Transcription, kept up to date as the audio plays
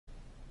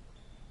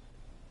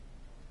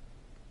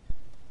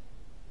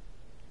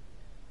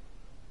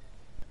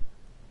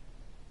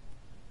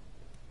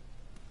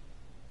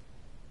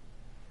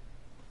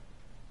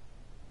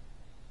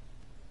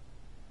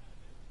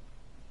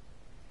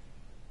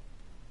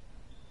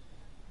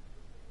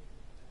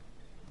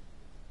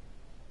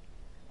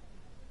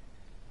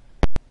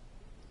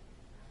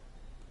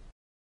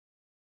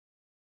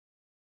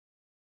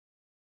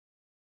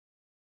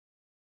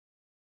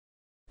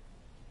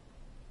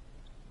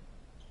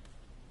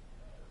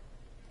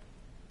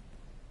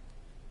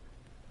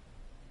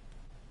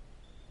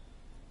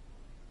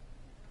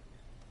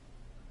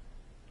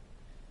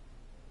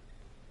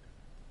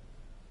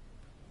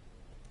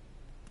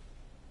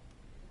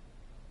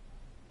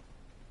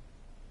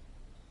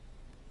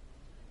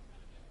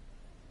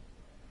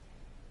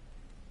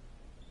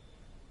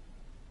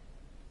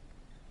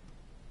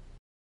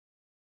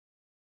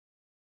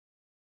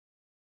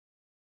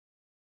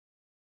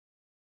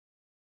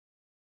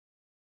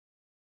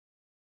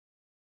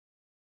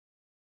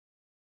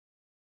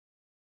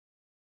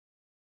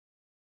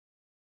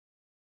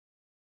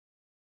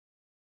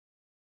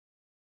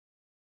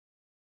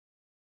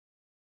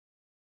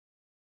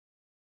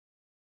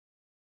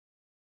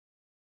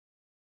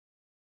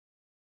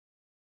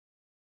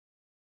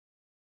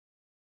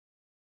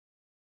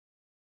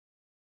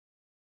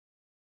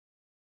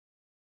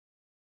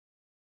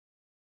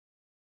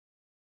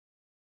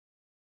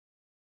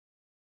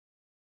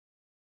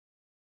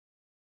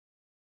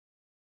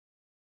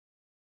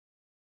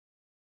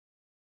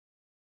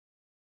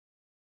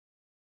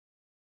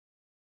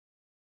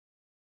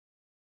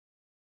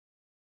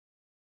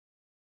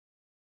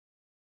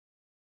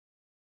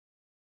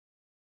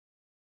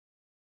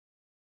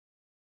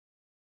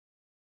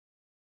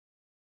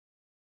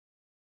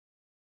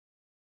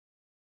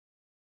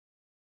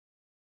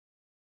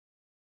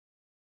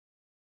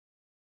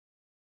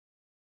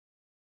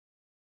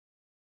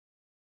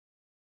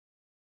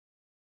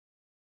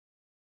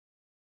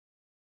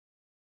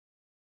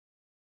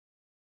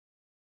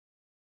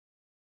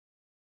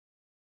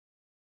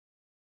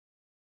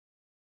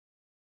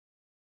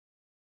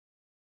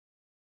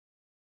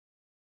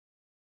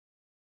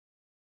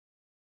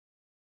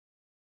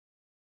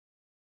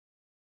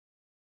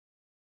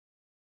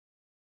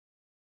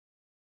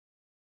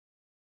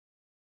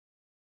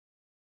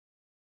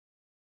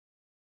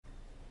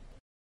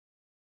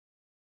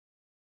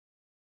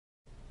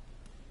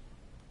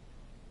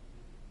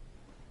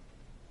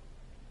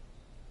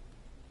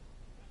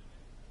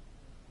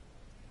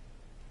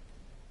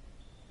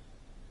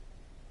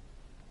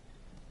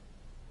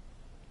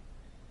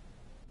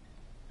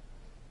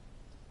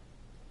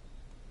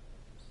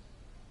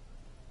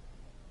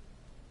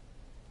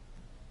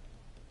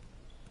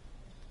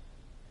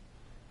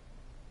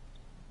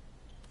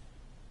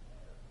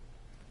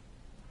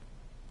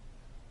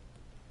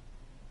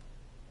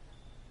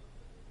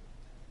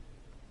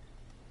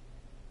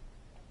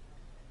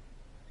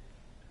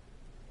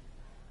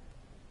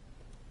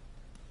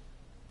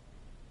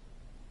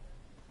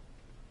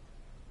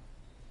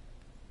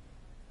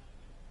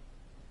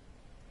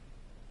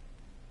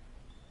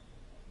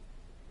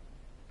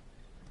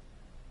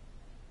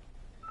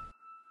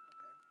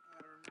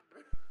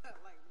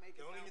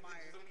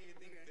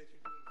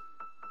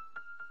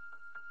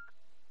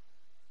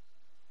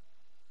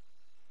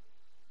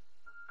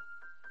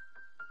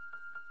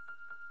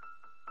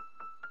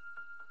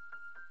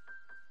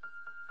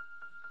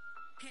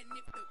And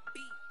if the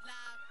beat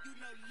live, you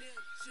know Lil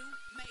Ju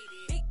made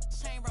it. Big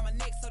chain around my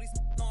neck, so these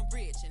know I'm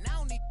rich. And I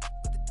don't need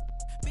with the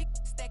big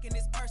stack in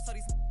this purse, so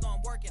these know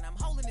I'm working. I'm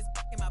holding this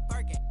in my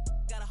Birkin.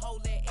 Got a whole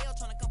that L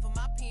trying to come for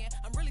my pen.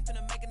 I'm really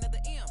finna make another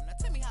M. Now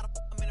tell me how the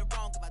I'm in the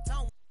wrong if I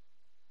don't.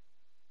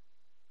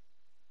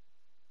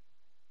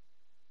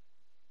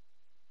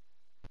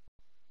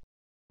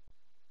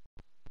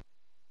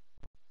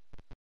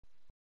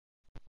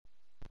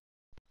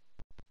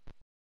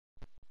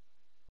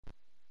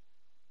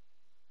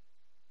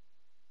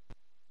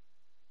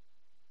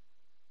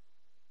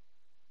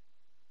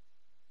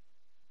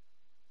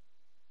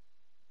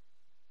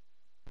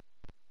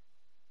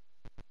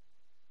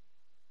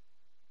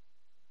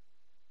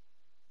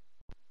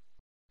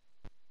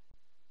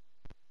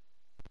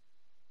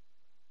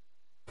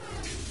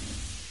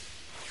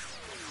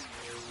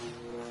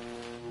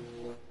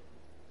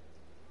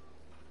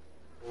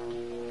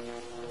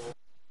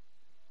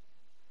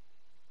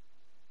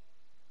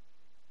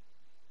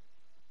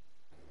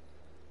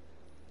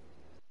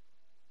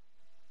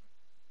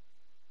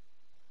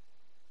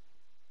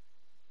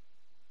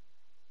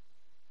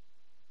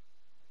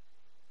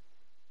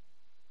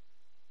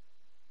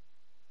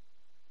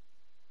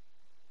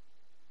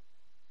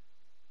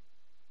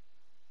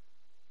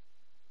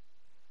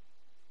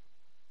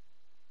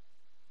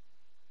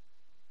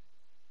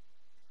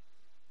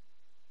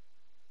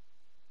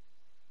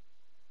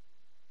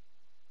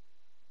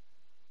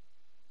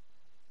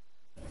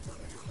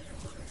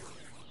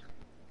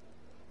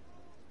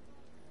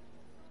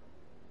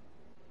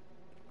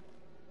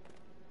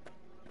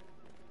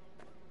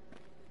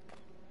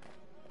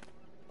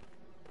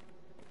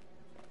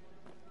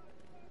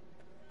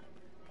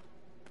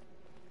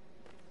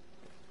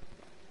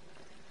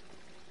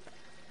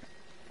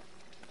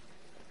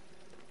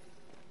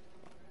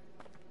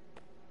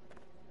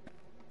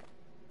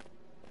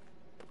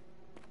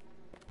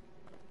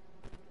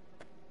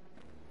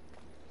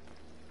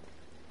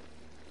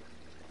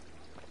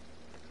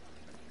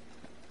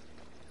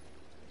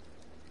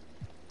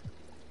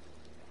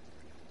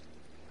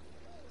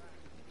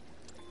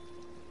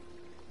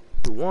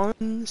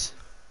 Ones,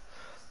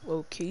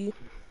 low key,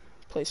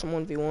 play some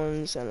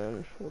 1v1s, and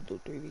then we'll do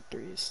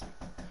 3v3s.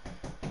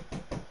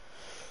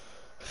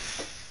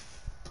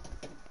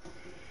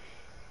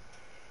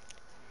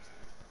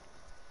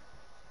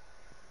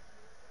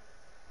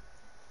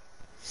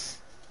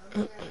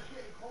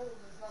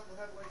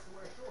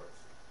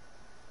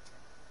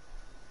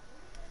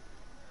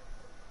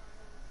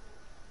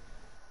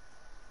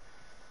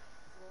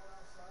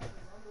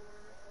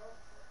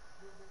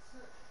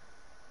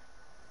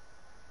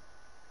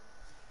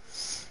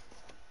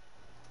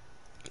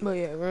 But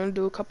yeah, we're gonna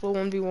do a couple of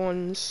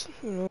 1v1s,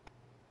 you know,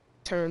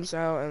 turns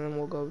out, and then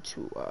we'll go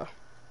to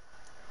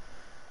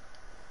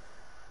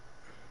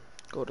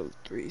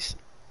threes.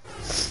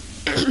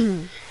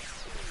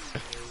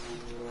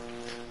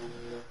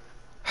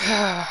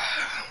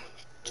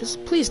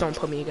 Just please don't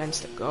put me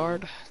against a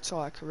guard. That's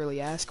all I could really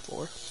ask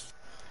for.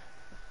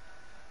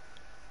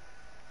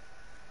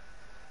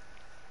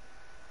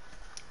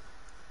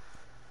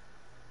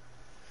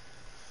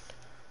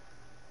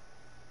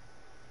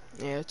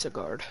 Yeah, it's a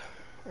guard.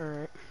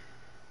 Alright.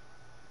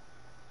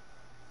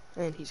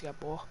 And he's got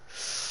ball.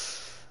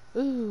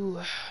 Ooh.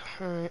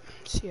 Alright,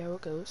 see how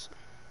it goes.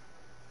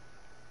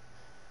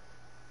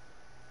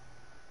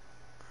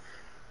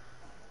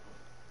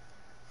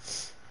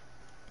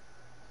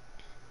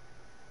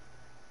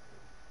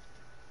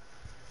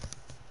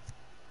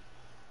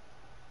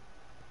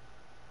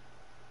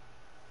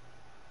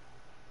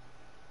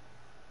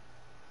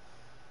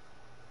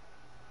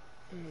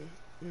 Mm,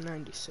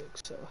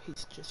 96, so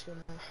he's just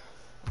gonna...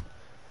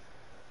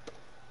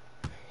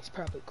 He's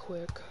probably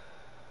quick.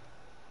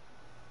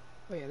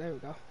 Oh yeah, there we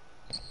go.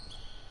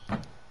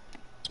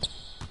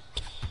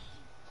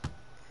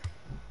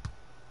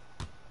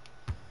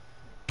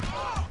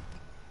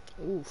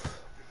 Oof.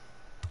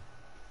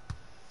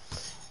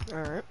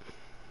 Alright.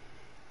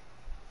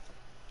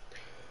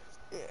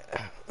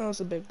 Yeah, that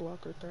was a big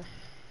block right there.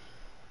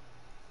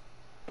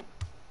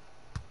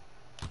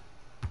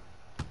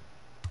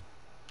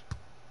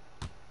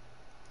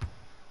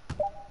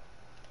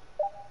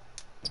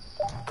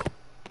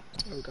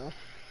 There we go.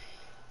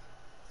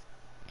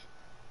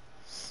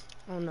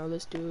 Oh no,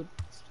 this dude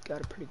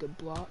got a pretty good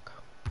block.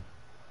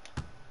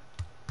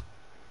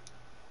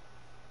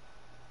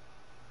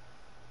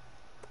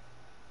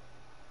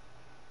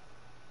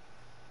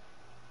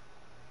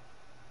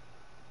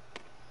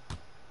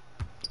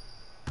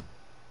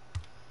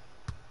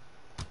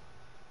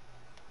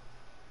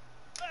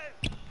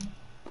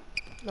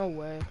 No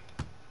way.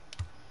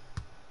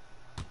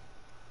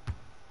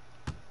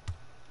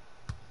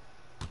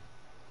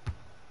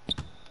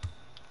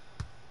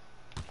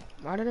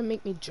 Why did it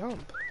make me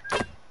jump?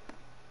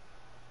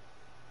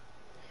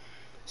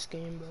 This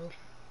game, bro.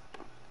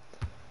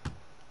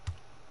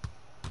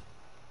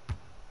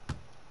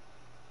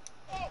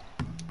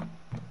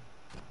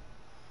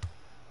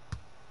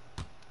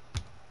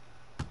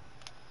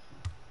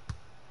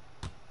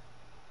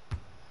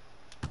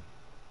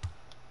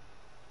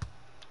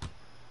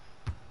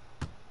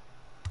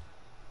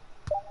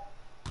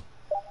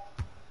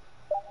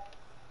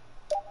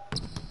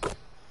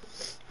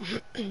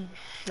 I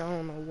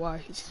don't know why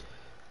he's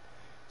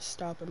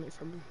stopping me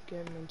from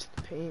getting into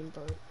the paint,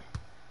 but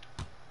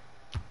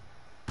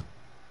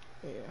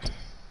yeah,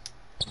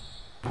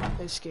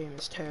 this game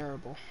is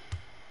terrible.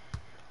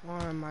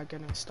 Why am I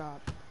getting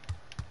stopped?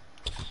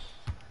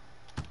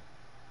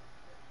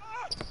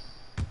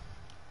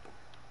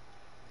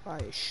 By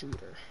a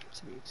shooter,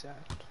 to be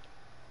exact.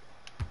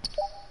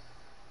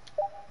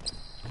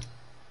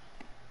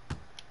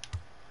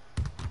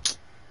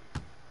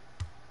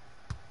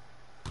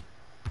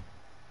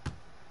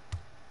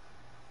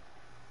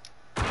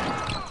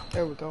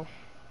 There we go.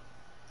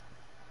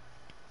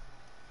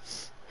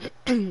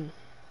 Yeah,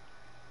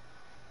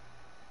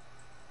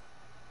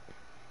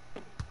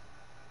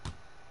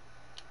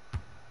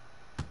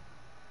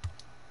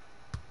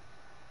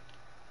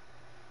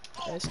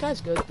 this guy's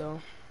good though.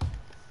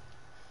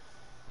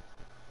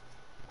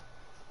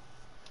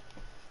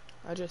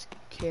 I just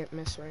can't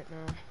miss right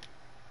now.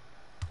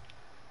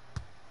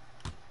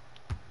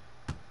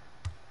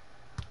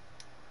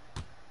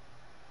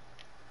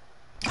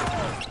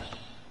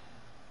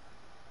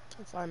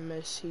 If I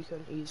miss, he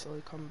could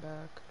easily come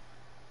back.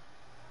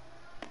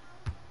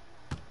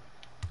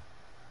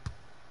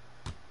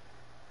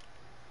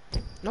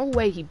 No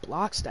way he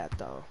blocks that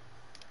though.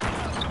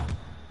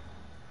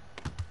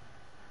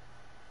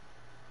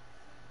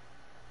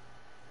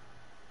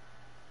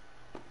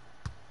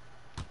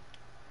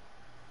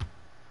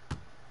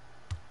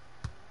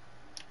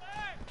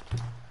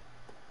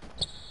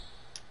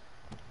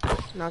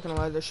 Not gonna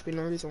lie, there should be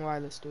no reason why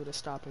this dude is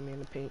stopping me in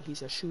the paint.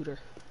 He's a shooter.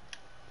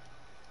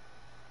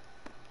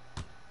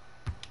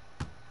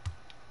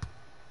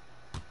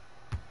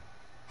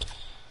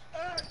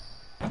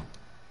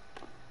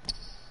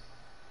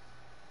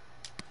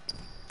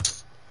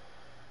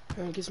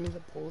 And he gives me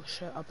the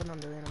bullshit up and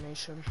under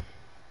animation.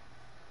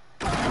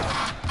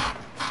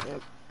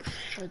 Yep,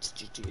 it's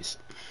GG's.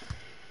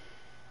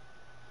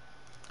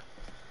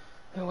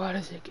 And why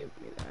does it give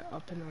me that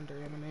up and under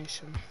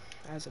animation?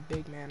 As a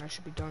big man, I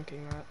should be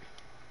dunking that.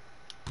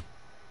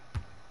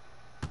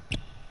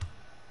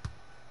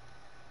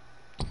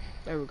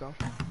 There we go.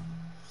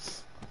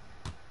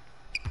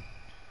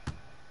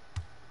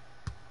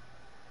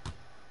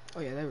 Oh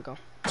yeah, there we go.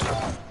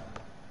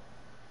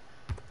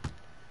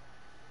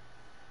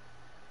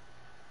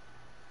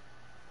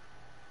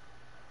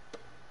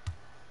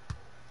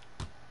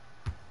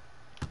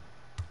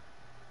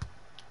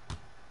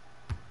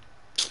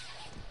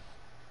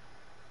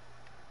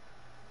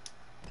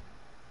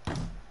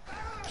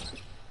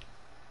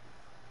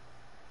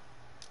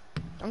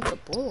 Dunk the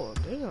ball,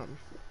 damn.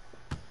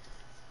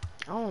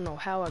 I don't know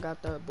how I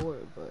got that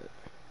board, but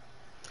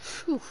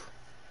phew.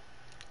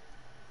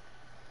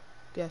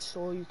 Guess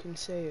all you can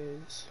say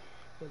is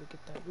gotta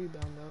get that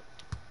rebound up.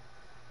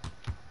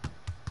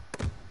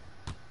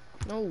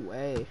 No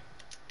way.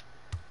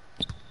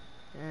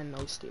 And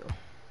no steal.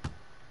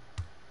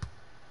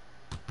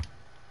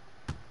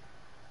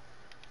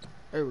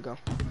 There we go.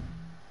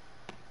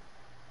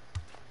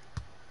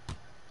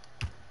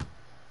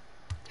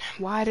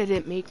 Why did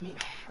it make me?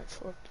 I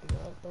fucking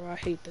god, bro. I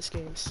hate this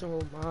game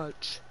so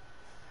much.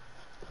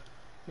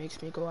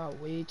 Makes me go out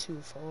way too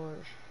far.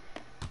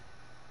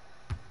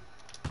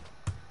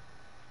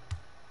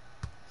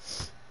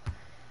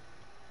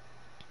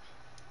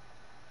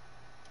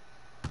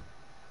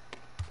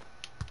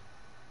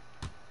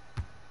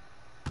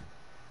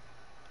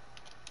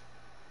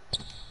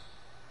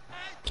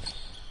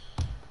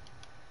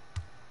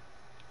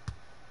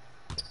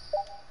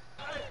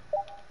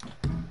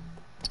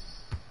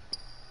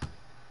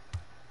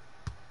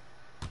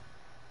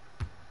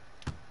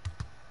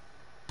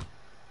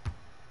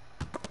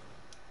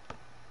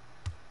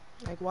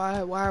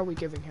 Like, why are we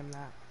giving him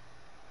that?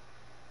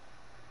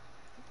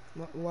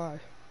 Why?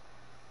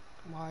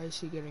 Why is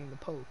he getting the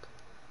poke?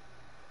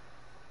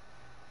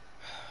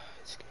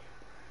 This game.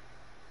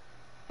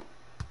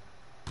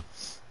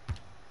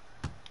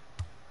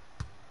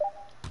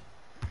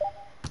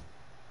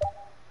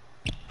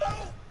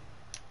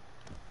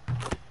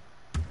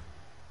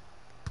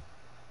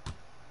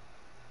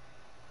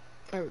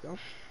 There we go.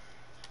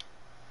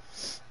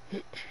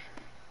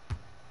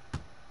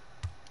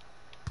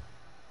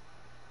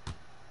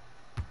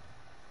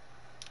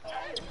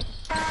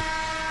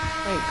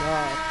 Thank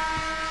God.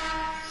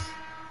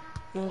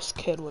 This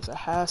kid was a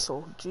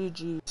hassle.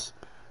 GG's.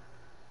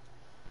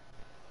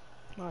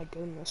 My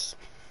goodness.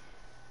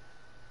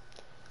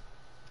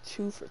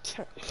 2 for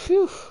 10.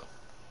 Phew.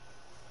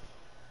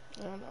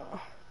 And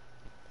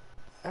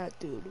that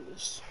dude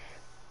was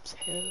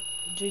terrible.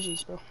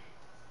 GG's, bro.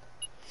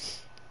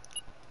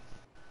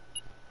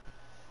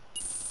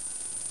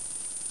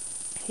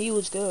 He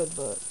was good,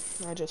 but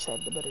I just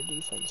had the better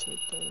defense right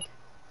there.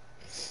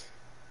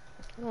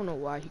 I don't know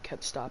why he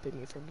kept stopping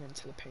me from getting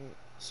to the paint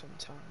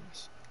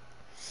sometimes.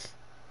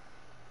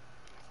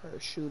 For a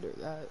shooter,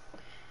 that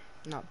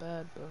not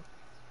bad,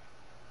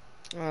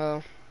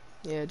 but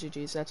yeah,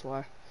 GG's, that's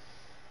why.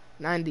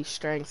 90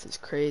 strength is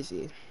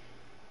crazy.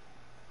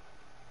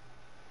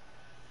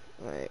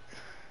 Like,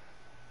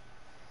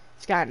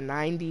 he's got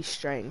 90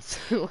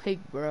 strength. Like,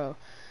 bro,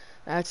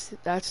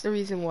 That's the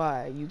reason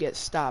why you get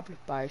stopped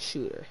by a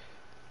shooter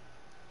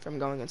from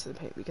going into the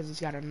paint, because he's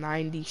got a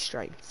 90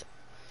 strength.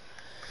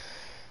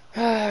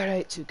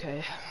 Alright,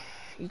 2K.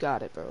 You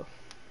got it, bro.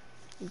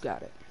 You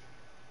got it.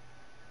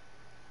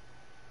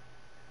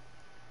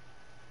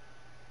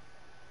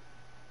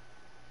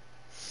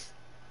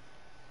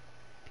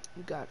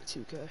 You got it,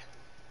 2K.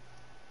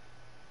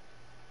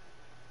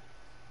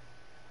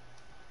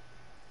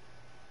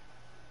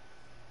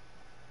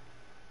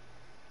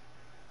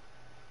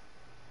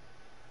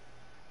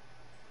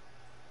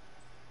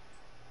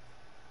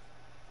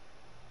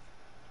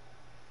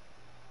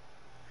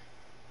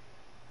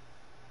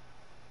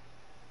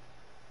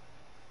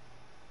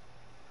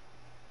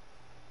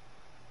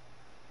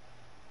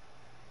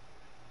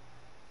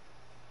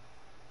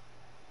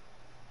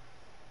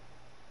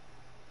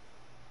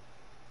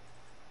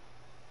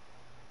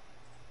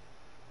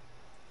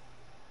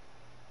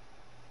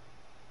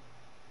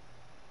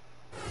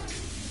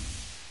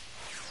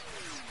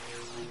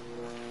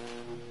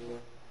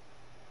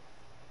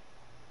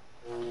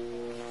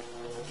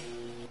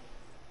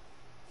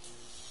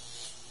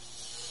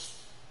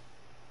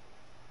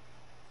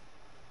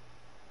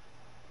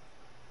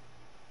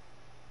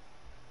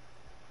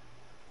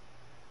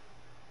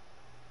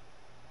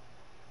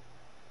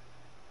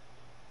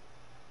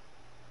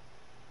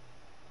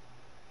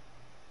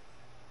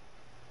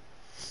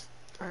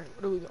 Alright,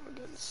 what are we going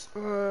against?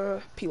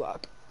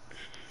 P-Lock.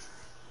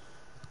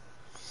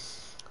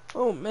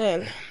 Oh,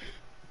 man.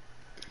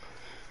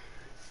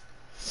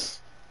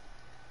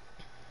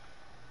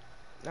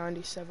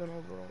 $97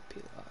 overall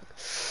P-Lock.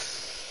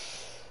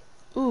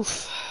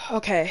 Oof.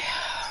 Okay.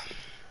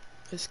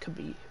 This could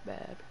be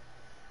bad.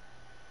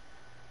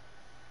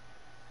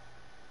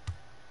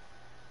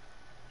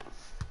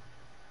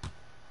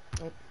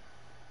 Oh.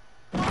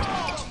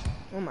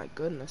 Oh my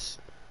goodness.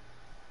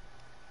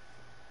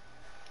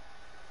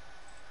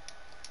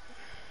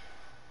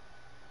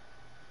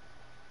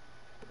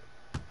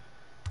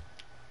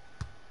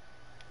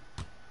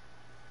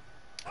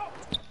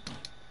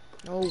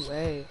 No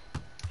way.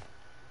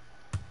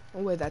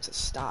 No way that's a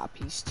stop.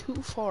 He's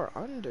too far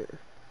under.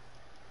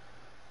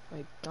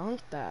 Like, dunk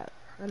that.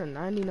 I had a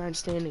 99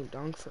 standing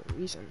dunk for a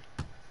reason.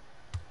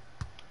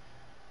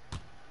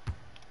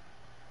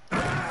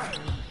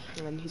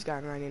 And he's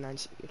got a 99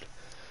 speed.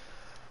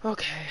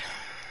 Okay.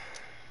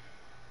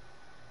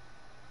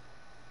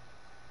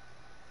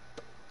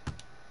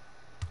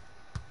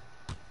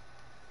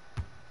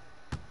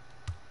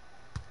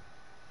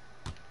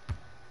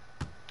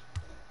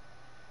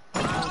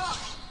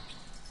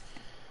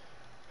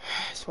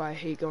 That's why I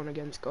hate going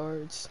against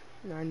guards.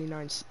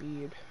 99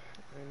 speed.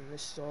 And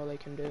this is all they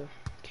can do.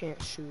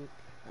 Can't shoot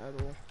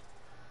at all.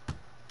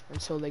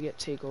 Until they get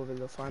takeover,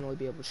 they'll finally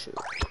be able to shoot.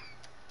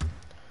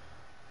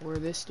 Or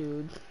this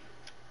dude.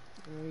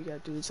 You know, you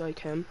got dudes like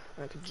him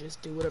that could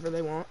just do whatever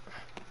they want.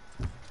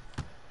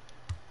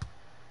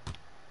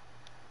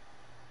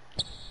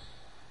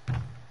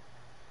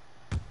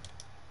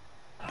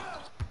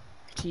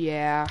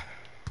 Yeah.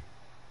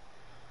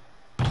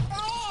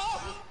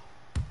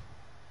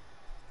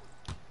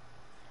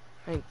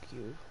 Thank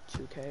you,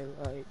 2K,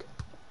 like.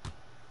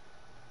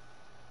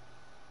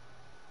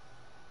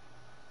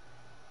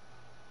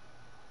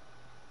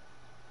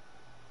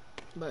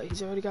 But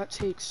he's already got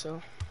takes,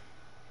 so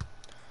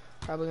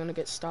probably gonna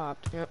get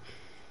stopped. Yep.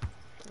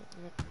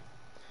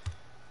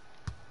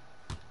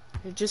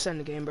 Just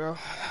end the game, bro.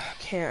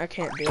 I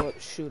can't deal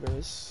with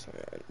shooters.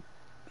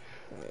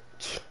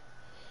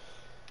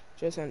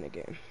 Just end the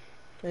game.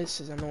 This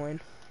is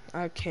annoying.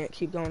 I can't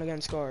keep going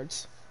against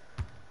guards.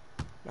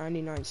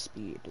 99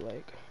 speed,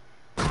 like.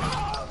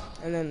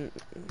 And then,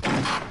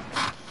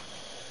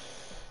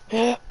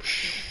 yeah.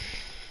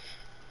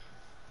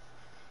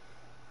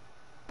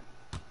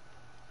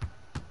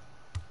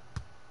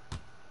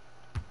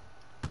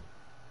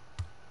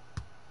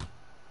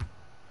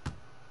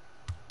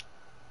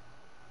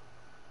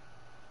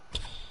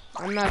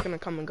 I'm not gonna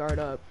come and guard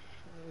up.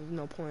 There's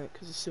no point,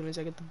 because as soon as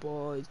I get the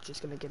ball, he's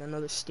just gonna get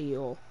another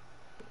steal.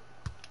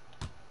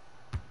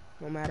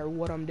 No matter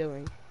what I'm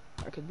doing.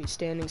 I could be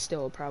standing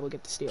still, probably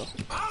get the steal.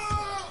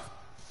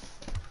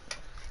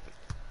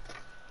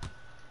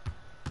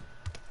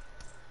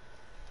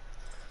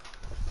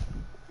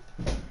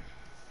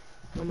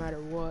 No matter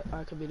what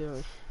I could be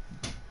doing.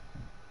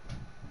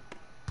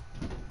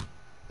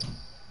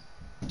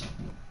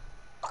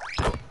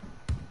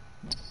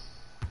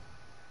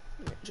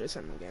 Yeah, just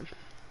end the game.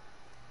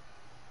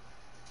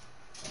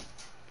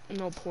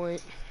 No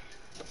point.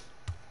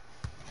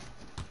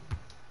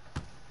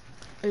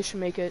 They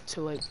should make it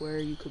to like where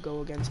you could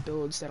go against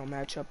builds that'll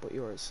match up with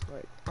yours.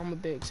 Like, I'm a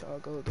big, so I'll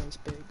go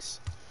against bigs.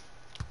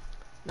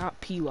 Not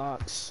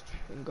P-locks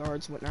and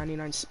guards with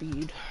 99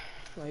 speed.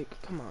 Like,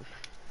 come on.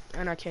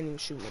 And I can't even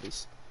shoot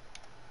middies.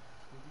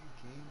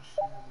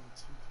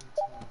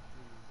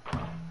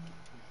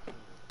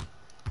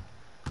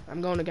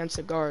 I'm going against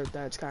a guard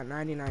that's got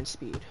 99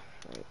 speed.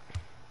 Like,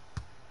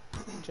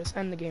 just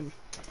end the game.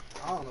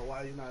 I don't know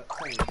why you're not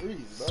playing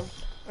threes, bro.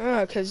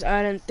 Cause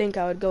I didn't think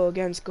I would go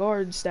against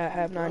guards that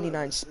have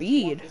 99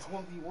 speed. It's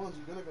 1v1s,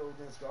 you're gonna go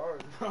against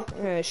guards, bro.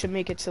 Yeah, it should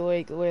make it to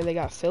like where they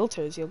got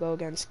filters. You'll go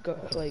against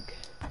like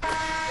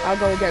I'll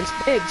go against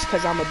bigs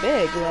cause I'm a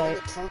big.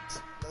 Like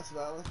That's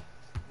valid.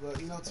 But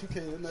you know, 2K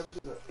they never do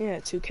that. yeah,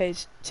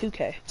 2K's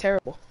 2K,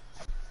 terrible.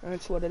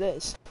 That's what it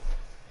is.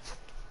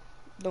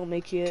 Don't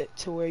make it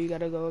to where you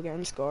gotta go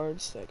against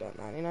guards that got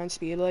 99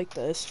 speed like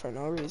this for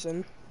no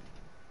reason.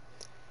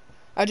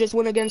 I just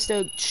went against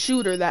a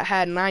shooter that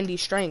had 90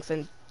 strength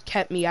and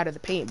kept me out of the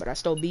paint, but I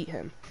still beat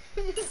him.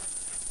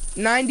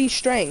 90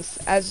 strength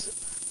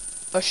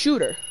as a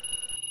shooter.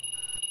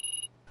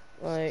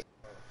 Like,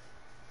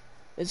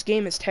 this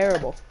game is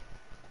terrible.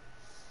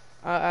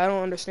 I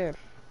don't understand.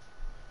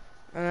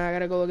 And I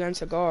gotta go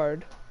against a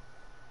guard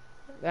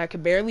that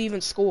could barely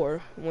even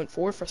score. Went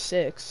 4 for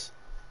 6.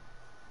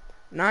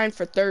 9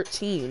 for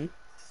 13.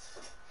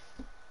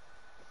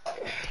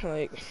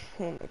 Like,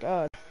 oh my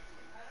god.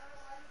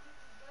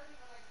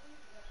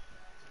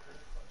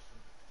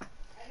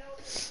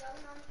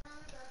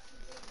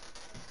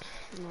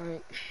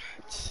 Like,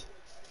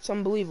 it's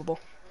unbelievable.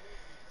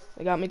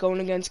 They got me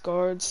going against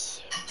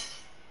guards.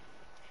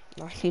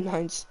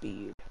 99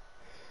 speed.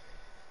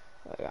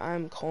 Like,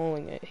 I'm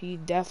calling it. He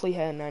definitely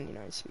had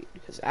 99 speed.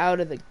 Because out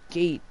of the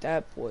gate,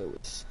 that boy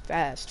was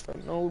fast for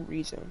no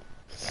reason.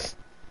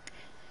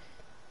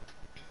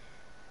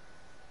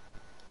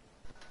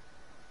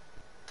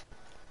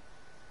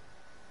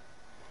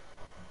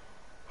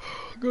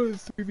 Go to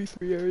the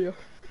 3v3 area.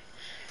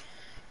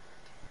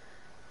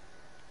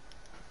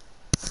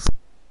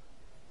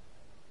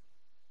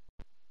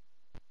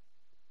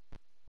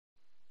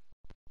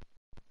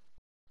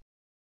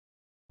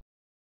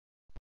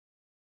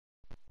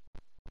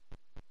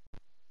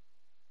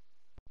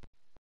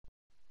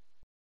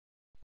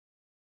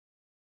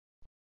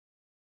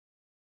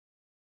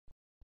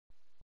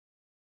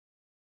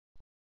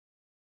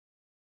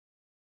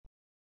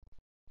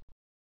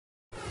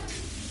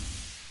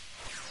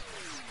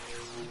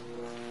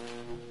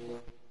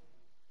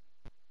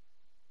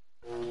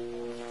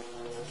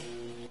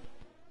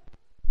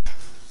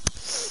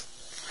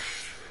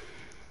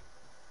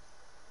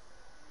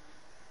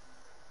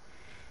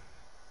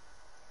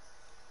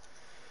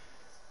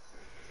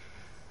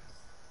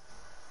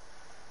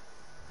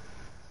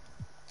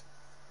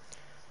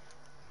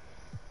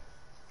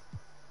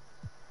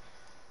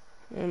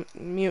 I'm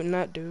muting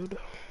that dude.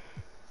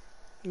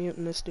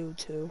 Muting this dude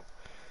too.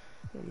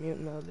 I'm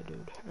muting the other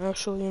dude.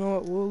 Actually, you know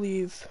what? We'll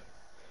leave.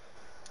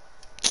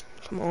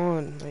 Come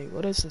on, like,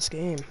 what is this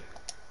game?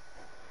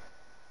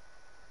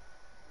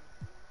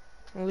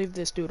 I'll leave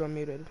this dude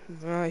unmuted.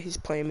 He's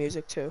playing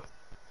music too.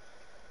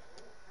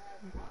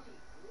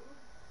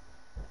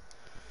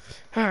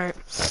 Alright.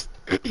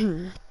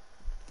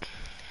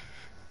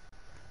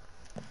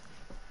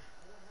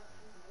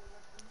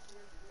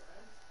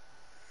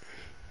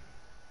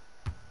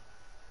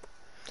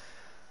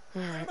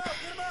 Alright.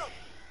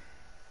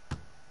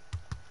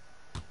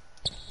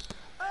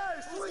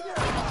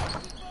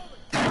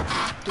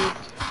 Dude.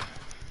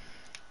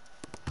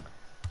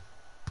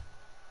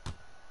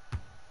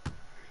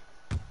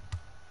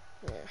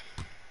 Yeah.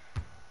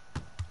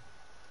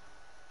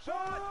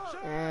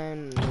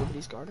 And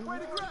nobody's guarding me.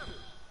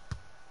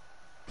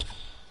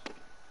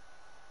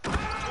 You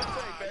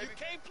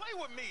can't play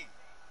with me.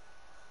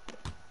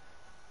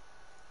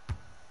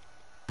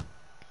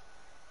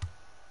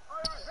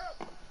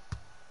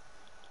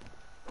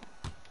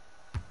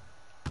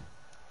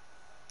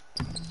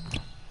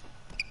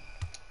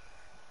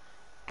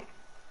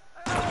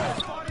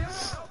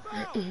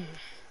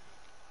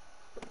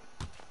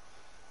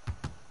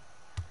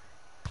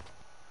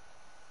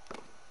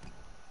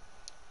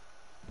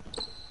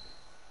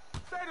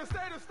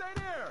 Stay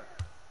there.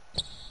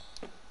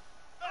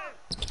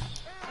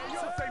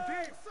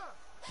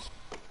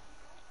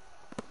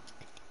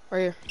 Right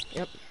here.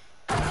 Yep.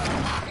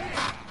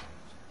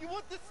 You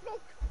want this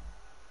smoke?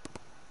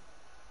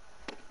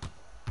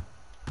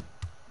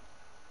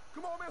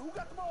 Come on, man. Who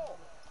got the ball?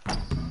 Way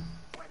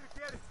to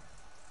get it.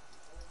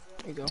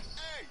 There you go.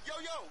 Hey, yo,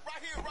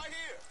 right here.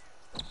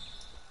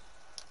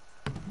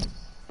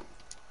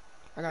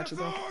 I got you,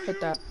 bro. Hit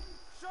that.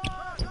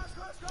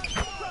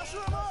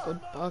 Good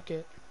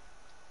bucket.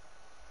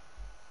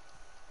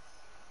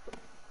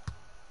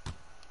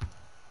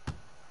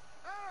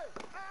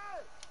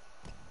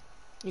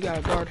 You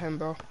gotta guard him,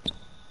 bro.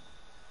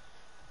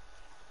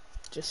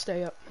 Just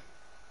stay up.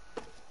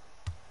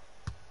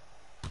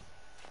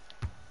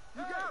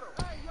 You got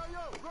him. Hey, yo,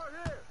 right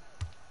here.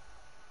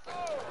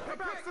 Oh,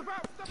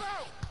 step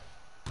out.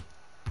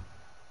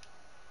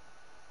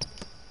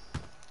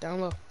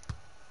 Down low.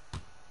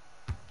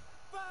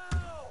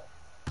 Foul.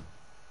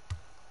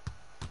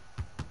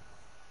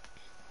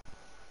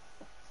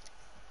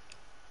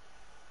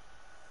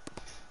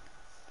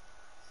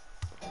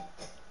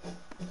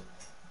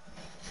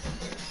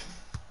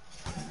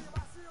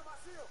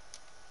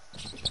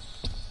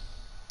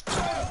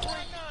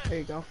 There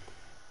you go.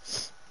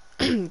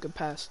 Good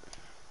pass.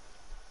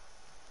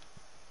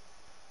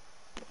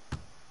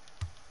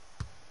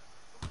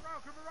 Come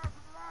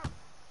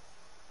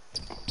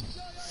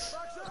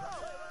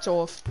It's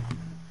off.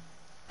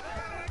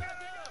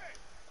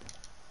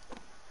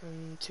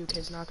 And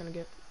 2K's not gonna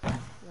let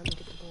me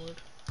get the board.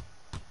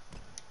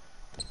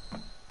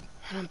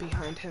 And I'm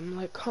behind him.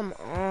 Like, come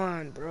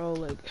on, bro.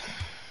 Like,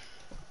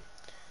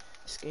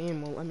 this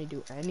game won't let me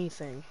do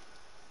anything.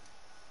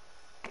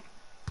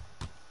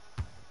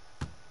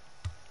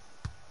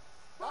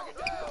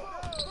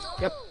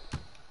 Yep.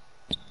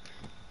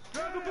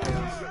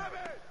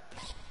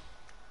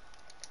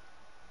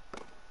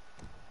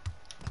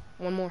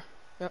 One more.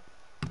 Yep.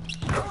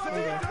 There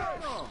you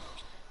go.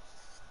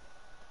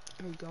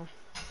 There you go.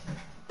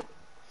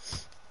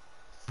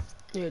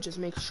 Yeah, just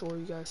make sure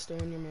you guys stay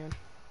on your man.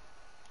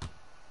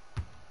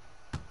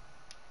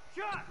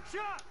 Shot!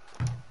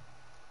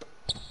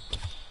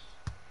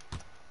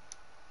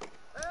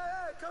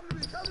 Hey, come to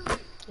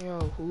me! Yo,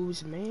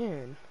 who's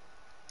man?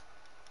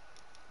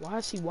 Why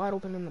is he wide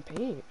open in the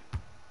paint?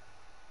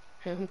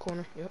 Hit him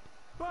corner. Yep.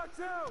 Box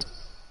out!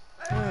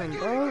 Damn,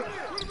 bro.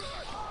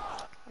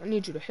 I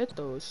need you to hit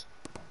those.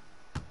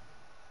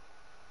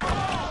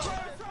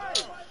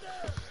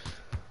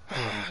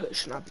 They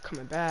should not be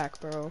coming back,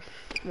 bro.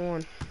 Come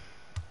on.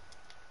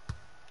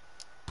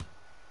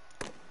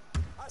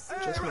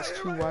 Just missed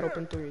 2 wide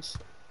open threes.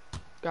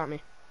 Got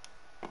me.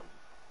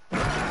 There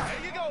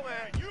you go,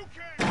 man. You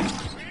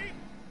can't me.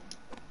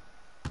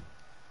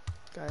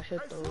 Gotta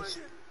hit those.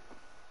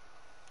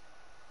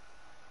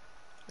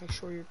 Make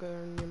sure you're good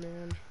on your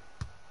man.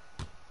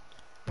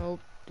 Nope.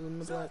 Doing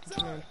the black. Get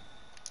your man.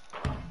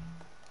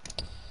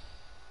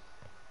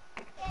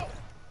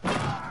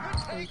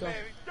 There you go.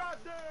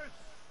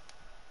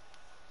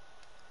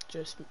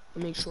 Just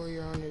make sure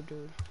you're on your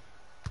dude.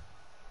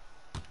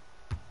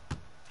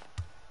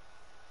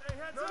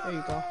 There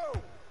you go.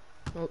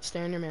 Nope,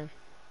 stay on your man.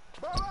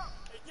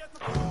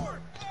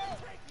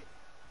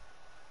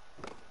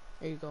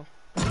 There you go.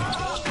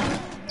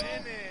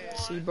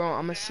 See, bro,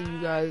 I'm gonna see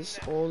you guys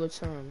all the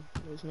time.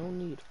 There's no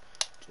need.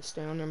 Just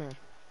stay on your man.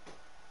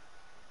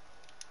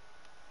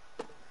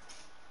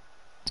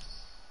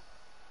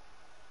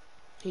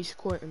 He's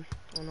quitting.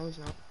 Oh, no, he's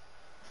not.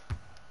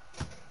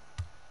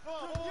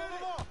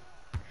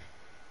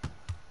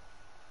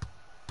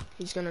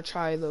 He's gonna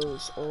try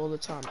those all the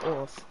time.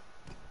 Off.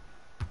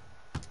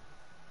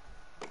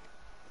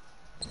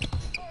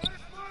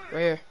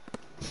 Right here.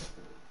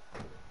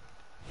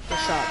 Good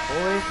shot,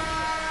 boy.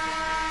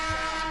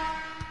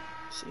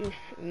 See,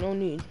 no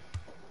need.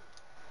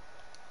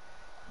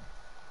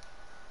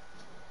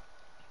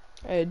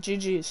 Hey,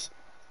 GG's.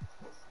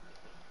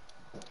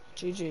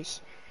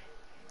 GG's.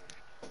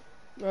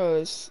 Bro,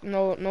 it's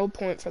no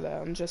point for that.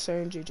 I'm just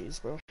saying GG's,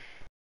 bro.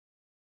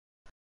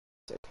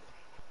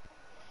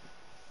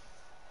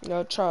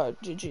 No, try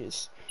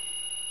GG's.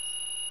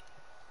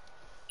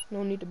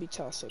 No need to be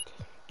toxic.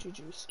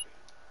 GG's.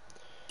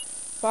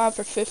 5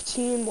 for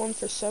 15, 1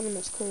 for 7.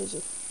 That's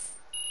crazy.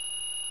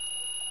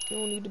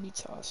 No need to be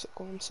toxic.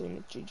 All I'm saying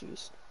is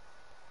GG's.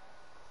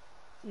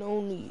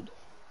 No need.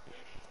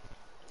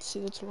 See,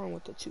 that's wrong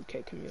with the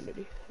 2K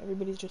community.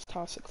 Everybody's just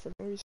toxic for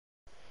no reason.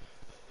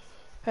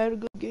 Had a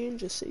good game,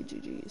 just say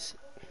GG's.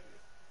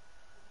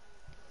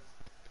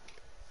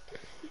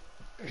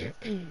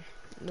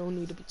 No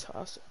need to be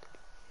toxic.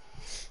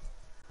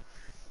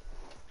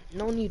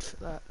 No need for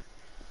that.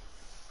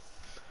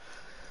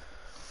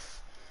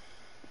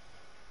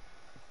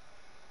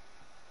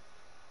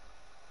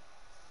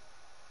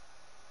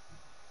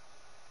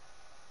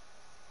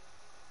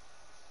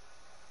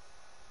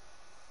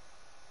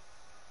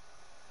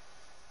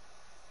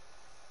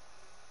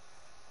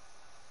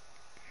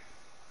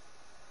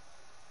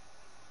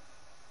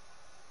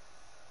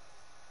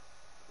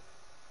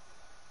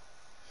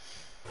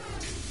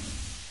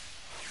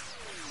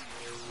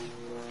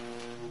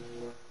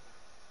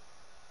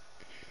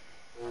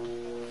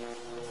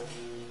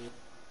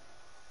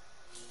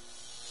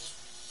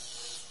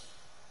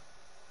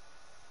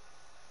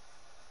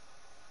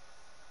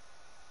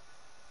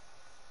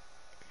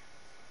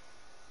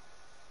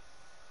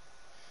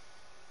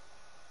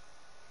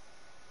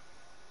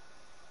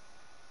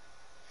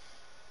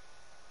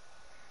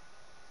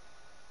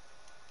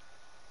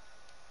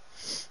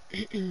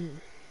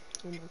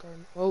 Oh my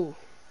god. Oh,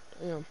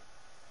 damn.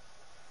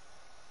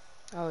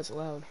 That was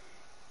loud.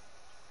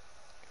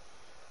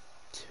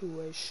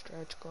 Two-way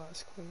stretch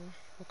glass cleaner.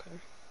 Okay.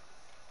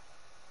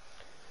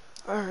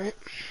 Alright.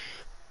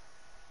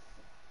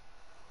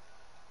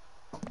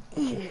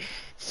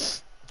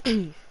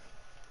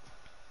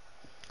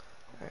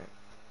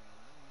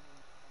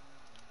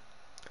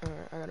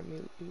 Alright, I gotta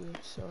mute you.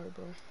 Sorry,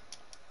 bro.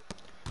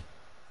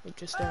 You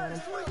just down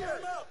him.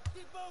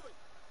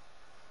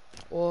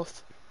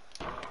 Off.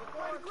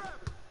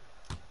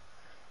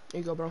 There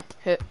you go, bro.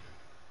 Hit.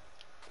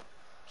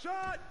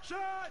 Shot!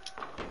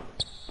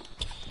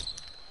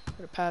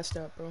 Gotta pass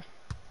that, bro.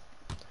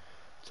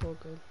 It's all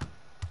good.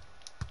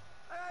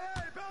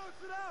 Hey,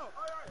 balance it out!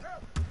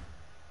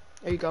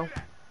 There you go.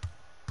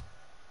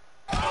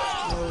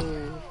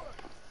 Whoa.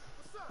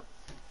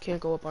 Can't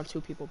go up on 2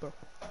 people, bro.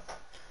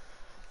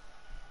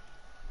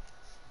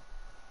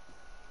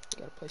 You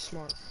gotta play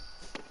smart.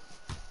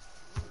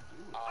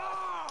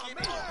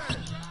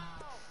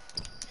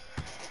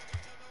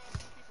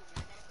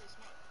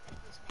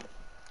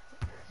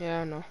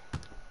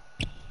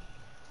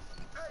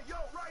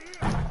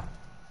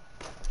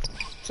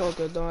 It's all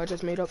good though. I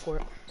just made up for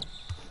it.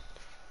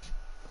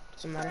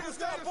 Doesn't matter.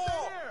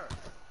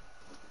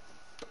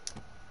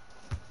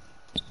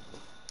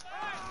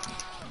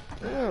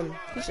 Damn,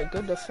 he's a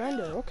good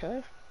defender.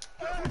 Okay.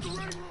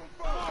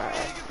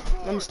 Alright,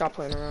 let me stop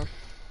playing around.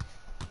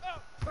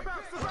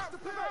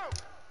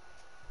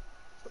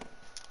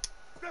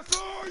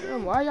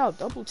 Damn, why y'all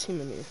double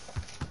teaming me?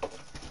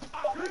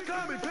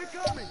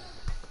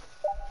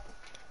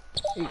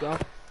 There you go.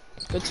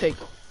 Good take.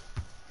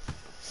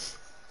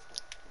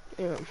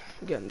 Damn, I'm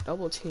getting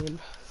double teamed.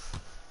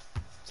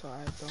 It's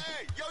alright though.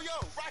 Hey, yo,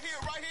 right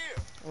here.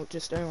 Oh,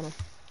 just stay on him.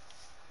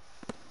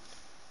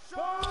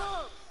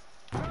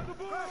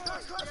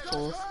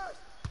 Cool.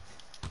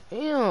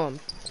 Damn,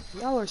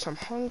 y'all are some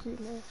hungry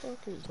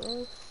motherfuckers,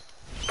 bro.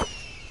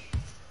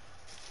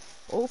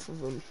 Both of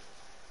them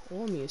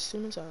on me as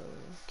soon as I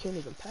can't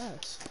even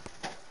pass.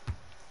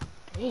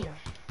 Damn.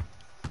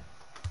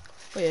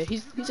 Oh yeah,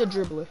 he's a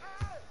dribbler.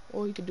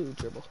 All he can do is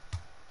dribble.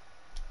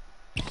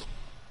 Yeah,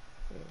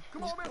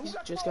 he's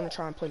just gonna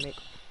try and play make.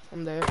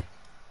 I'm there.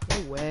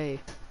 No way.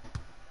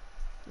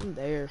 I'm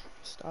there.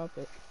 Stop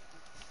it.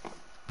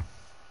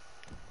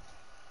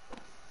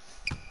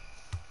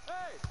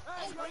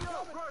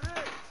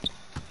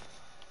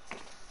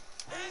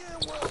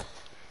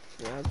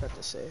 Yeah, I was about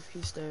to say, if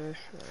he's there,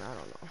 then I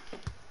don't know.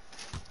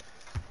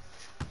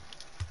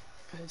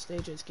 Because they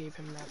just gave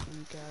him that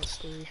weak ass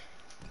 3.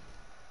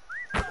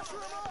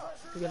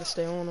 We gotta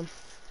stay on him.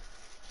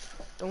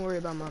 Don't worry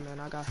about my man,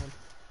 I got him.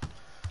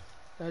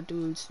 That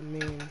dude's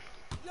mean.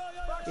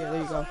 Yeah,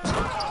 there you go.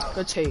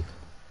 Good take.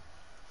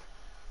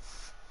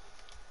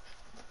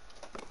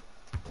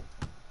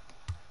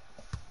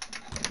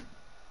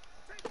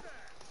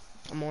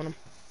 I'm on him.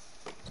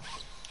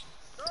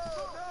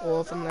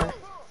 All from there.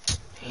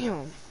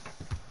 Damn.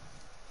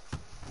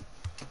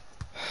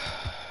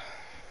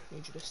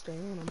 Need you to stay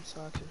on him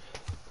so I can.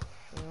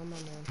 Oh my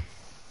man.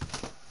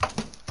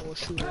 All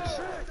shooters.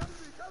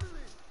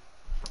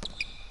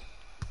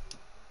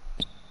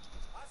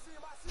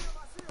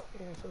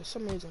 Yeah, for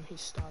some reason he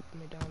stopped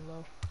me down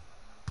low.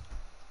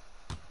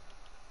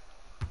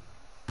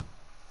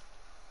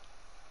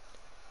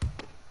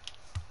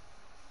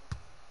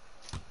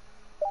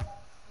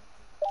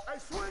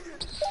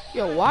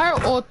 Yo, why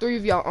are all 3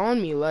 of y'all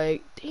on me?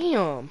 Like,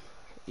 damn.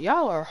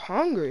 Y'all are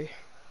hungry.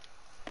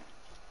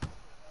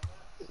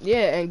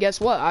 Yeah, and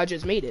guess what? I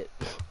just made it.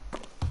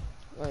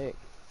 Like,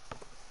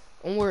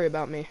 don't worry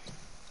about me.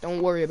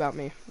 Don't worry about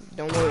me.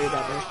 Don't worry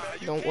about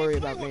me. Don't worry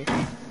about me.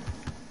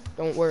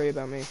 Don't worry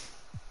about me.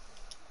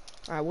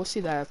 Alright, we'll see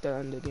that after the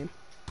end of the game.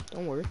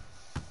 Don't worry.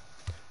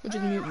 I'm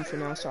just mute you for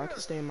now so I can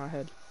stay in my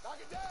head.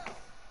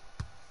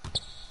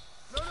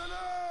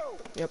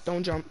 Yep,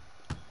 don't jump.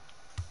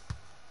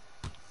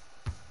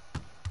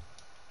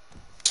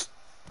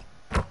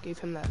 Gave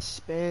him that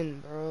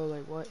spin, bro.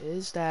 Like, what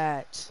is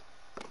that?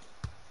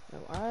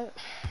 No,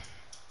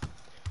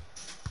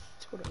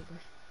 it's whatever.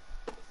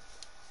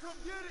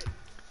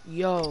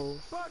 Yo,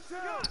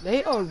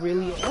 they are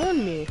really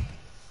on me.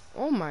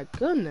 Oh my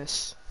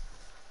goodness.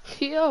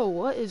 Yo,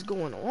 what is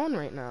going on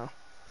right now?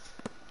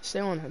 Stay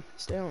on him.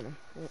 Stay on him.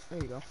 Yeah,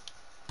 there you go.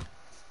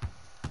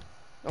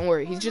 Don't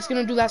worry. He's just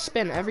gonna do that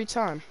spin every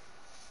time.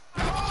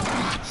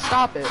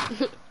 Stop it.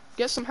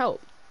 Get some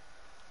help.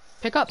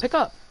 Pick up. Pick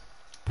up.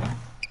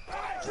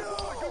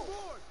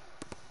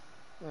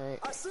 Alright.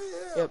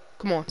 Yep.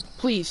 Come on.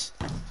 Please.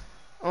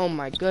 Oh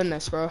my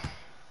goodness, bro.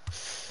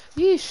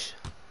 Yeesh.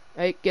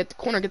 Hey, get the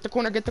corner. Get the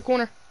corner. Get the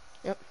corner.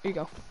 Yep. Here you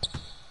go.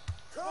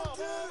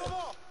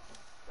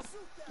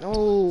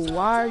 No,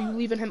 why are you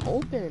leaving him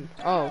open?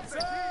 Oh,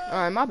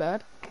 alright, my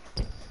bad.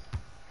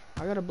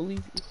 I gotta believe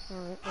you.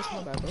 Alright, that's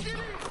my bad, bro.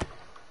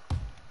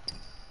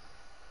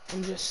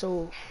 I'm just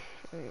so...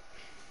 Wait,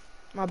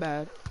 my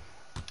bad.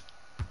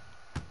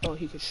 Oh,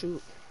 he could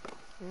shoot.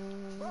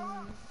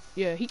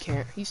 Yeah, he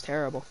can't. He's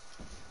terrible.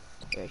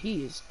 Yeah,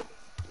 he's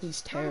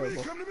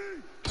terrible.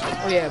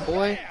 Oh yeah,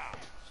 boy.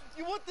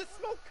 You want the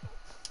smoke?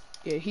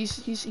 Yeah,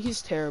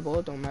 he's terrible.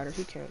 It don't matter.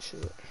 He can't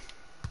shoot.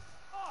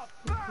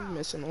 I'm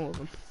missing all of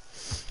them.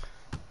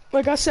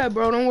 Like I said,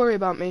 bro, don't worry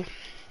about me.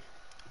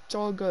 It's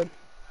all good.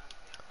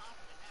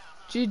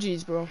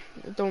 GG's, bro.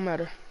 It don't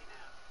matter.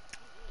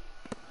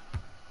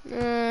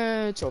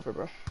 It's over,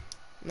 bro.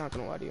 I'm not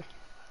gonna lie to you.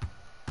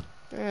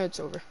 It's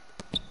over.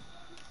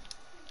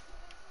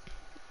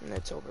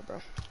 It's over,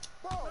 bro.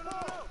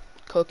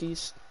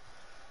 Cookies.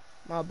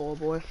 My ball,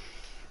 boy.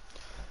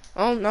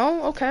 Oh,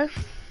 no? Okay.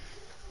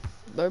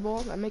 Their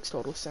ball? That makes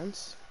total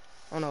sense.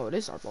 Oh, no, it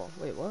is our ball.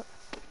 Wait, what?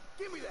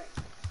 Give me that.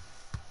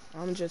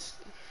 I'm just...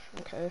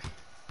 Okay.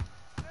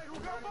 Hey, who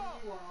got ball?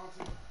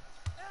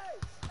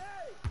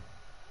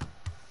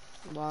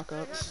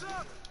 Lockups.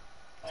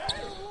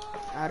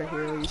 Out of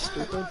here, you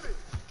stupid.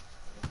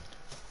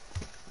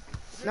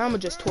 Now I'm gonna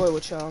just toy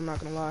with y'all, I'm not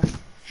gonna lie.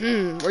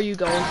 Where you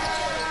going?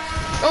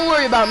 Don't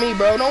worry about me,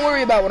 bro. Don't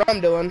worry about what I'm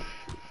doing.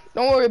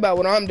 Don't worry about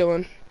what I'm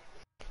doing.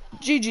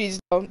 GG's,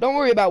 though. Don't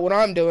worry about what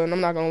I'm doing.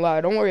 I'm not gonna lie.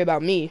 Don't worry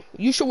about me.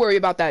 You should worry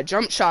about that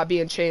jump shot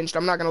being changed.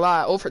 I'm not gonna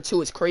lie. 0 for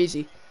 2 is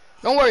crazy.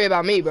 Don't worry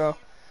about me, bro.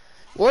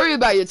 Worry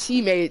about your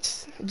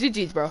teammates.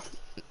 GG's, bro.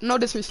 No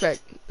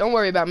disrespect. Don't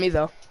worry about me,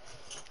 though.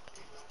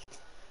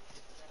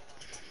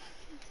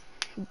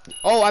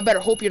 Oh, I better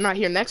hope you're not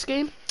here next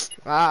game.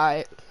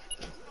 Alright.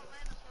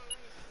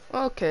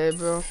 Okay,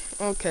 bro.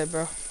 Okay,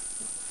 bro.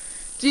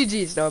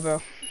 GG's, though,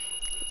 bro.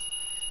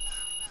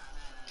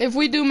 If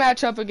we do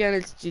match up again,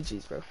 it's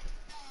GG's, bro.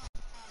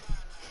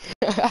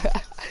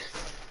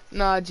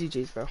 Nah,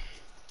 GG's, bro.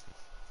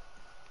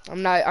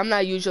 I'm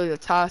not usually the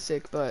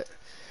toxic, but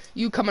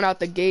you coming out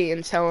the gate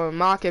and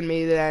mocking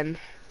me, then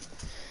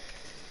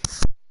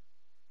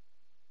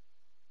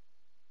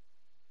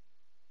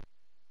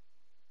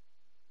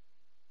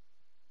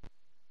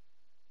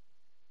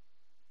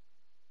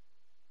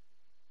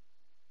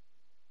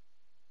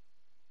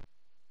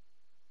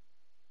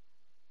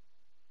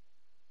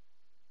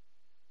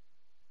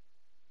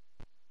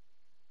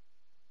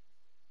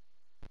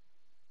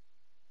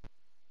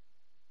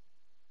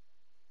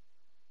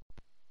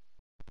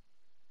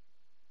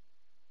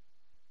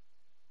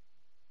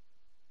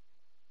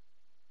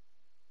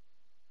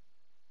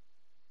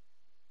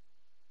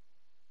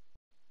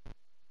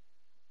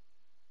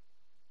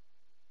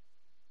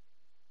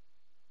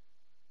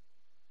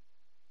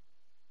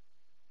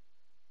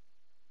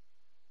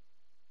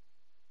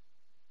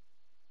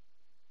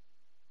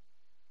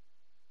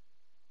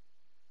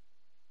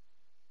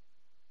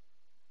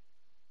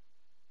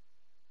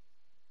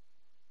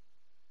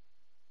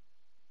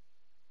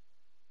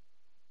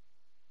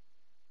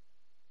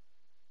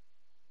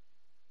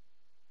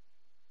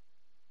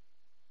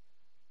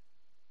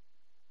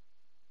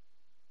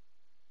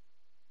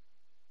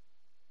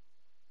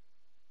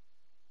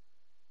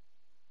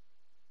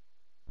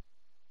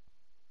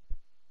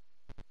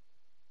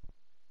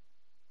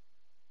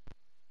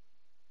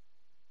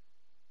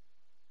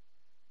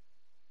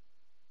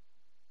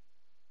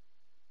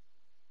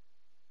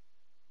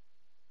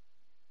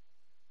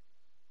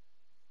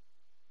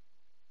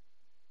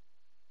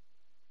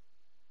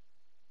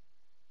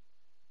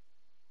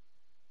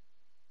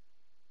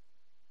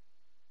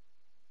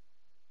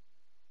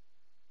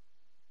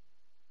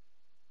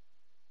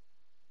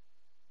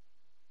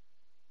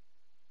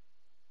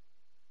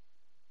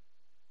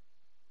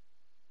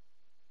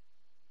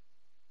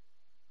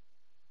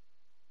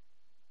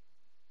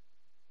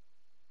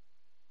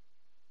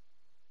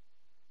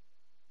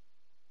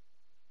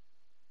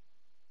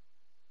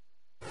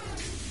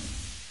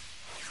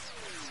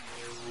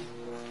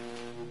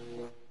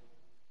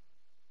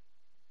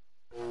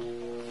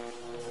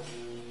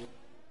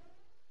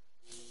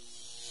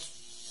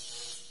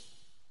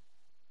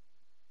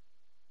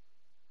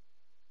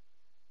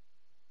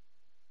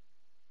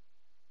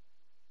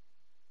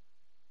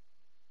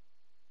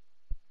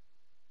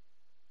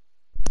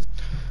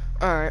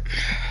alright.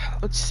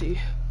 Let's see.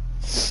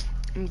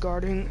 I'm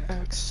guarding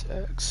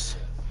XX.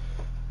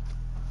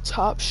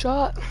 Top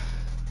shot.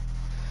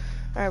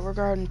 Alright, we're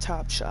guarding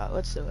top shot.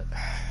 Let's do it.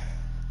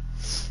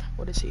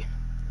 What is he?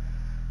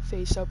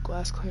 Face up,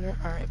 glass cleaner.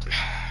 Alright.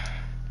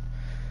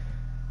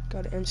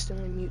 Gotta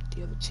instantly mute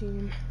the other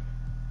team.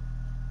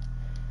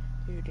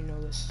 You already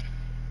know this.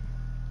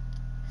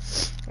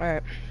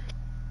 Alright.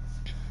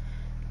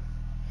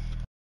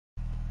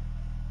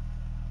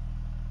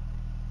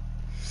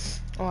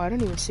 Oh, I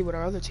didn't even see what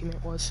our other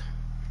teammate was.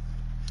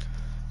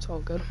 It's all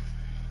good.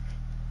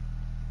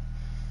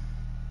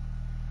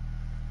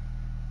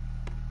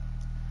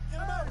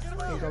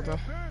 There you go, bro.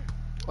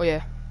 Oh,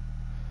 yeah.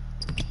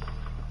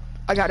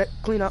 I got it.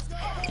 Clean up.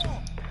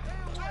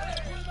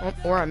 Oh,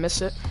 or I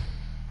miss it.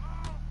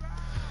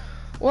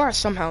 Or I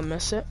somehow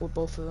miss it with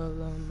both of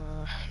them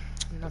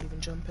not even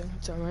jumping.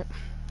 It's alright.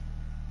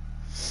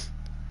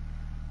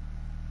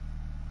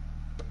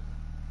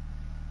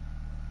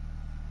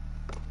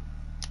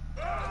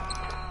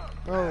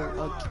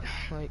 Bro,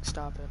 like,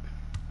 stop it.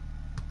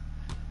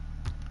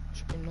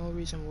 Should be no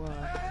reason why.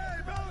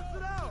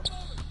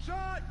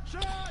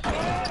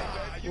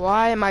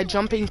 Why am I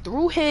jumping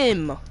through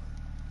him?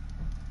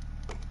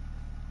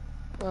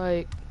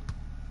 Like,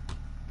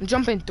 I'm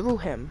jumping through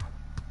him.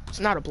 It's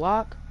not a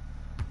block.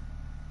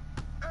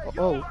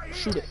 Oh,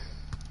 shoot it.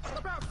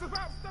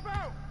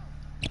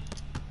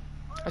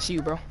 I see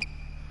you, bro.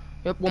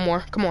 Yep, one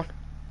more. Come on.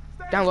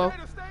 Down low.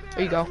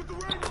 There you go.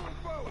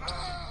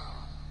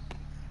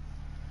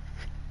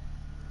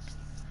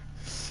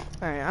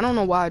 Alright, I don't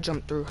know why I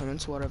jumped through him.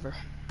 It's whatever.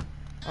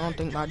 I don't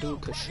think my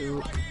dude could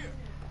shoot.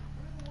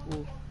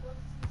 Ooh.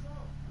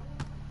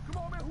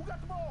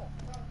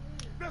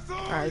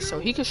 Alright, so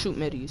he can shoot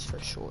middies for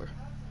sure.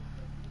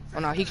 Oh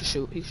no, he can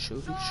shoot. He can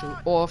shoot. He can shoot.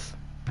 Off.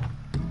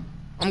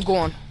 I'm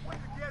going.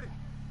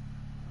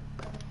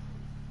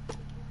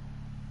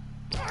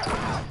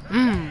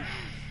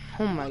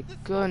 Oh my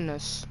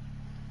goodness.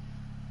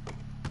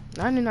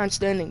 99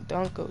 standing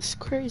dunk goes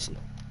crazy.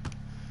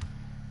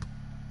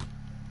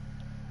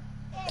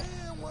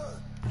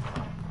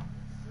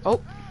 Oh,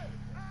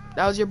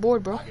 that was your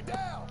board, bro.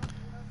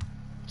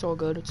 It's all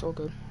good. It's all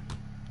good.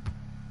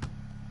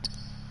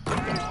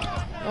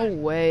 No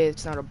way,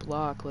 it's not a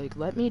block. Like,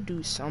 let me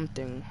do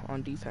something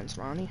on defense,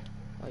 Ronnie.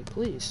 Like,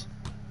 please.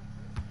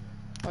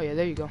 Oh yeah,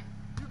 there you go.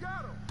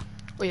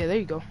 Oh yeah, there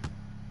you go.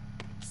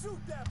 Shoot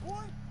that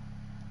boy.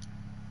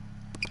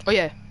 Oh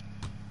yeah.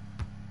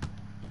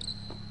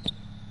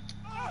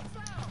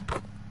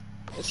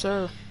 Yes,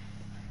 sir.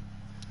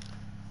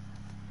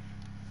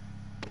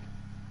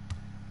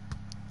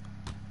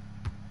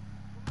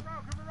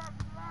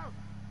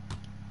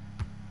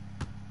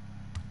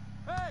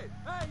 Hey,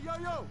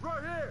 yo,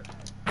 right here.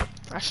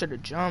 I should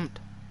have jumped.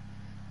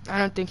 I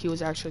don't think he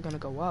was actually gonna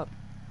go up.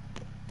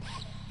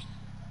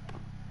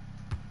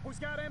 Who's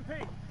got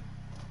MP?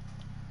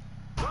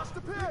 Watch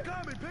the pit.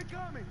 Pick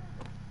on me.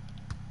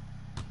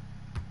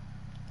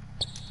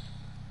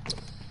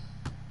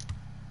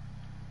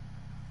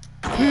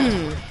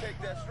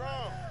 Take that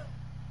strong.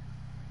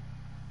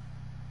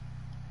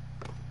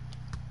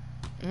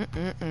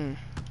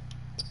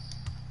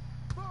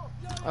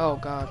 Oh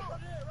god.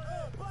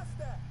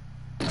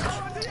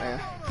 Yeah.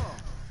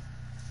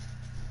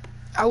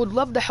 I would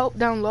love to help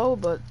down low,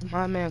 but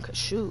my man could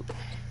shoot.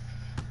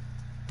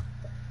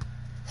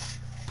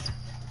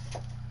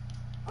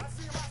 I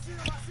see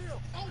him.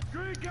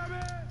 Green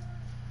coming.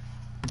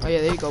 Oh yeah,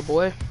 there you go,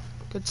 boy.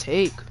 Good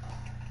take.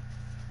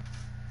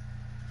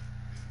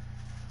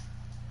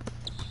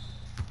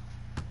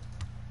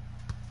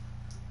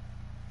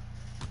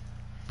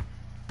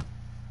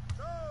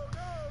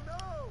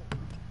 No.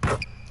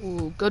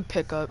 Ooh, good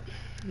pickup.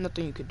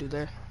 Nothing you could do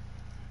there.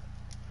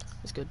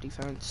 It's good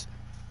defense.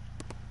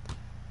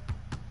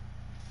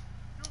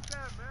 Shoot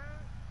that, man.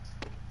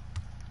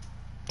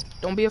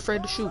 Don't be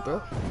afraid to shoot,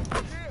 bro.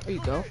 There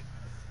you go.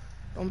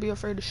 Don't be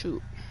afraid to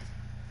shoot.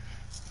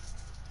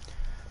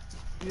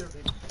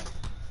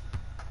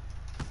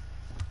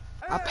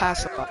 I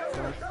pass a lot,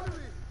 bro.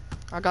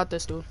 I got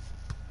this, dude.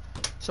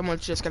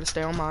 Someone's just gotta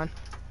stay on mine.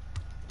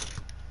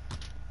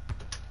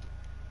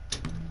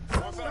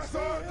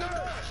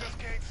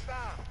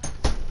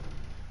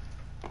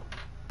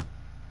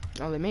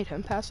 Oh, they made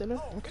him pass it in?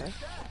 Okay.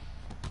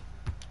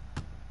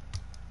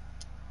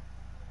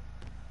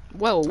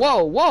 Whoa,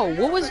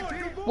 what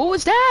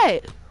was that?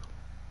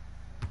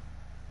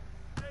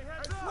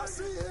 I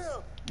see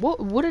him.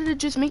 What did it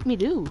just make me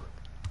do?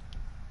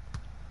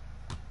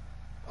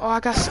 Oh, I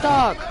got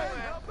stuck.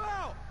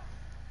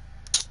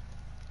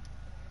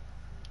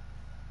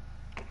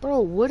 Bro,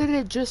 what did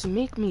it just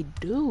make me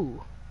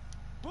do?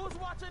 Who's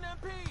watching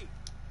MP?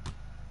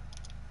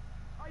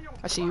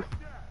 I see you.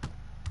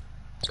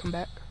 Come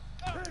back.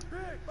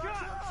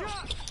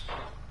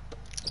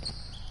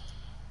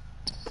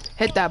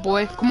 Hit that,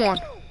 boy. Come on.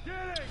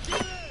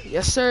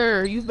 Yes,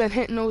 sir. You've been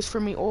hitting those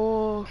for me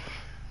all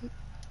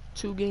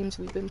 2 games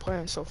we've been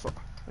playing so far.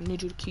 I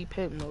need you to keep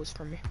hitting those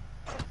for me.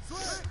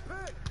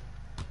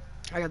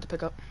 I got the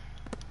pickup.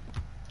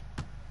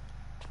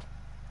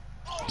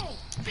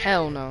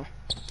 Hell no.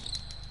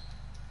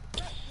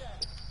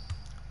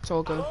 It's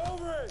all good.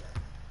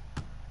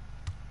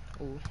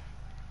 Ooh.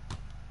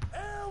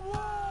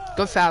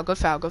 Good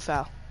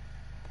foul.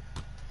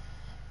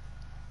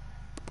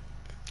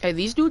 Hey,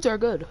 these dudes are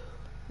good.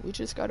 We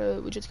just gotta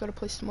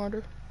play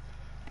smarter.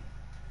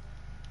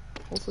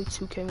 Hopefully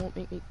 2K won't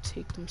make me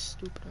take them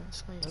stupid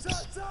ass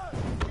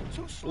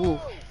layups. Ooh.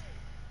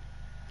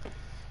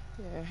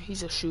 Yeah,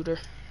 he's a shooter.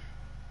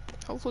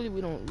 Hopefully we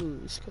don't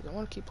lose, because I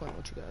want to keep playing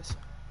with you guys.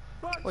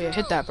 Oh yeah,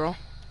 hit that, bro.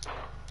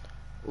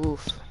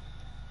 Oof.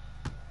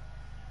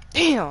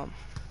 Damn!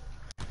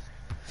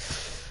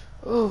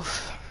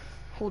 Oof.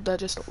 Hold that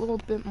just a little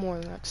bit more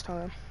next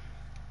time.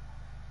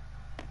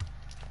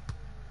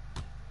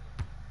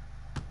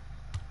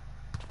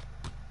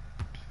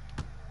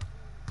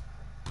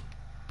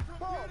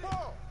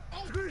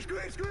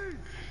 Screen.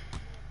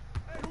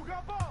 Hey, who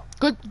got ball?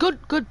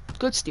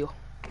 Good steal.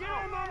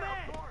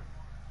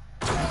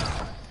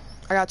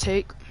 I got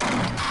take.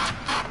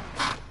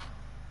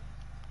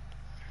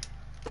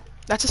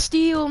 That's a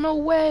steal, no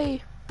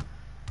way.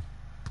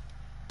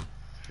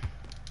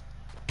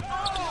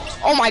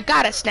 Oh my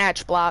god, a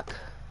snatch block.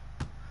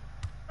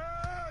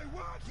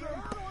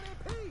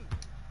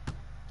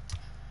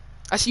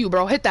 I see you,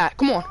 bro. Hit that.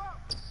 Come on.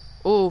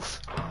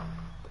 Oof.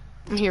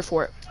 I'm here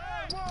for it.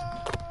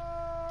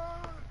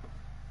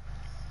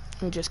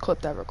 Let me just clip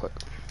that real quick.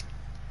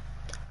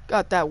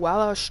 Got that while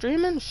I was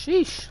streaming?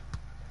 Sheesh.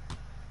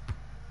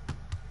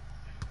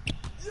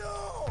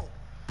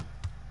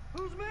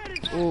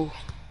 Ooh.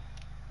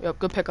 Yep,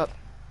 good pickup.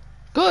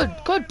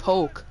 Good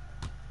poke.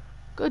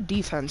 Good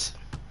defense.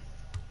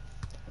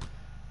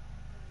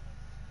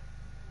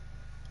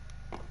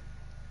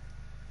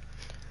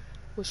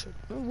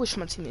 I wish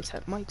my teammates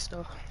had mics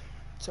though.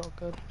 It's all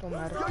good. Don't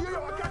matter. Yo,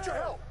 I got your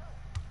help.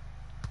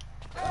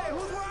 Hey,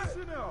 who's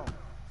watching now?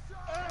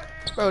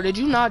 Bro, did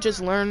you not just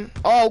learn?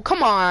 Oh,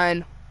 come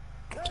on.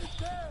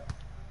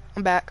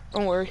 I'm back.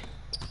 Don't worry.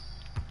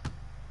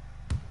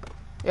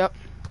 Yep.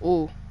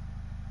 Ooh.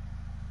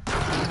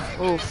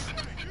 Oof.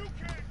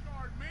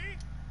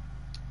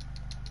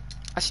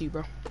 I see you,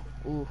 bro.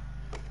 Ooh.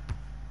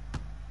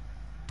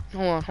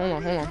 Hold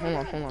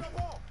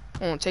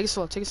on. Take it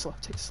slow.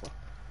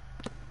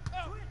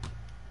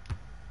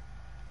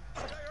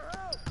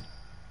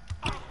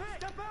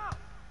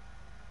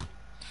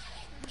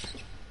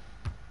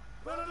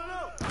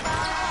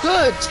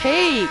 Good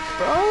take,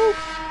 bro.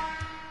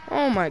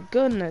 Oh my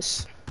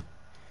goodness.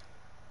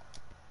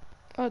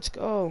 Let's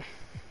go.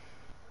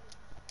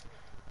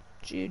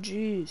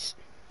 GG's.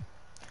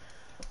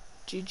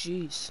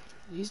 GG's.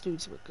 These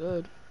dudes were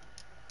good.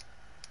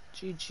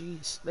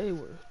 GG's. They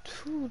were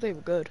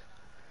good.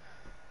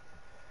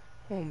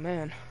 Oh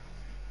man.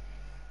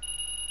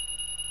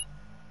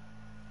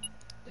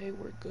 They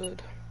were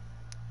good.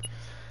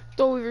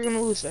 Thought we were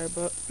gonna lose there,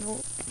 but no.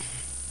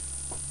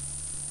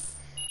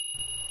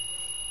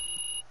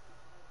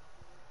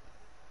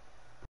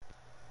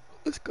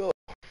 Let's go.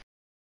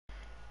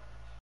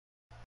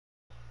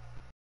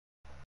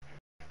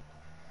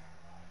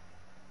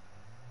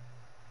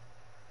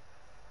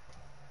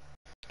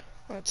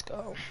 Let's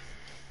go.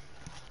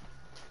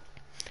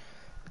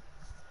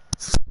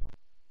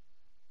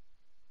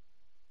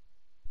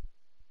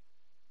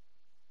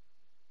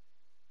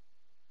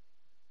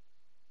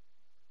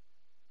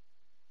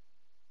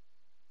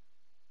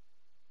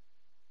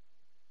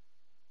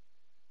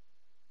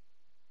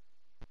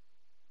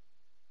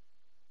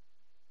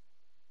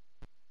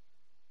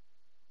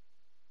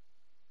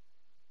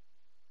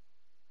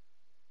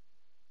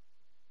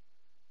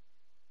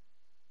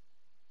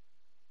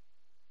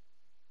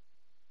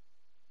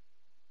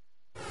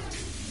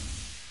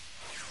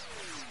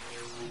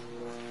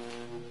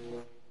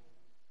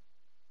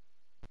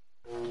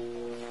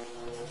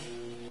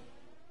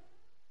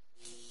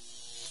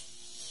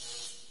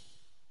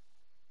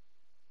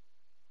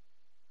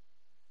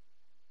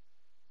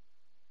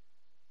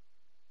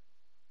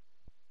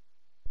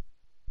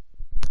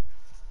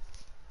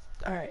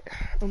 Alright,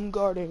 I'm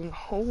guarding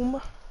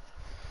home.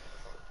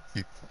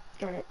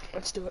 Alright,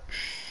 let's do it.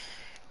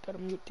 Gotta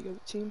mute the other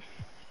team.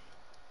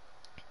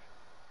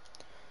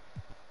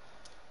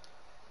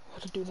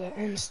 Gotta do that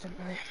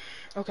instantly.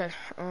 Okay,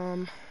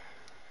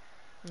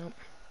 nope.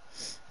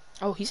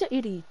 Oh, he's an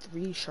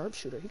 83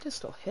 sharpshooter. He can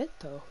still hit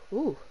though.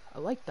 Ooh, I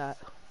like that.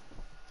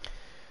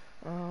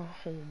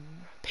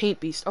 Paint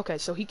beast. Okay,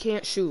 so he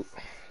can't shoot.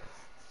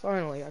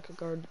 Finally, I could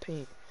guard the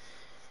paint.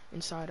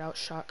 Inside out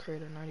shot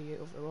creator, 98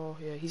 overall.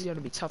 Yeah, he's gonna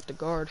be tough to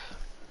guard.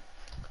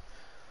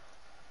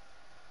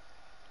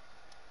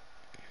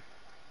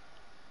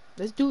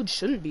 This dude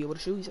shouldn't be able to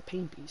shoot. He's a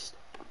paint beast.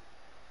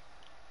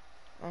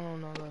 I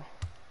don't know though.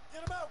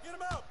 Get him out! Get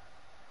him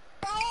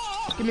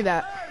out! Give me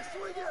that. Hey,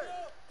 swing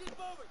it! Keep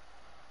moving!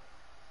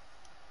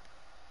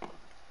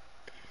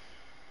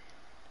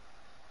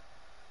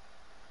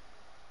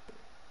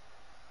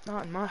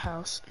 Not in my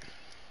house.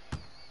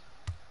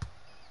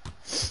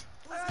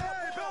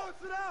 Hey, balance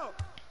it out!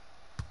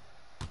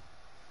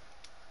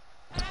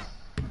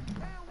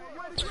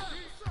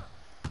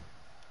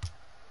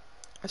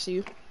 I see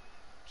you.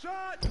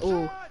 Shot!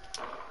 Ooh. Shot!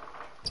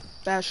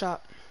 Bad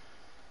shot.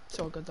 It's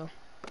all good though.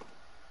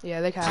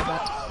 Yeah, they can have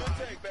that.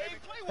 Good take, baby.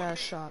 Bad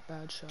shot,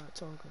 bad shot.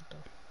 It's all good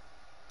though.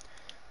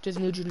 Just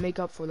need you to make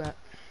up for that.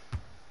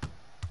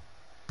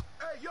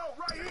 Hey, yo,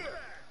 right here!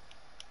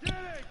 Get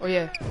it! Oh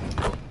yeah.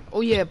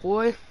 Oh yeah,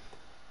 boy.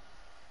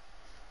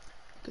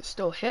 Could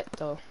still hit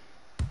though.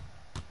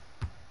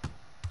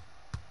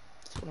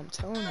 That's what I'm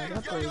telling you.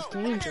 That boy is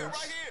dangerous.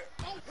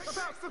 Step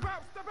out! Step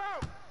out! Step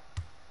out!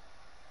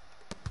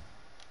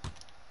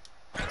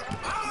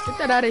 Get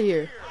that out of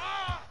here.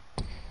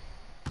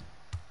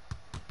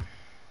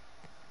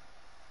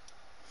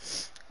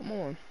 Come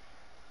on.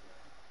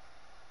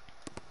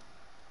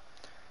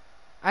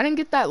 I didn't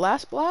get that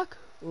last block.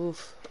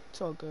 Oof. It's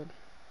all good.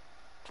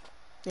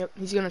 Yep,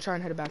 he's gonna try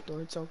and hit a back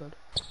door. It's all good.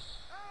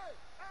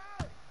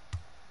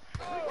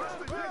 Come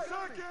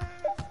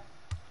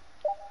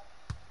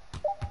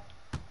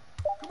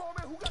on,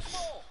 man. Who got the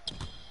ball?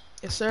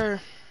 Yes,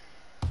 sir.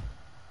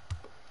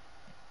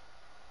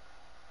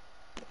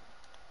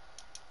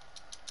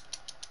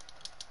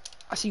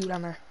 I see you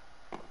down there.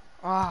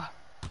 Ah.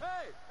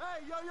 Hey,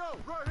 yo,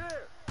 right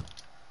here.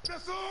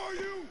 That's all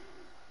you.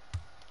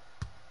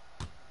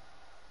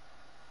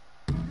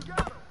 You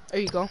got him.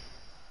 There you go.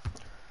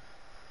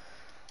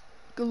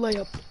 Good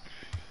layup.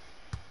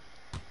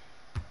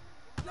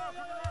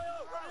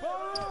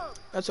 Hold up.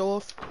 That's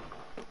off.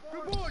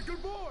 Good boy,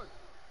 good boy.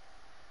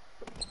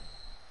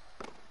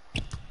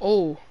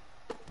 Oh.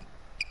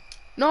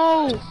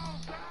 No.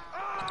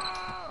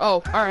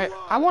 Oh, alright.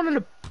 I wanted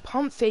to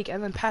pump fake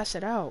and then pass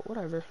it out.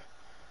 Whatever.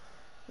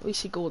 At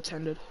least he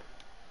goaltended.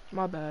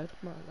 My bad.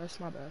 That's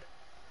my bad.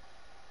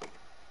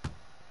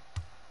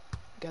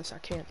 Guess I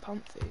can't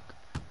pump fake.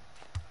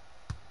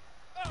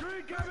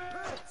 Screen coming.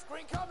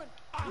 Screen coming.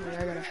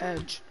 Yeah, I got a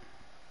hedge.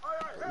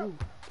 Ooh.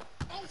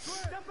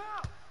 Step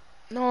out.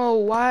 No,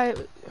 why?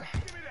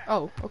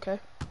 Oh, okay.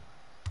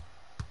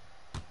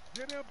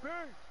 Get him,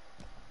 bang.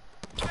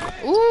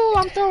 Ooh,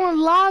 I'm throwing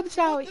lobs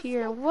out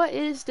here. What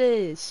is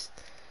this?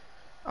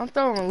 I'm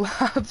throwing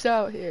lobs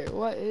out here.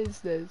 What is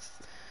this?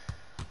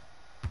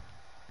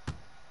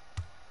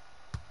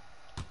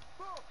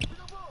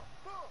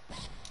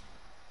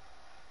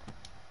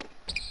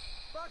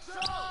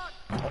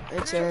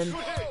 It's in.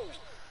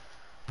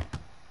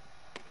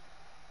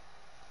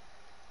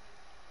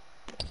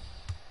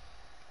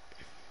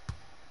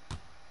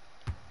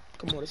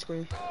 Come with a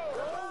screen.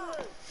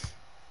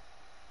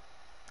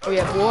 Oh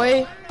yeah,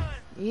 boy.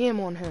 Yam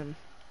on him.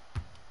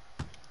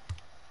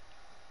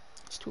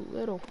 It's too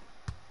little.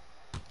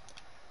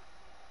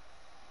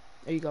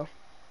 There you go.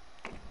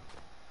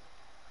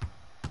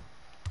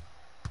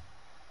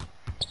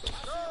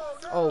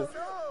 Oh.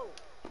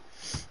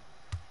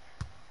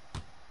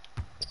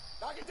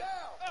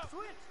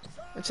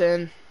 It's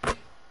in.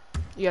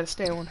 You gotta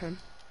stay on him.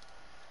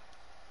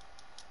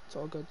 It's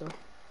all good though.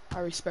 I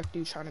respect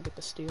you trying to get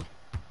the steal.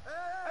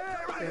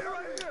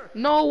 Yep.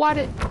 No, why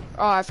did...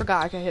 Oh, I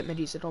forgot I can hit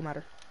middies. It don't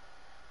matter.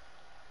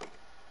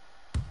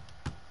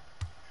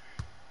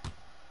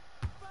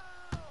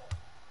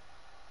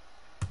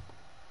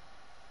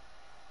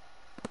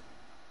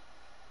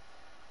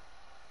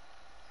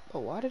 But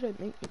why did it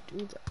make me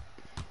do that?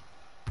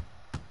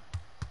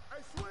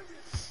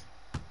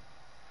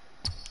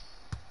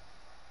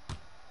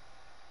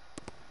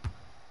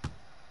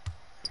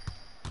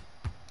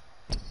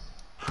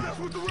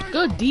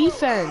 Good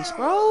defense,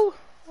 bro.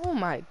 Oh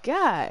my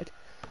god.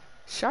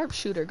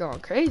 Sharpshooter going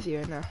crazy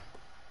right now.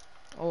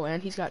 Oh,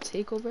 and he's got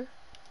takeover.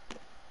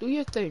 Do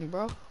your thing,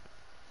 bro. I'm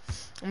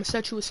gonna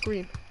set you a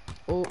screen.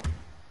 Oh.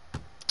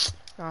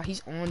 Nah,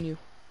 he's on you.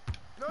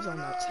 He's on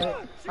that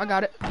tip. I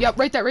got it. Yep,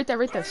 right there, right there,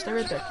 right there. Stay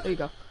right there. There you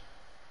go.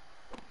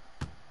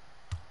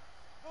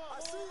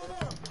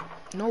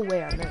 No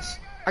way I missed.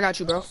 I got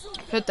you, bro.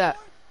 Hit that.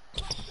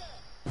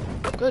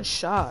 Good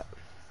shot.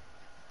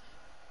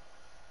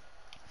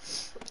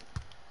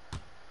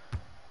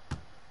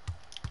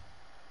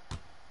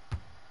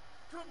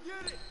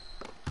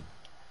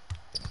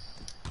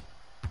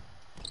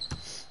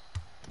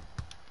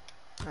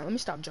 Alright, let me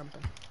stop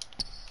jumping.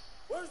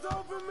 Where's the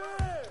open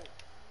man?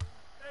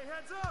 Hey,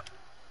 heads up!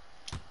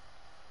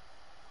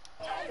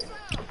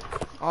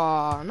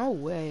 Aw, no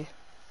way.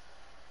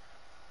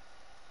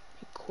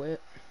 He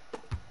quit.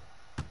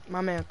 My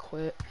man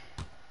quit.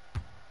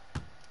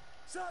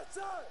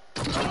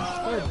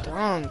 Good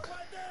dunk.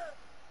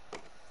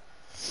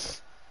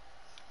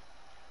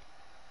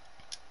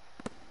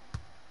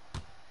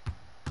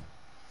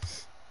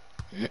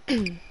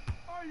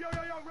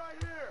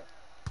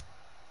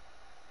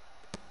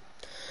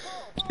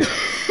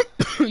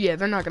 Yeah,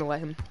 they're not gonna let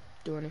him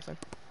do anything.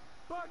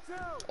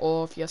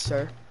 Off, yes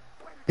sir.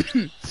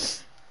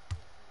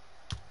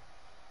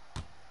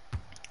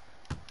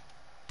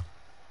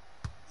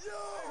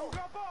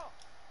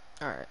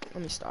 Alright,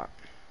 let me stop.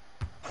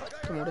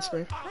 Come on, this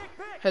screen.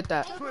 Hit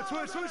that.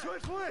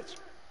 Switch.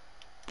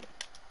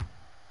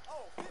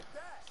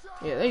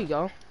 Yeah, there you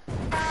go.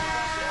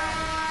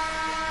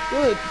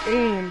 Good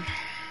game.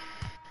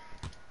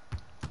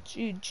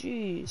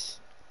 GG's.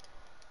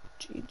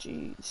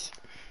 GG's.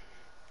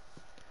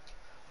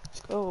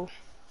 Let's go.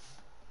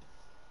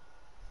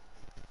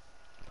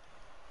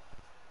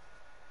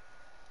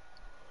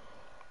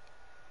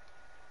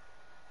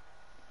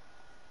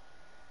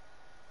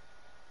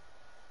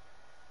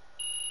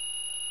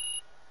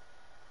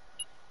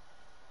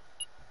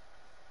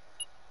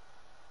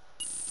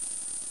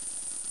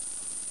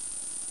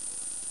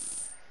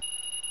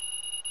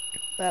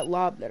 That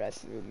lob that I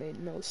threw made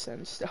no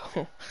sense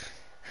though.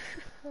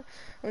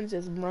 I'm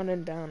just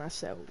running down. I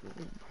said,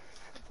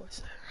 what's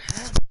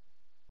that?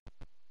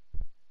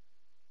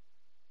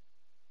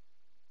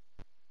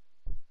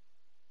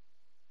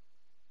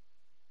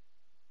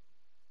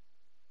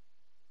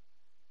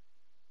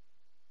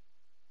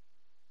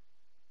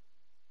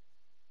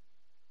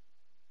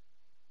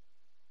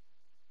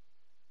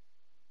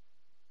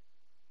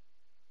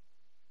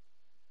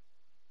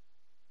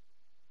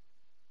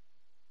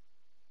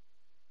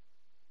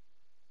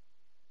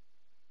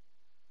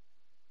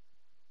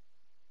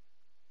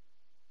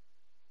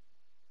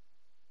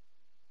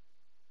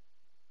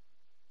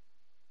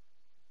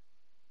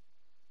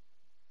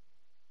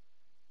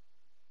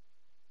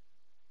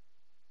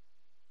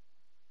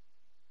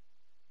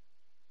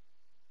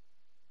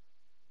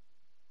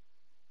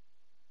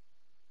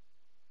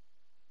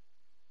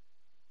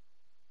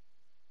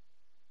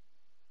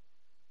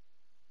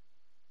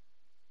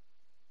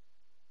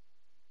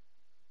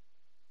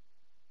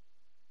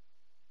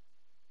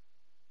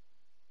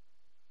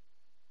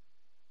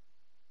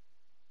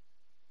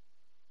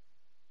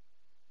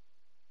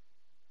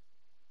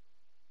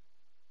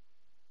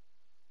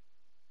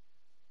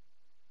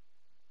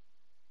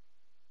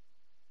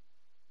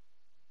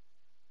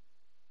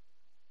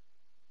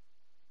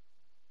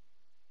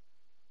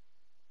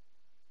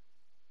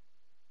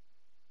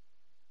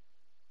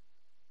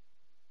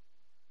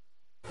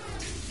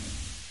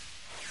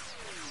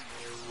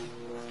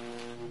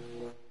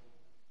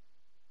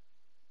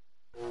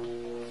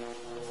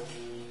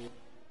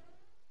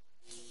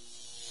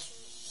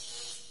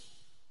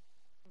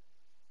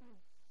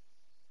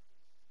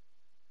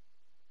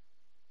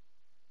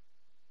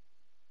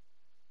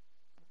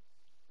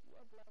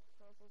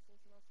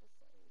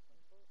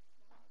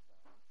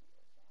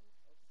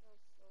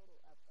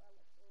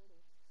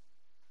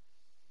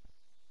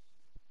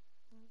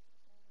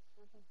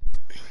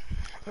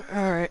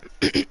 Alright.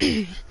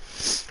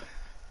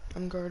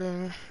 I'm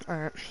guarding.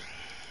 Alright.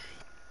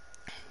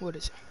 What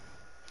is it?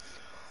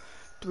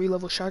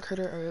 3-level shot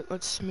critter. Alright,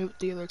 let's mute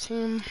the other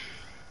team.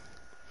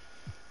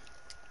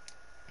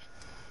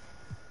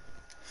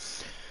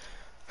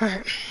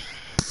 Alright.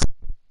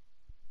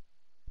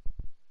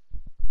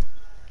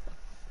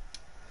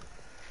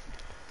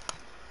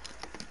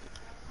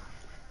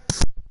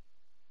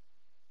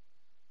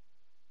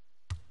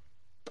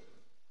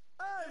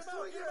 Hey,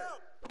 swing it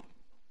out.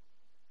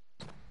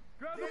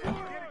 Grab the ball.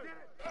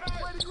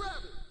 Way to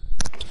grab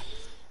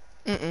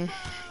it.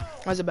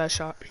 That's a bad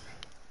shot.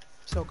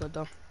 Still good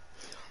though.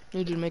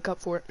 Need you to make up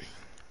for it.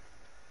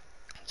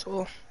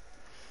 So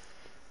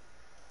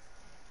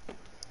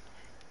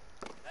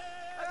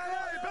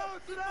Hey,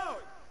 balance it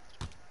out.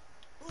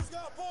 Who's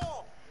got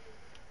ball?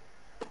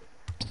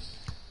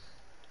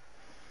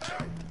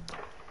 Hey.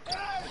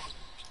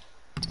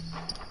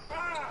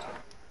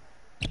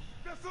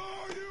 That's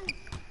all you.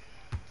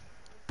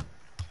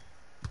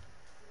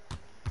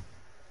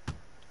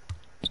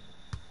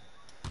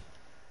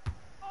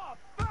 Oh,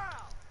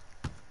 foul.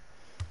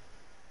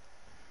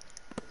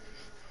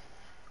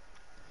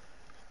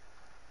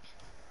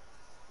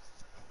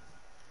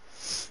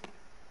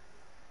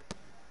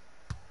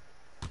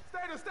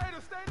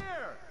 Stay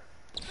there.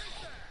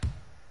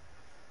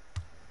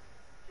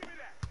 Give me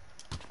that.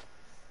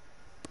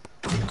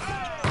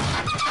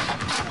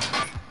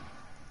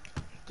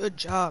 good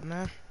job,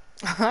 man.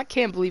 I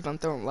can't believe I'm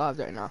throwing lobs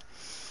right now.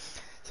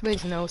 This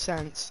makes no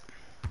sense.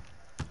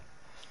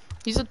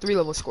 He's a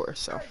 3-level scorer,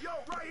 so. Hey, yo,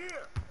 right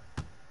here.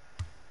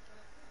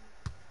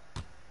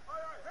 All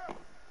right, help.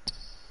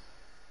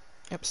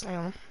 Yep, stay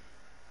on him.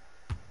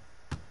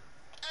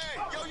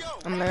 Hey, yo,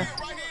 I'm there.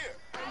 right here.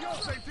 Hey, yo,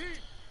 same team.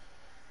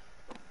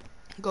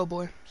 Go,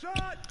 boy.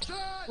 Shot.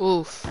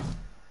 Oof.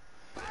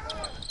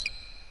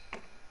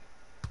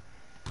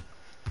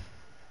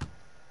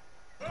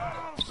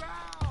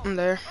 I'm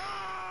there.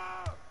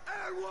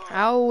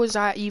 How was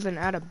I even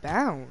out of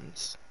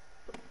bounds?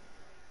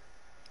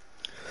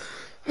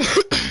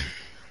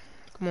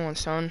 Come on,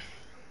 son.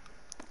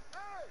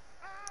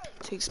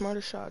 Take smarter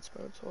shots,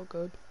 bro. It's all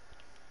good.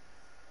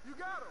 You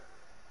got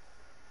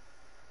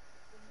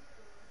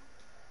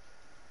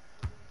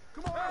him.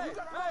 Come on, hey,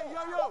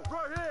 yo,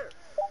 right here.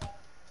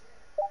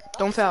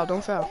 Don't foul,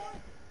 don't foul.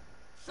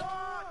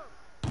 Shot.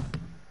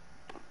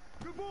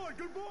 Good boy.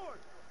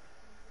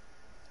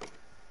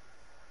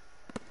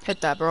 Hit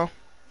that, bro.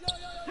 Get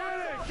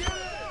it.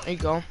 There you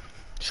go.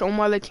 Show them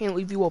why they can't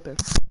leave you open.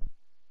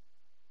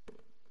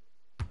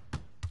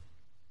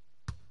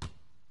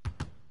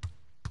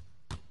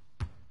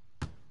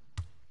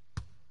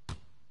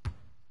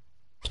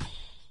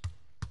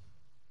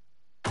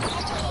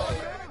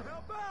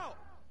 Help out.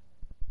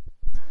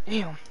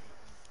 Damn.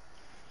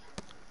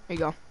 There you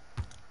go.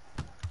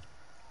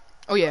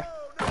 Oh, yeah.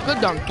 Good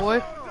dunk,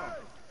 boy.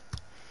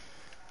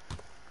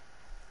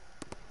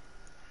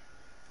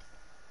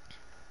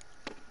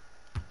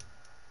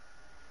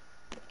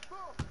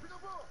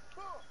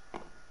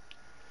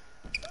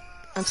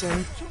 That's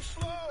in. Too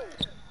slow.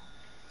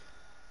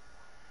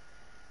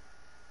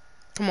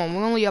 Come on,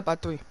 we're only up by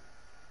 3.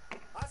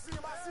 I see him.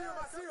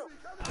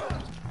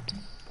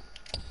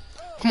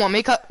 Come on,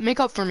 make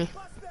up for me.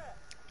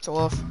 It's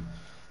off.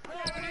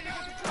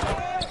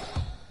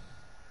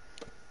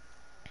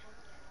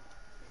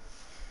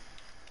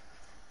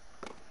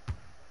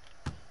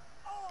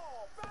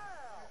 Oh,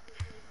 foul.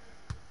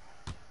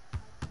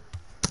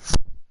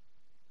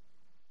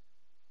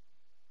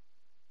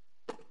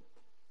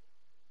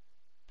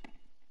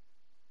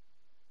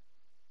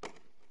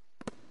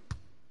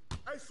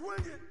 Hey,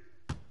 swing it.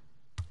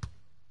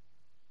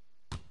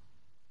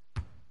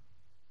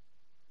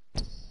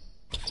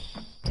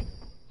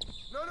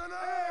 No.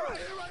 Right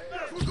here.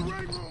 That's what the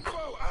ring room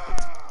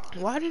for.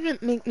 Why did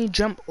it make me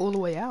jump all the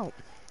way out?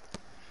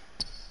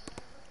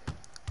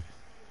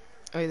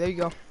 Hey, there you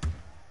go.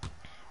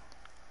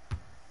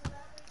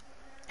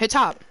 Hit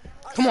top.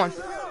 Come on.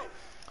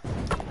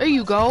 There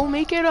you go.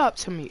 Make it up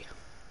to me.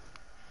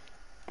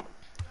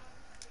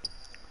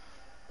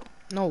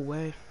 No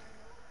way.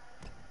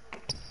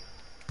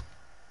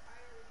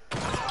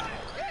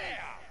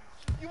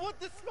 You want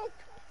the smoke?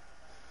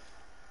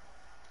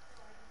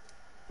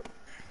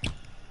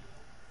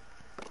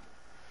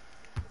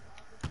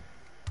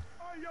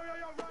 Oh, yo, right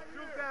here.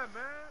 Shoot that,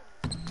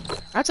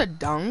 man. That's a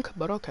dunk,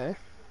 but okay.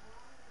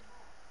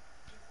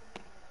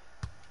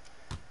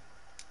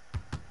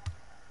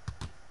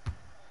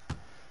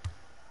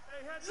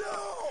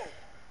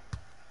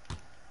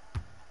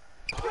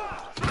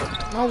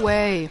 No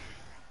way.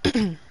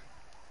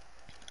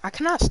 I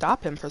cannot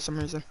stop him for some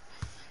reason.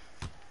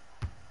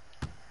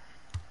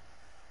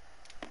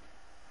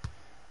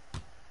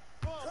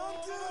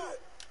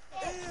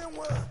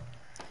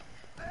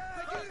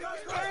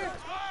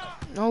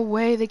 No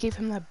way, they gave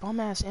him that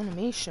bum-ass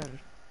animation.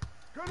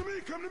 Come to me.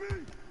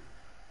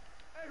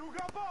 Hey, who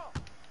got ball?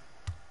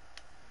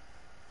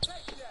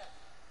 Take that.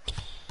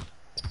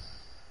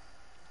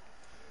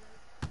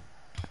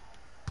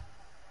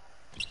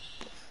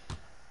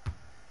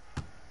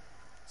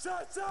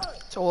 Shot.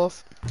 It's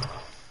off.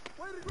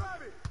 Way to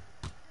grab it.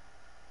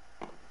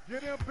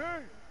 Get him,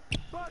 bang.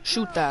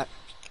 Shoot that.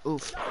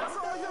 Oof. That's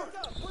all you.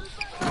 Put it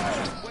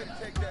back. Way to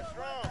take that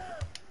strong.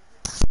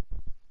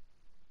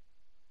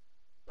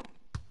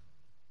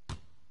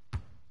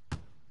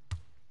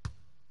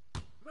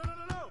 No, no,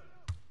 no, no.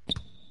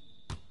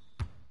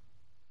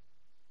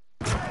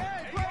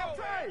 Hey, play up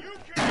tight. You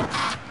can't.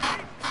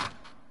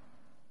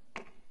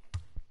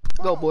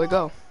 Go, boy,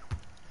 go.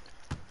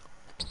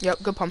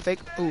 Yep, good pump fake.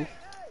 Ooh.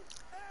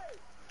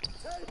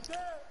 Take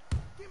that.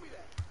 Give me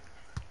that.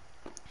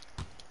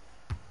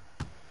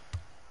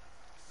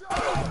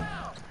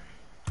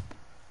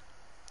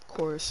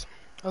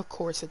 Of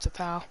course, it's a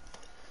foul.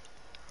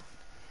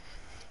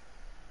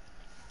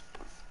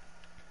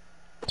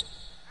 Hey,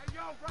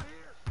 yo, right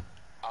here.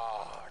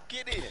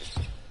 Get in.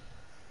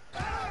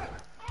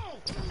 Oh,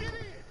 get in.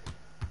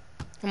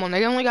 Come on,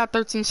 they only got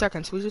 13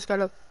 seconds. We just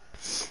gotta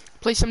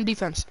play some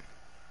defense.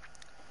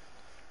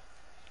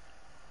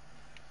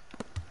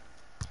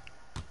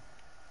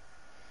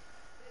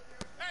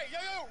 Hey, yo,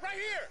 right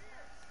here.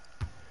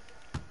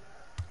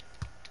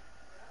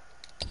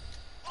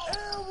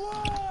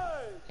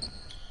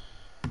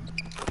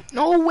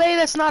 No way,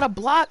 that's not a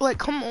block. Like,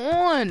 come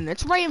on.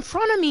 It's right in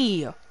front of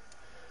me.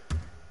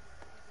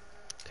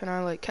 Can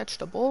I, like, catch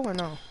the ball or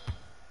no?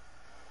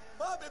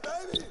 Bobby,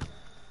 baby.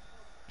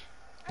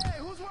 Hey,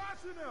 who's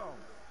watching them?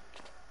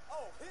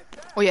 Oh, hit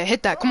that. Oh, yeah,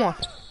 hit that. Come on.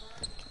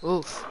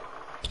 Oof.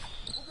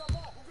 Who got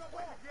ball? Who got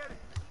ball? Get it.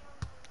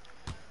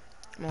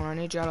 Come on, I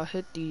need y'all to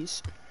hit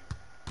these.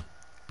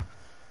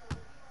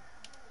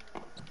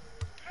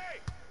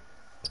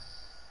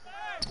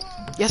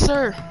 Yes,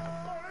 sir.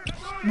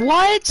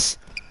 What?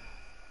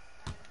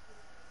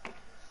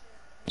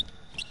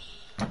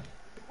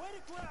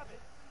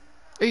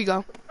 There you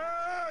go.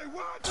 Hey,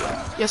 watch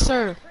it. Yes,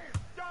 sir.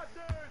 Got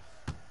this.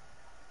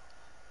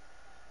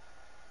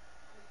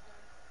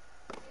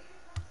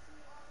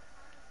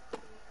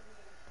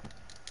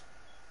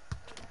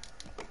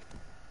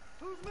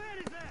 Whose man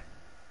is that?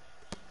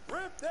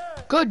 Rip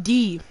that. Good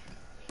D.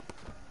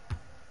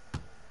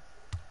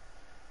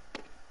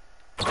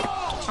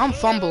 I'm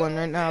fumbling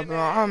right now, bro.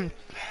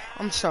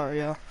 I'm sorry,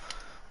 yo.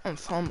 I'm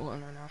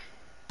fumbling right now.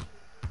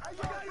 Hey,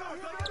 yo,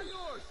 you got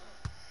yours.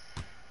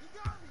 You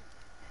got me.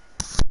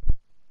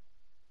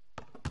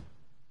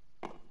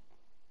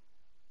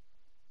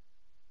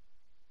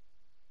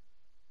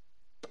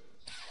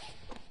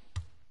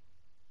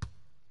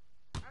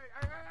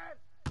 Hey.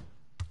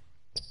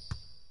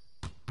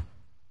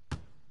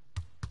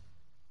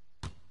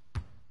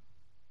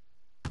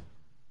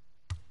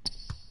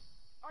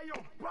 Hey, yo,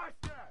 bust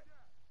that.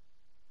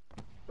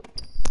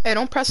 Hey,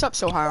 don't press up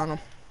so high on him.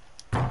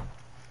 Good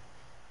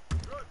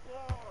boy.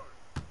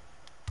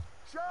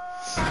 Shot.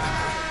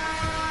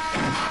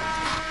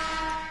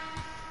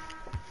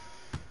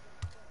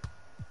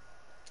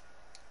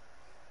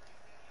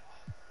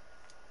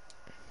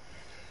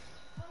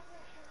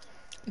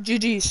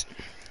 GG's.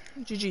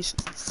 GG's.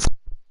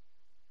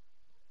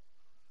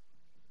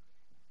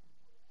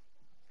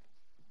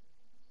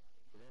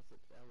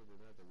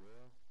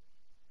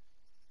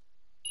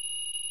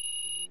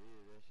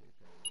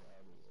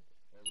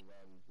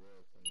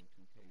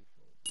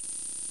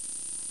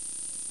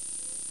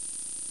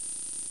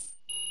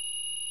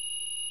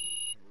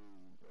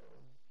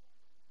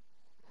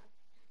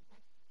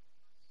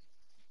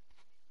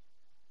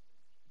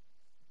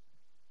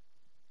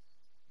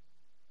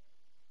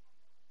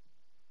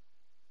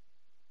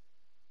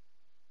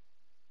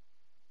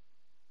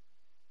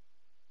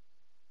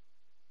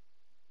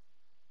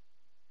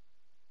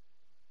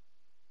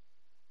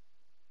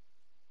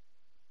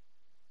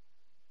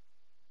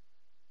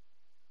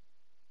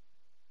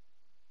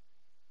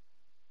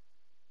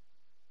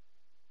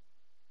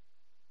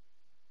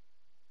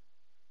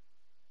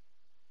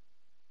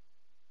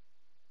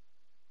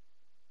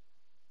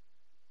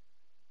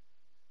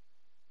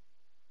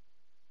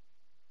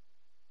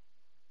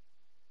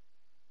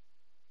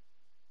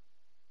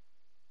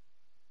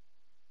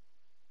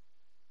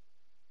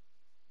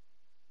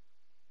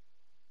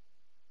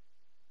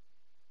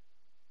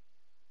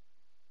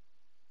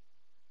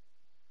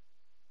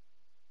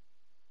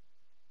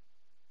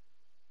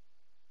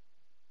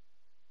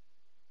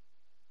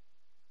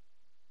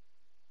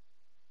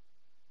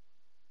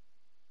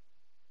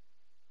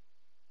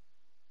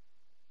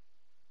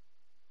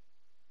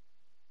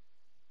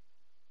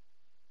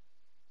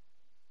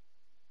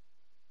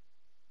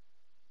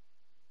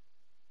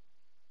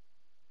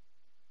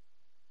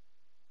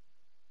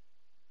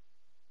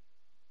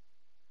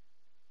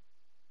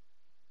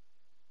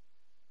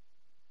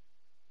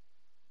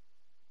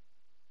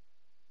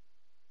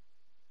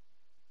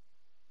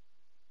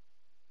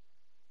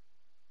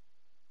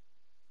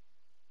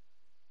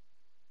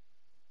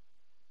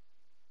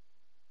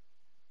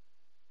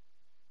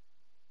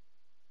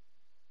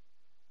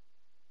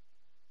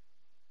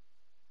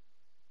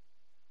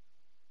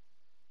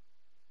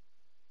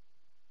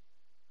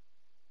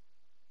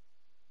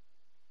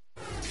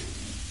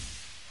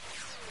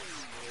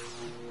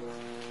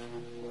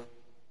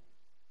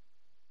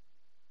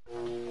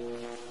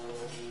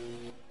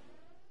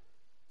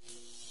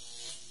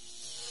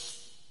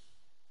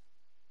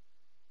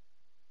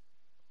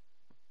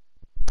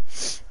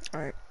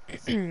 Alright.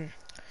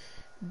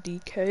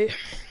 DK.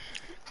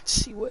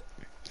 See what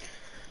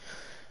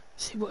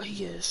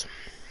he is.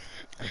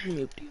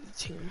 Maybe the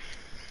team.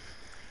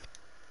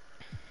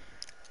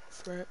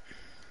 Threat.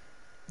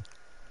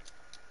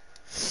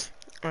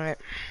 Alright.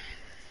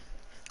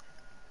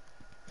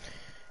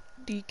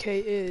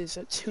 DK is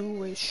a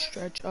two-way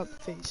stretch up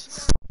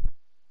face.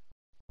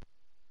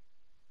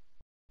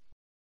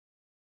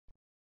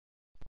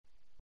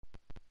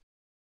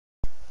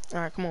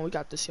 Alright, come on, we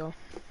got this, y'all.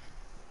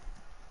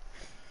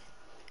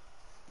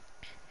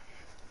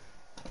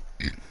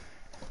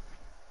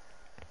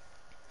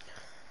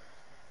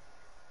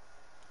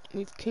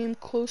 We've came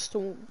close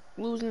to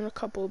losing a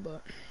couple,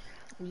 but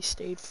we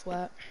stayed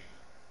flat.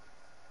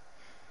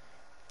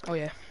 Oh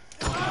yeah.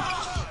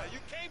 You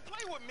can't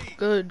play with me.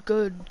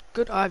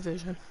 Good eye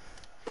vision.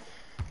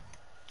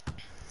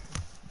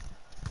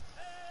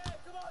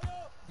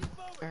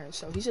 Alright,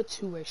 so he's a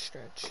two-way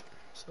stretch,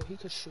 so he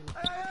could shoot.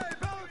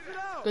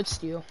 Good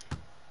steal.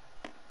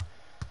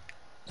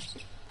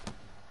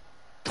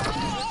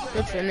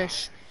 Good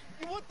finish.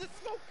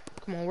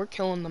 Come on, we're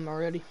killing them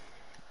already.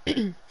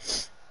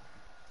 Let's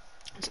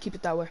keep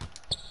it that way.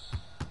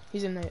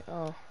 He's in the.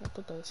 Oh, I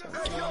thought that was.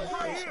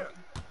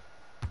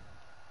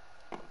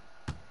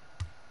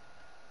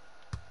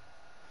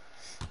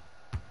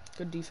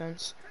 Good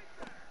defense.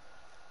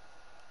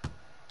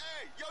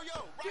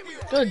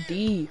 Good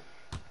D.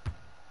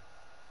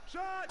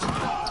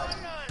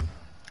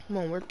 Come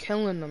on, we're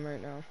killing them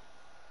right now.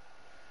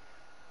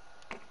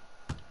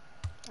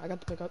 I got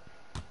the pickup.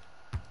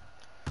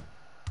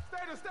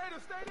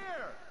 Stay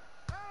there.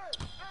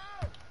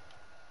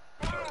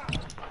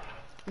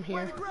 I'm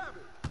here.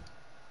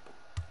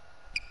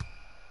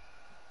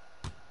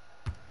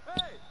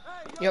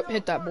 Yep,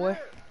 hit that boy.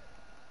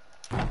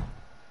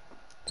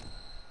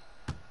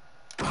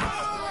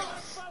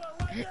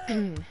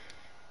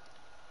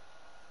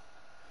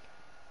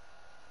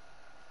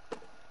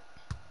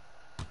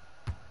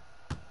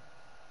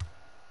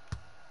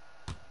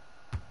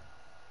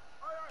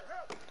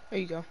 There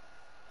you go.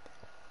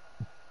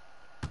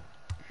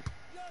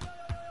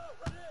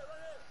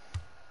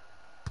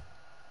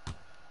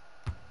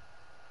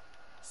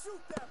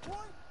 Shoot that boy.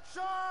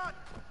 Shot.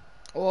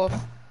 Off.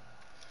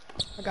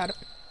 I got it.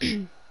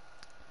 He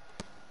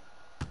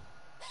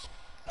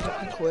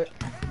quit.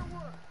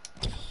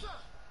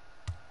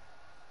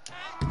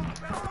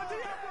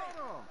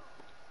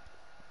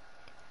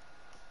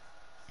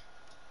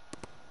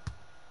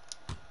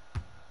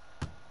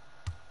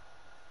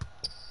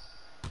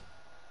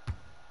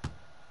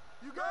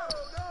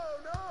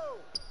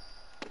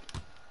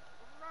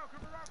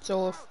 It's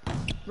off.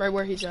 Right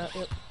where he's at.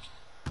 Yep.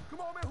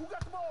 Come on, man. Who got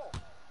the ball?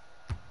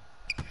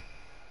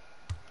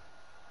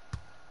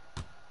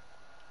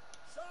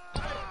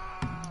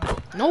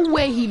 No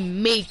way he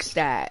makes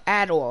that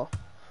at all.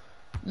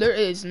 There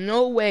is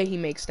no way he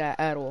makes that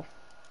at all.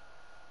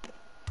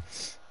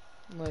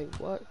 Like,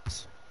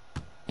 what?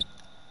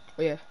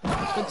 Oh, yeah.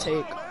 Good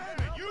take.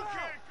 You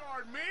can't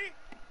guard me.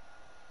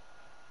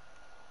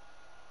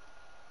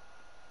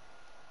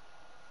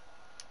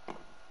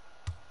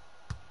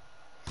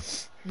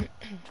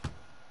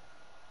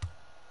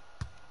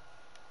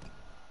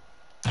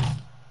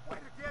 Way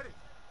to get it.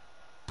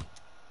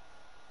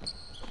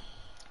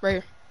 Right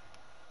here.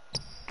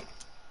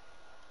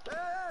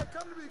 Hey,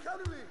 come to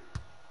me.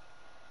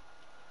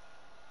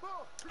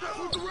 Ball.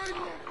 Put the ring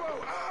on, bro.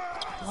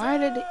 Why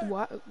did it?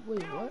 Why?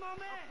 Wait, what?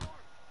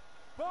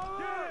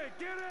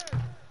 Get it.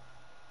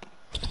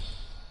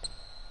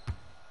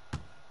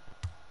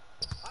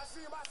 I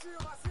see him.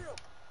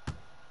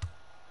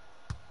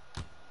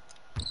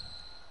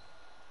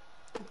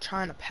 I'm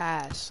trying to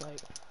pass.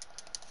 Like,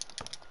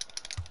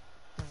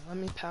 let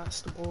me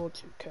pass the ball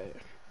to K.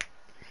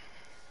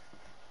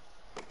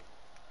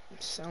 I'm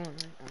selling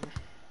right now.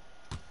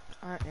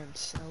 I am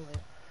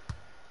selling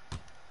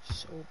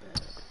so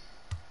bad.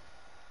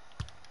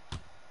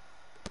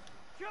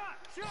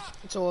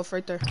 It's off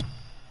right there.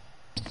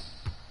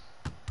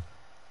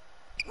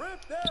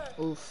 Rip that.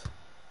 Oof.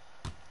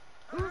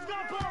 Who's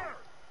got ball?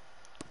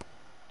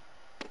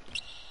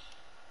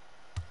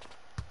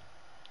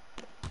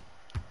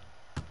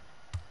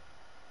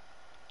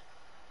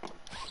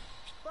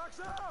 Box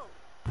out.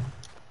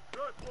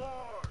 Good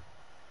board.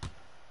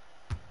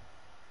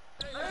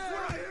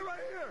 Hey,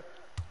 right here.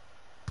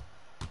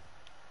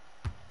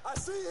 I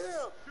see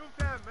him. Shoot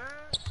that, man.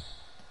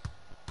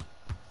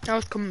 I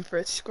was coming for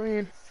a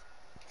screen.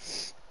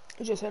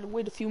 I just had to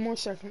wait a few more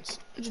seconds.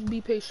 Just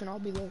be patient. I'll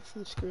be there for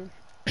the screen.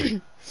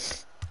 There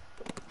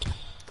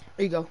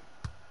you go.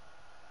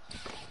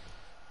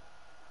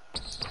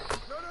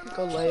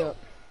 Go layup.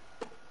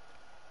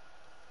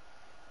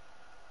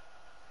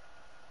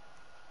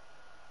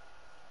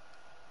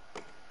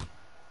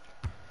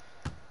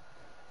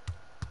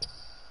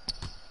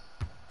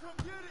 Come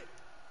get it.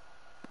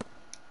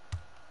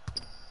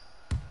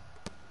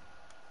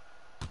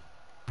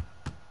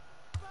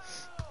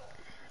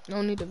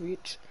 No need to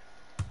reach.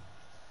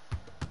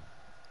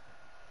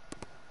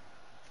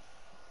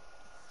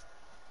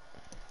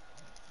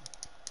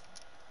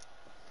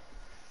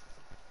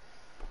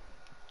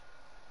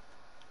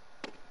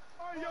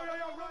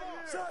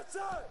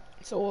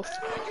 It's off.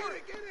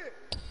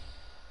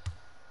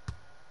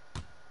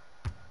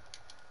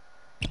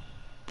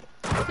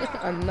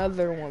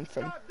 Another one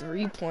from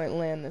 3-point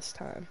land this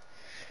time.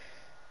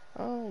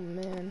 Oh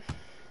man,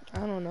 I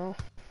don't know.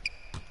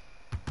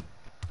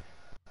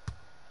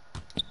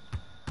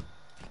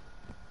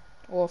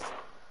 Off.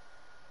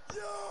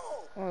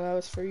 Oh, that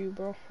was for you,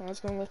 bro. I was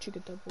gonna let you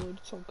get that board.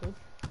 It's all good.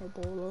 Or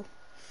bolo.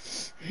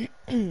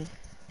 There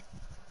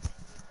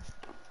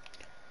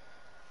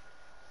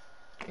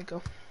you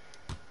go.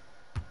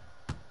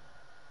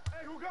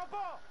 Hey, who got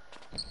ball?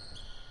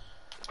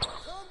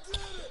 Come get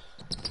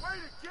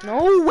it.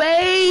 No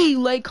way!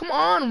 Like, come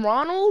on,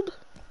 Ronald.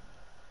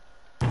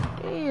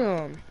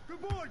 Damn.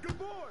 Good boy, good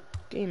boy.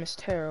 Game is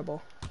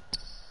terrible.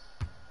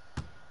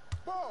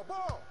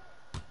 Ball.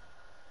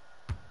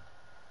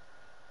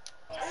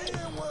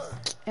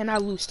 And I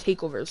lose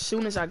takeover as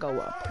soon as I go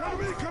up. Come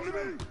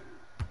to me.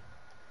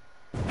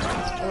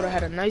 I would have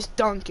had a nice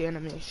dunk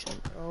animation,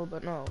 bro,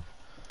 but no.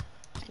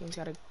 This game's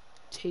gotta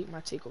take my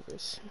takeovers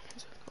as soon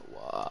as I go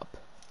up.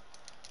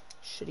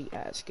 Shitty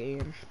ass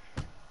game.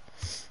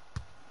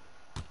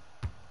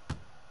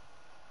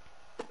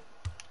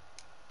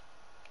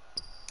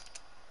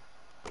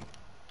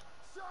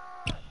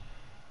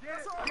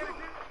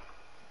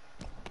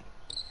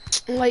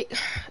 Like,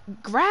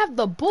 grab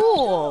the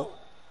ball.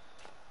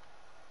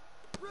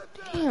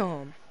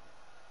 Damn.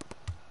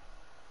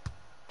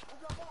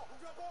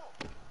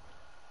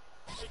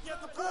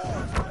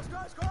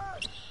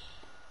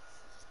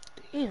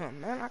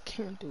 Damn, man, I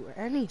can't do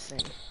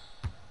anything.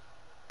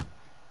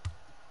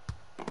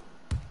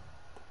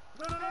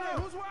 No,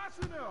 who's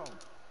watching now?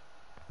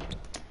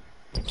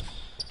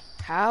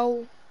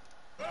 How?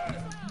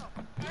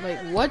 Like,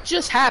 what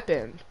just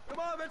happened? Come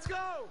on, let's go.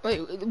 Like,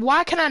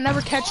 why can I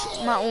never catch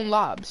my own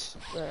lobs?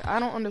 Like, I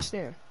don't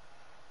understand.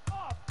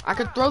 I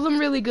could throw them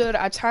really good.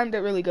 I timed it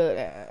really good.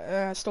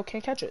 I still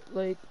can't catch it.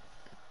 Like,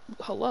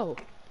 hello.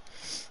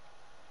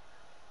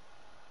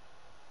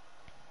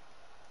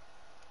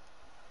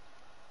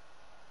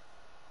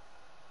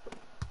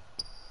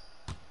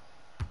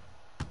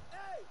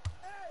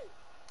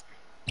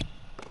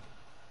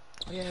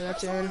 Yeah,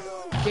 that's in.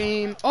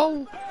 Game.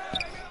 Oh!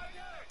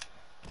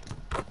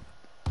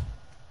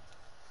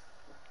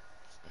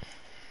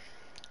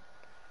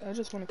 I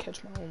just want to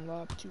catch my own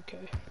lob, 2K.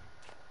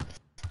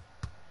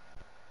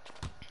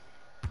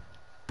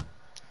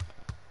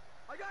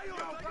 I got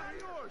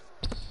yours.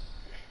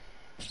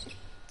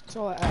 That's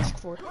all I ask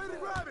for. Way to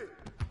grab it.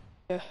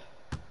 Yeah.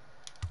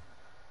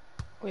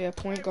 Oh yeah,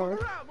 point guard.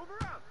 Move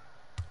around.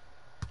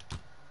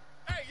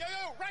 Hey, yo,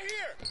 right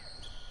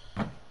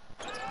here.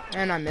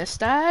 And I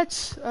missed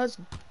that? That's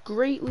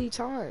greatly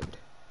timed.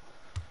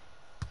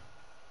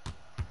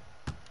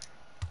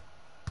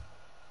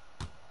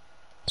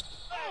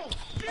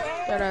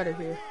 Get out of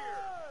here.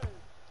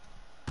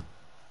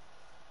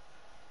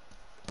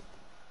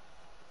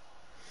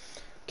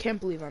 Can't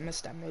believe I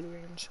missed that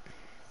mid-range.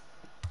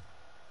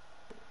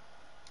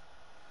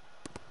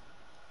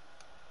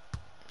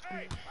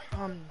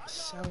 I'm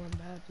selling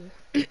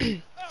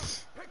badly.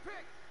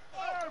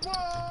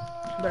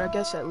 But I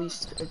guess at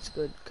least it's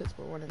good because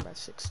we're winning by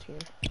 16.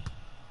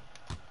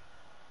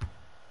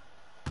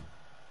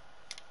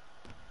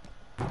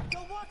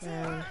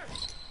 And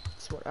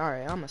that's what.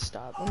 Alright, I'm gonna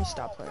stop. Let me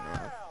stop playing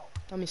around.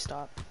 Let me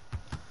stop.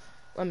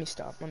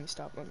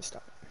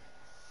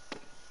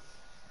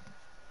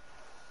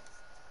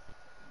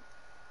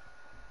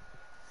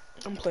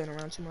 I'm playing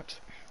around too much.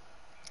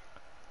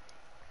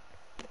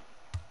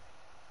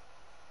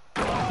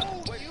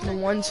 The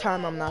one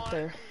time I'm not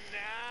there.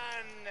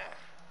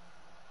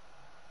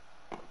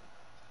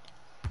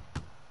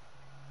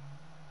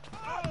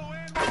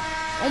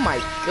 Oh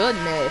my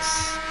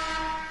goodness.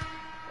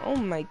 Oh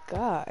my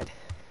god.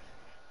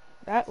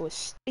 That was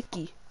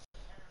sticky.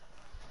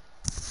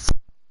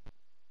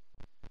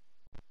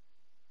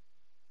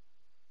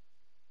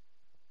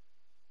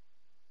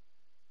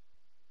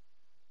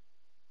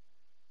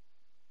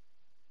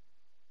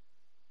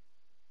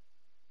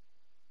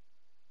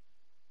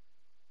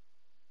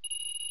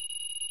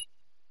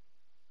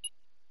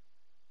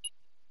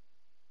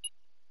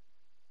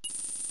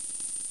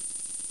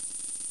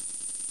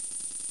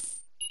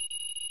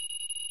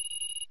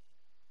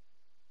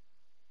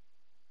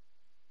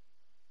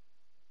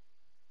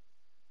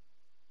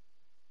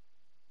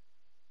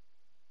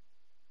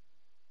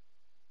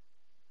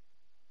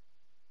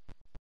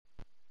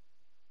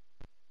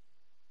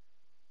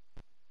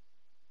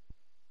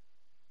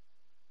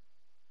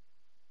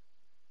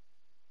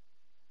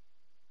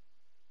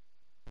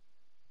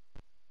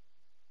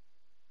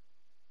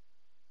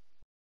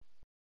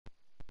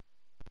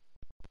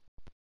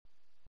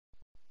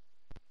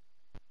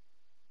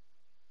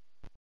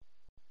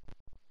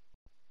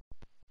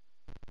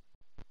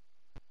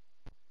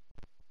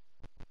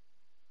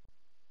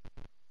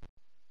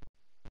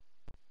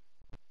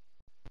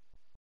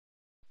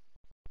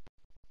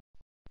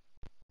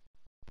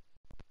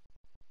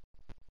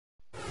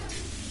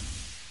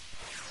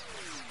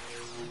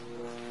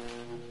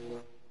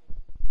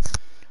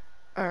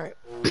 Alright.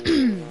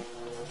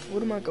 What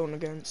What am I going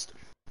against?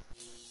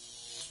 As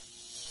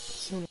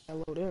soon as I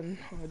load in,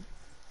 I'd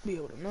be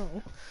able to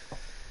know.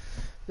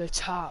 The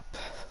top.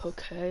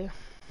 Okay.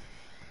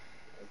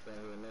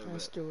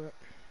 Let's do it.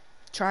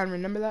 Try and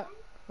remember that?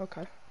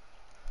 Okay.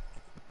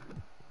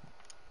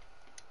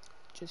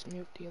 Just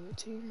mute the other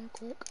team real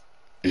quick.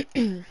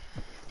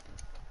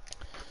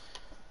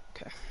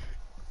 Okay.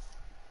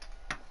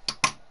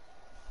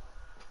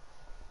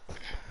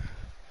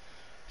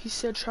 He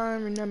said try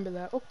and remember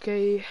that.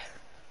 Okay.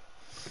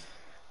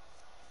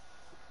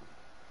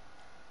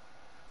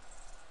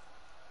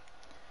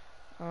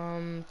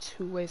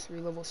 Two-way,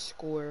 3-level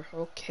score.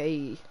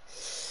 Okay.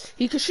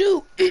 He can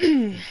shoot!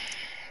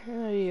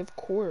 Hey, of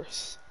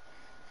course.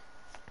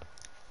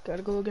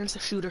 Gotta go against a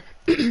shooter.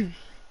 It's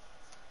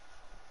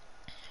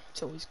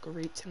always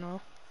great to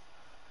know.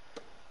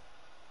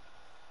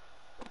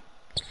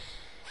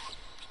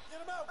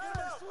 Get him out, get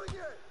him out. Swing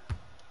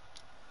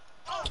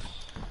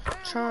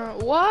it. Try.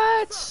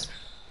 What?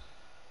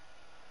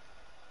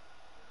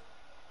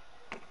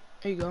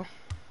 There you go.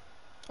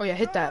 Oh yeah,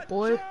 hit that,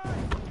 boy.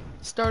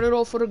 Start it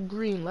off with a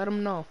green. Let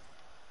him know.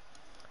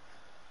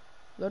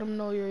 Let him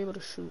know you're able to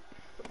shoot.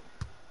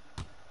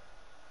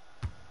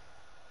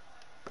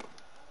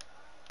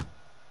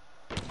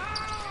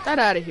 Get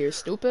out of here,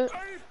 stupid.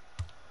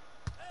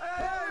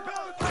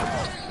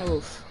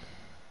 Oof.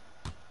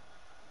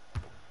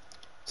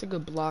 It's a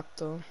good block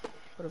though,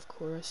 but of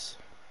course,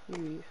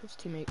 his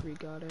teammate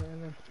re-got it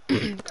and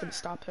then couldn't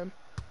stop him.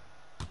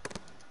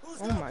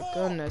 Oh my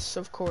goodness,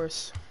 of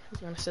course.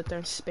 He's gonna sit there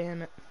and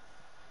spam it.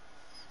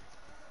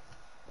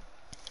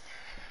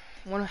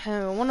 One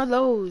of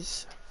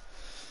those.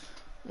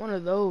 One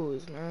of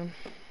those, man.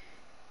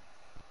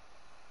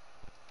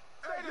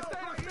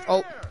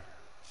 Oh.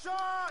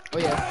 Oh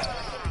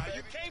yeah.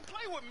 You can't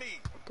play with me.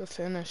 Good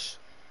finish.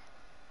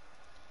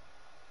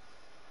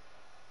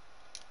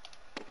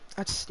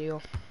 That's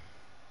steal.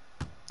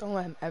 Don't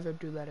let him ever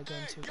do that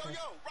again, too. Yo, right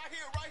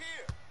here, right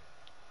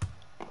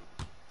here.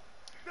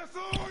 That's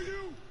all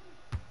you.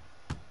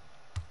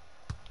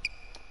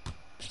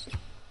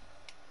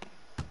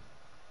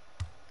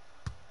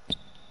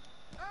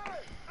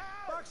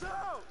 Box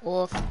out.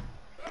 Off.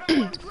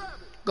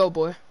 Go,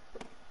 boy.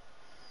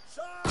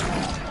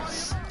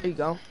 There you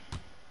go.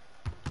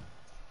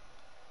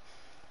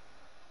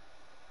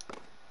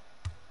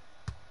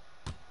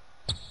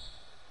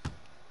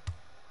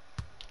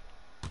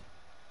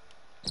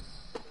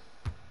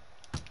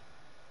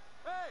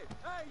 Hey,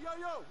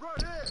 yo,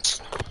 right here.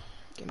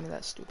 Give me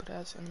that stupid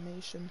ass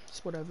animation.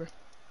 It's whatever.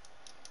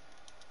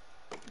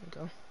 There you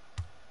go.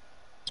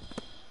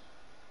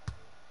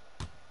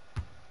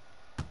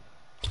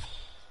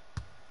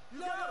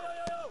 Yo,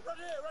 right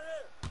here, right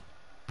here.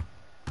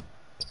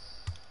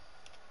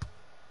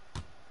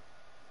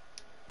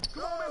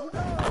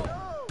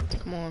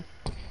 Come on.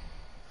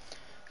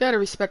 Gotta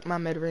respect my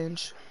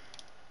mid-range.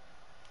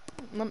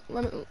 Let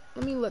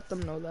me let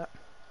them know that.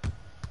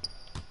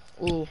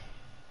 Ooh.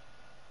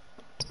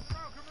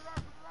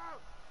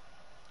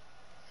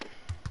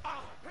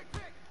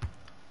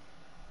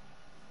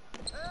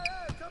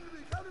 Hey, come to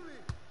me.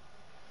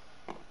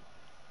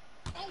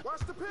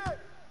 Watch the pit.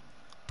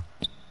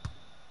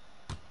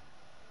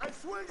 Hey,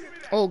 swing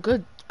it. Oh,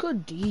 good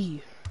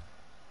D.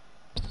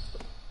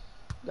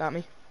 Got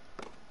me.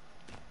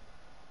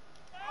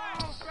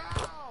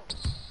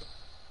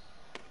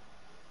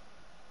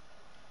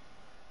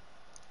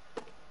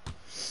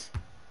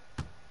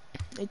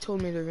 They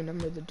told me to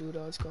remember the dude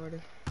I was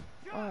guarding.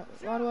 Why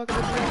do I gotta do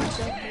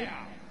that?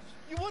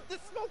 You want the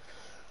smoke?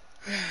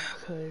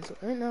 Because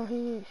right now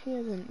he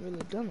hasn't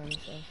really done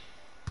anything.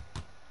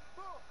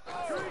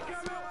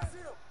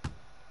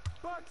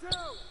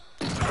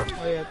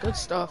 Oh yeah, good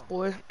stuff,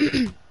 boy.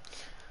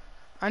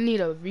 I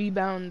need a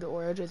rebound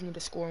or I just need to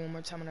score one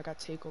more time and I got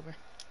takeover.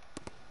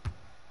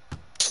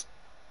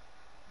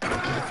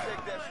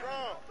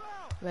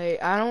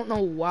 Like, I don't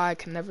know why I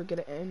can never get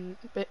it in,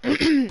 but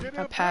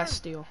a pass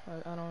steal.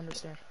 I don't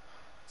understand.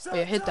 Oh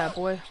yeah, hit that,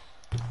 boy.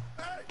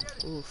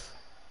 Oof.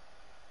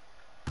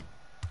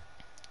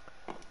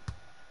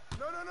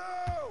 No.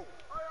 All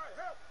right,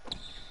 help.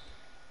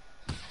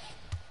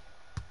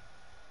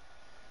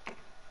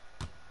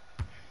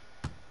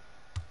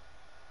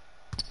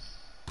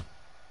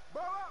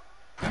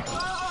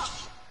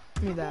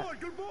 Give me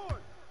that. Good boy.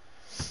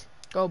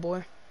 Go,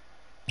 boy.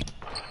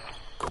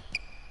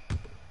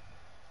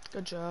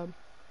 Good job.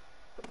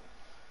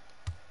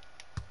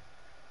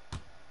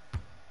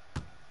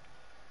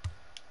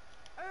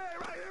 Hey,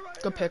 right here.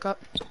 Good pickup.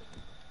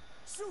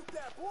 Shoot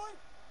that, boy.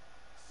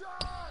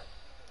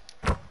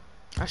 Shot.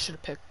 I should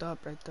have picked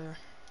up right there.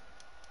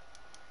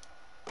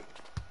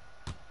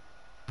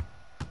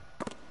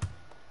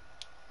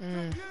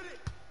 Get it.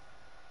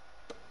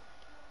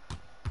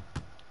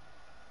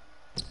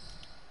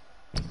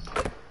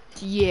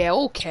 Yeah,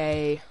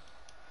 okay.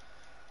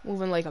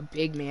 Moving like a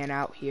big man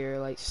out here,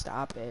 like,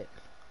 stop it.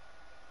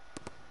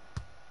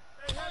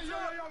 Hey, yo,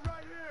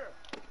 right here.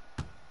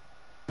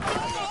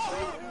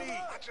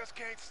 I just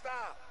can't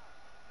stop.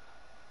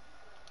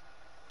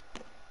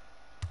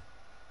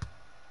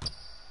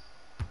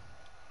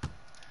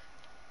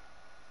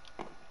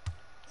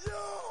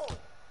 Yo!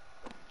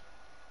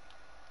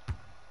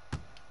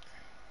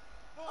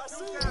 I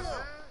see him!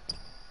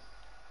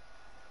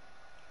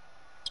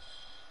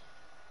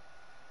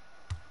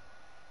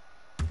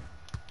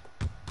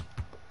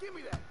 Give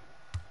me that!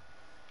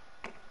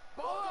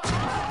 Ball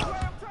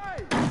up!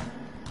 Tight!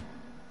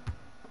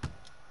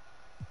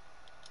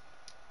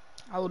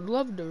 I would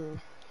love to.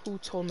 Who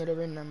told me to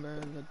remember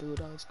the dude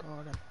I was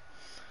guarding?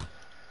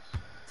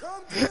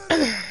 Come get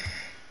it!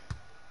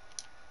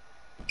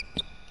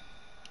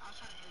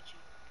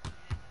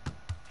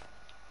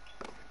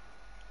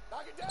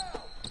 Knock it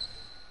down!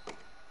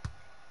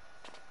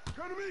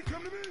 Come to me,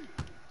 come to me!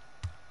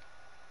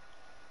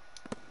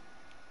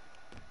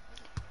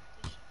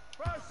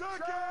 5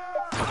 seconds!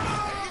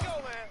 There you go,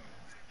 man.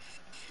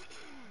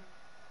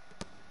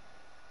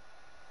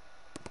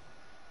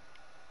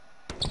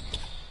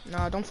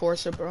 Nah, don't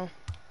force it, bro.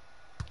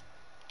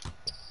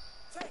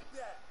 Take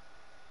that!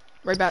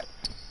 Right back.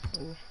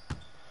 Ooh.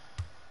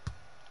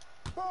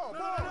 Ball,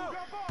 ball,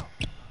 ball!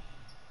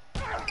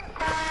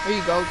 There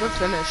you go. Good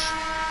finish.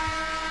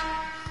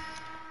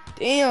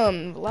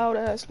 Damn, loud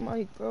ass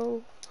mic,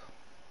 bro.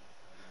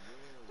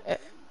 Eh,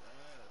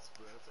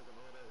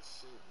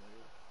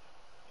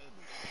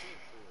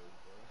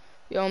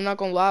 Yo, I'm not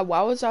gonna lie.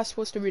 Why was I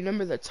supposed to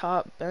remember the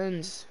top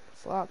Ben's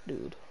flop,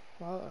 dude?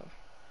 Wow.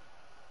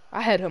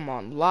 I had him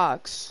on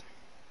locks.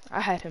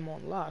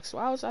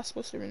 Why was I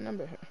supposed to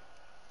remember him?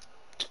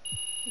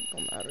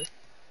 Don't matter.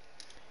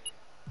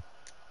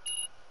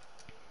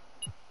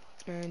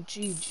 And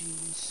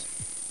GG's.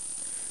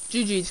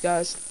 GG's,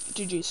 guys.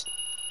 GG's.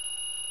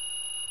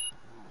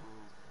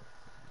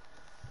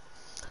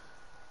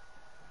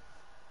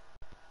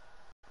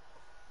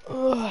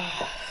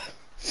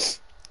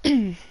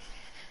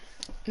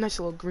 Nice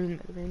little green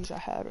mid-range I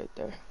had right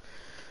there.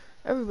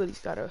 Everybody's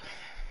gotta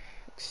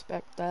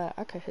expect that.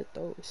 I could hit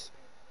those.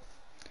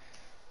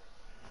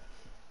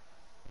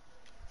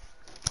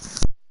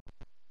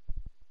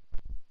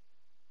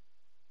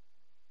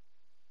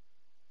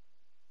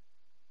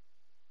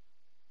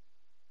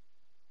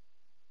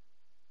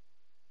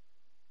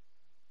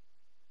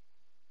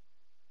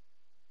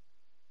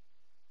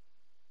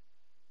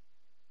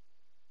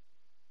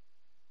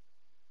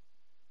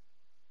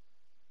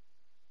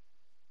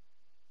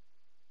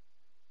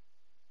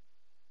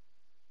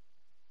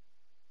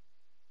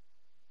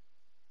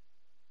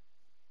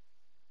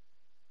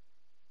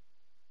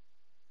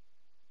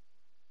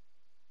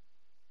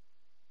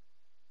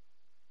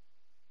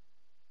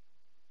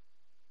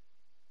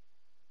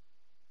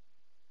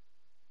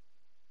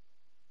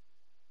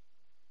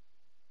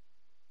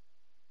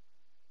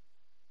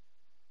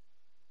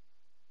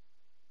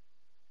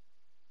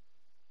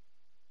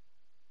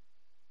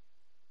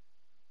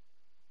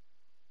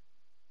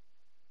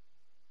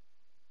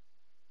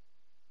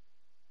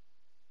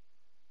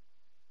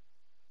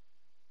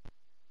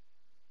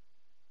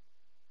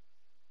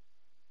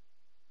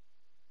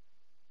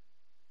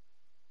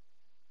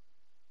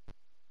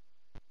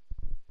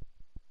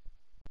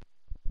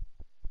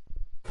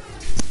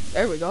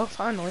 There we go.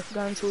 Finally,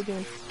 got into a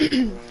game.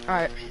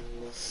 Alright.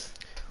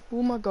 Who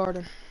am I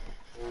guarding?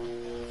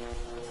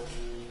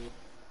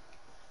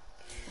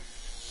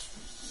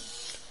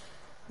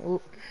 Oh,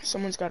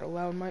 someone's got a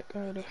loud mic.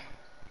 PR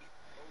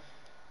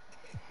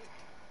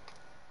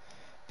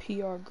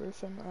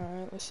Griffin.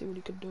 Alright, let's see what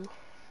he could do.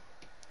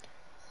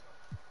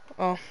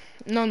 Oh,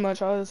 not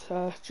much. I was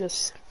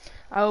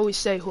I always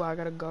say who I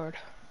gotta guard.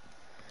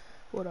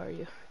 What are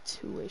you?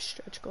 Two-way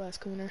stretch glass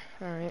cleaner.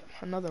 Alright,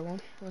 another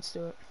one. Let's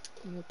do it.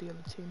 I'm with the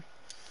other team.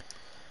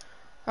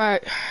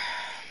 Alright.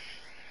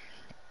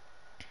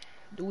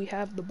 Do we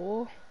have the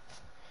ball?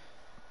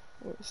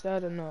 Or is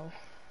that a no?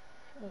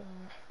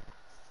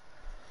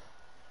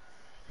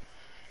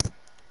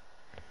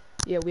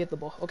 Yeah, we have the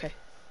ball. Okay.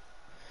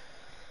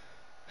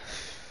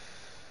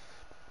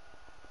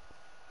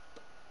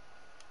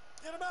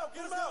 Get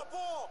him out,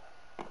 ball!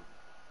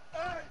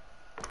 Hey!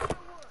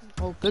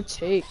 Oh, good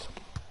take.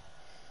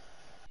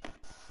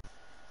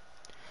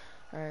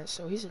 Alright,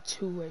 so he's a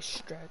two-way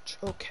stretch.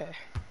 Okay.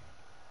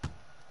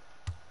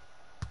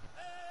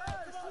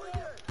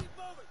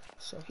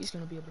 So he's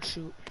gonna be able to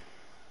shoot.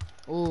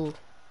 Ooh.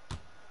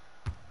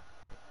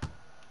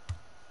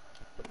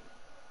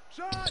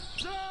 Shot!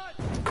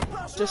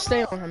 Just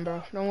stay on him,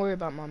 bro. Don't worry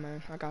about my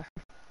man. I got him.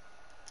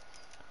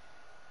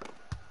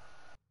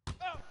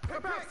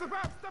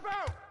 Step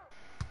out!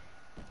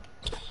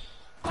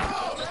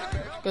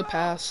 Good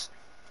pass.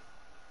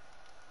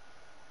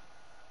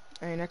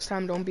 Hey, next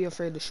time don't be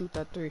afraid to shoot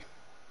that three.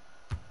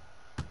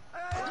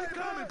 Hey,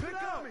 pick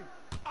on me!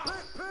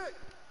 Pick!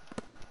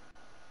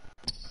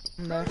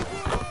 No.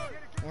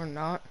 Or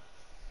not.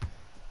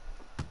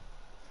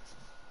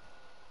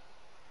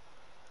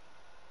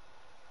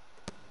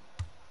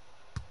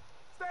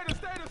 Stay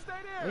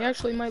there! We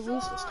actually might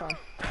lose this time.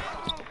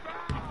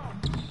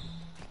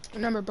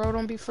 Remember, bro,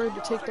 don't be afraid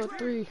to take that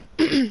three.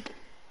 Come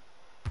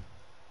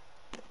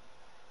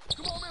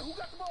on, man, who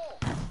got the ball?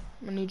 I'm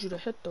gonna need you to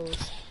hit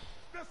those.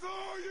 That's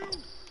all you!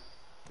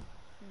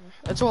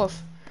 That's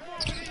off. Come on,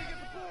 man, you get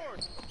the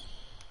board!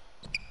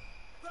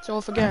 It's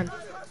off again.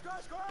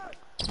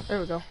 There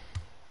we go.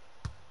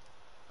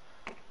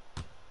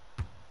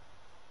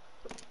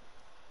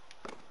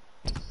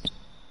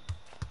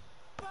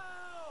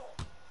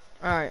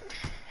 Alright.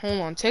 Hold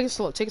on. Take it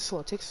slow. Take it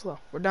slow. Take it slow.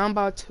 We're down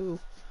by 2.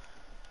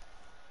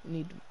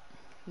 Need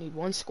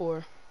 1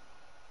 score.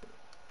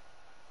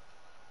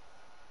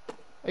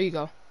 There you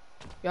go.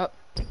 Yep.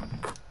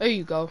 There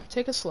you go.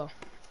 Take it slow.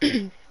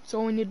 That's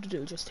all we need to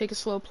do. Just take it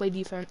slow, play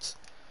defense.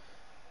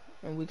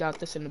 And we got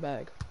this in the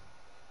bag.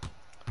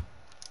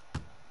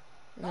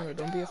 Remember,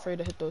 don't be afraid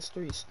to hit those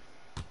threes.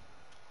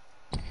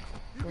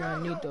 We're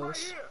gonna need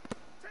those.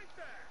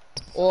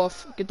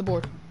 Off. Get the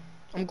board.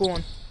 I'm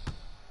going.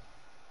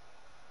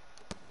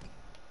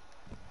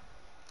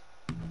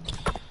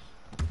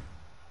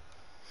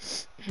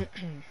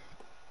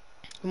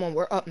 Come on,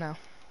 we're up now.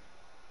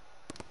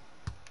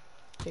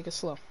 Take it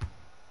slow.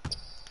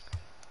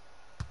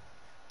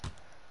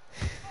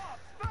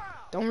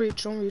 Don't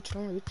reach, don't reach,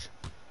 don't reach.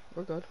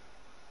 We're good.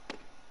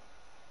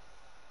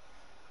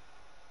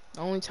 The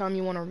only time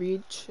you want to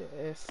reach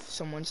if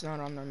someone's not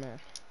on their man.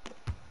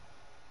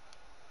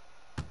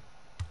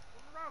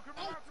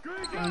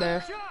 I'm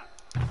there.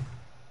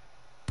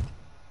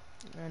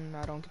 And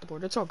I don't get the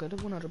board. It's all good.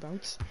 It went out of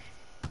bounds.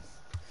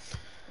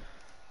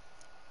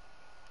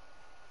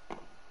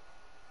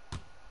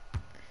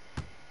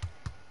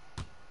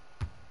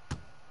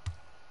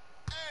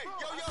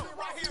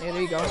 Yeah,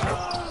 there you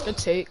go. Good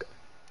take.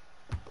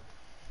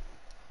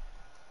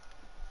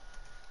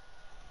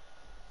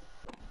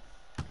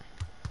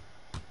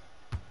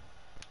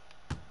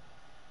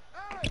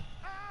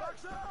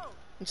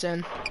 It's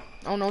in.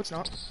 Oh no, it's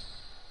not.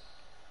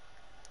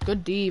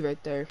 Good D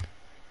right there.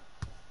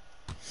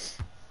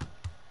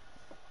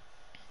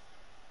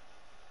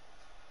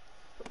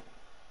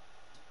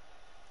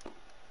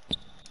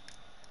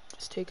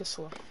 Just take it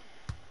slow.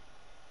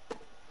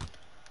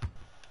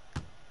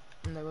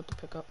 And they got to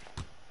pick up.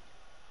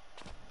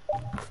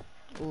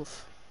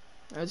 Oof.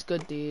 That's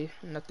good D.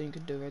 Nothing you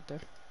could do right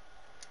there.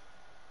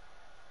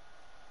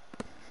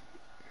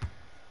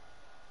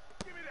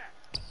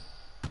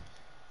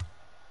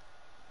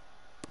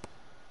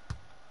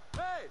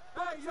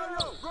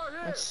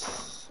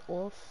 That's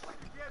off.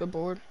 Good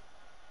board.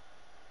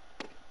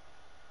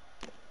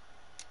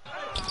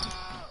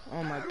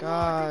 Oh my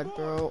god,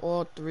 bro.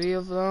 All 3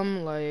 of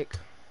them, like...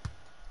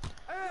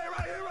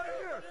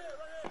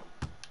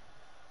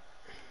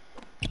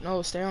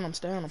 No, stay on him,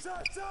 stay on him.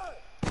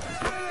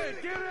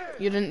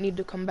 You didn't need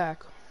to come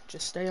back.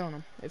 Just stay on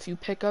him. If you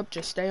pick up,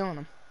 just stay on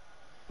him.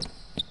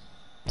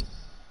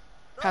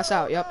 Pass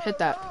out, yep, hit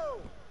that.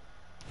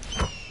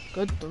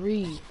 Good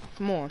 3.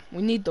 Come on,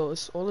 we need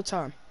those all the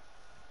time.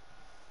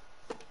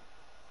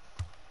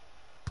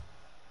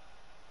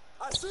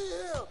 I see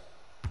him.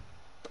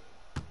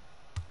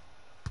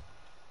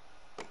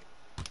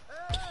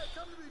 Hey,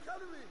 come to me, come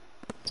to me.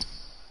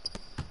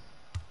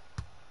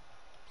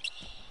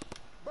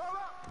 Ball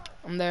up.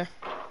 I'm there.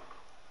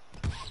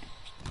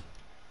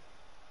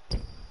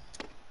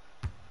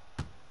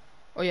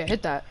 Oh yeah,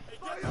 hit that.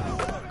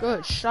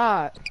 Good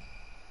shot.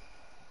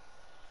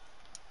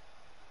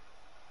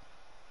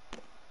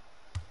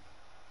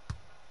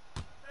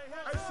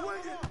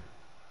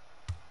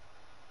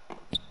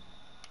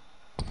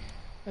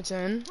 It's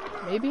in.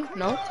 Maybe?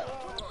 No?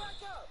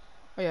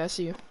 Oh yeah, I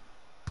see you.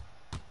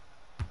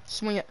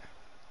 Swing it.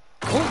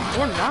 Oh,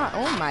 or not.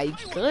 Oh my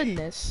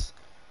goodness.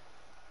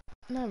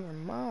 Never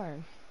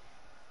mind.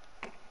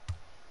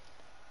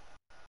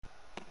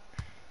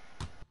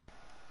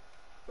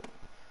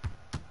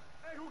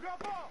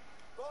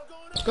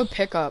 Good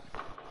pickup.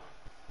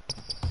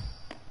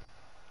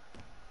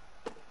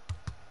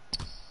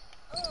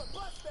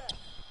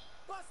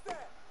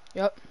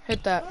 Yep,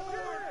 hit that.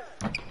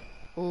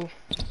 Ooh.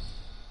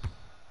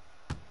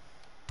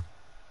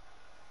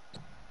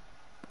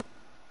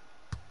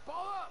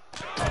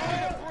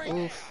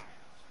 Oof.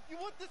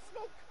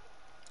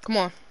 Come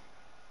on.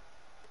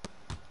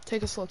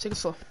 Take it slow, take it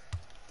slow.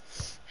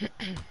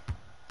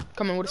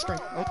 Come on with a screen.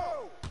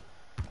 Oh.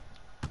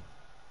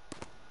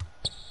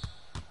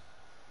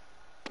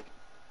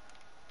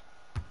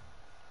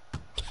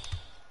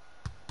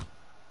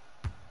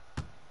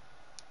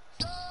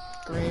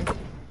 Green.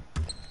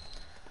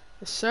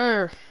 Yes,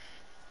 sir.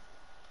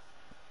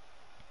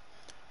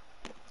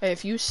 Hey,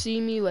 if you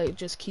see me, like,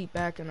 just keep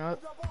backing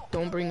up.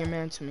 Don't bring your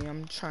man to me.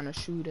 I'm trying to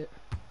shoot it.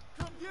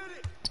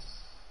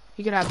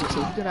 He could have the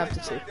 2. He could have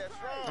the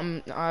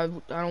 2. I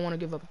don't want to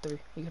give up a 3.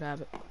 He could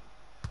have it.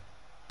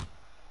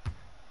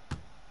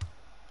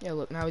 Yeah,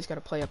 look, now he's got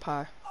to play up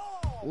high.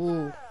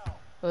 Ooh.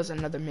 That was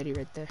another midi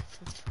right there.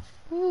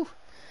 Ooh.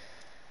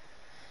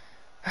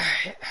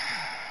 Alright.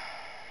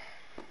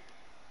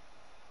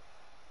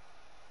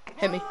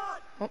 Hit me.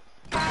 Oh.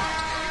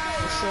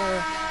 Yes,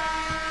 sir.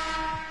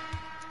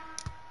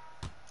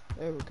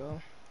 There we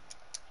go.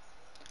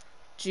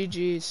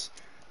 GG's.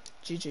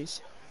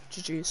 GG's.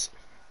 GG's.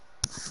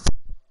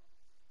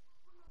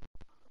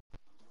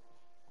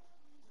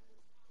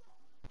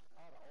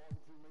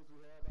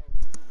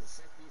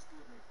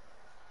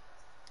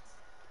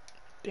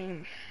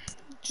 Damn.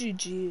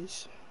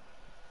 GG's.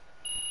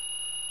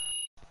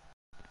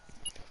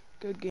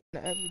 Good game to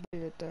everybody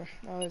right there.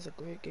 That was a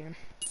great game.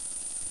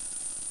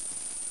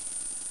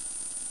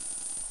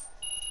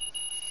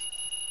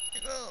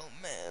 Oh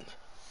man.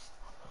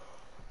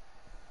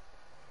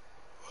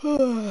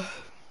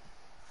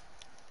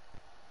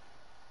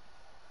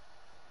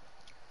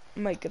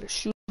 Might get a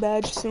shoe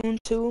badge soon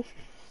too.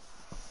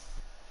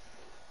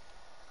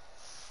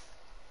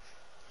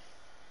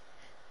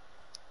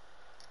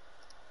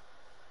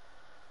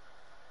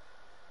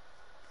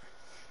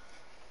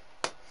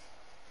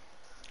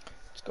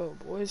 Let's go,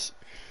 boys.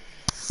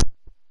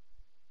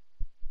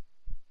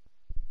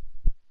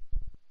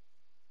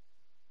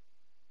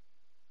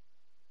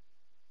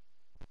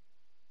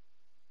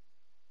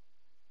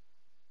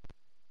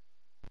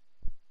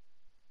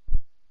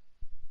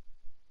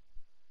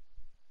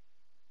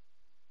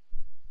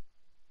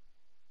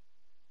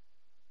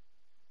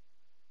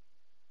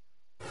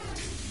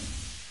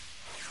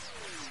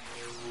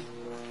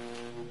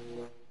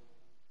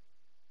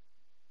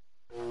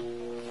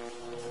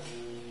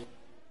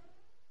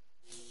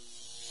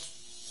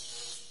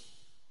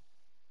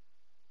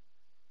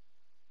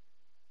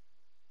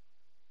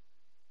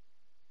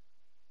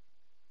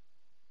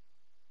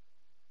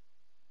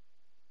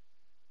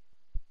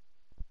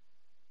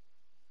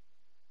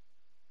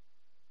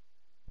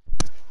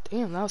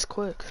 Damn, that was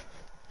quick.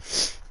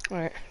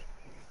 Alright.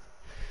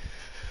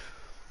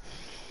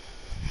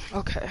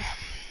 Okay.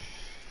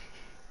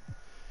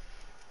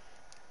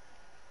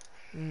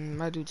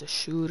 My dude's a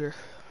shooter.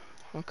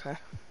 Okay.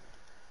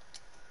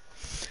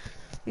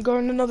 I'm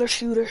guarding another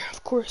shooter.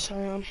 Of course I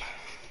am.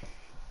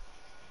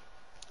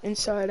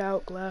 Inside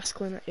out, glass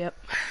cleaner. Yep.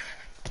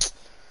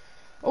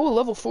 Oh,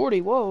 level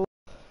 40. Whoa.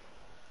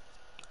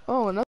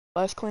 Oh, another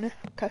glass cleaner.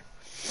 Okay.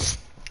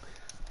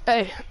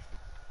 Hey.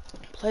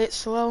 Play it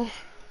slow.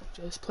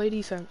 Just play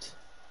defense.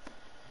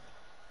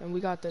 And we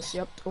got this.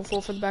 Yep. Go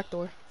full for the back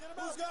door.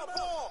 Who's got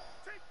ball?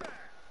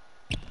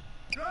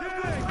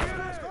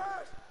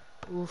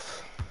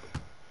 Oof.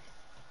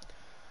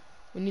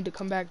 We need to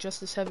come back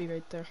just as heavy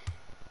right there.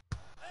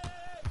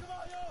 Come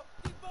on, yo.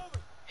 Keep moving.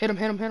 Hit him,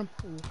 hit him, hit him.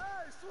 Ooh.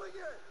 Hey, swing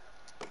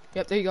it.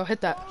 Yep, there you go.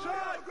 Hit that.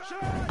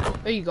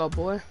 Shot. There you go,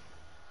 boy.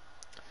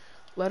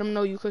 Let him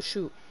know you could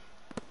shoot.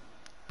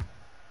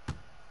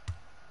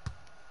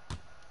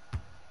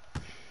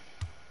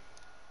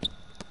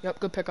 Yep,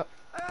 good pickup.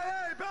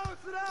 Hey, balance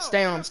it out.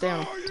 Stay on him, stay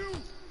on him.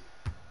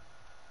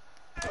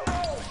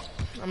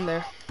 I'm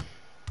there.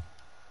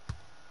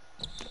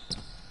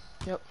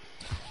 Yep.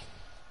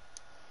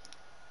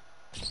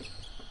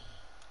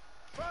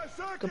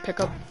 Good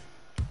pickup.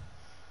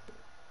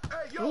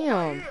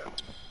 Damn.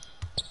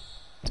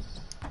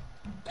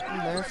 I'm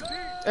there.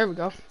 There we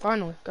go.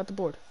 Finally, got the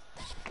board.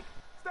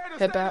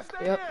 Hit back.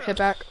 Yep, hit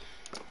back.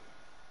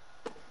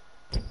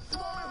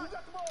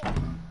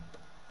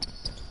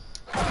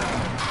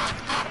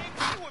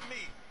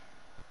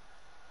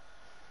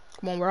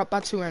 Come on, we're up by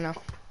 2 right now.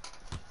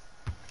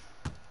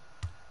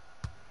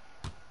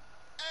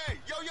 Hey,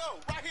 yo,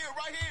 right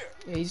here.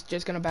 Yeah, he's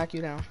just gonna back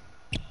you down.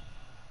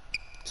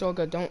 It's all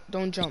good.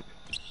 Don't jump.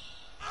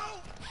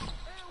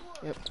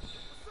 Yep.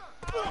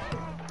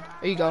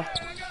 There you go.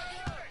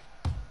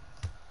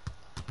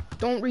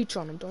 Don't reach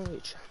on him. Don't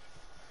reach.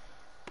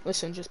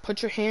 Listen, just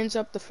put your hands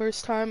up the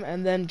first time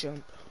and then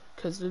jump,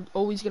 cause they're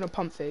always gonna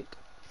pump fake.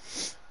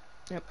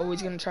 Yep,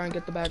 always gonna try and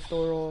get the back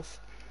door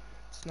off.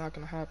 It's not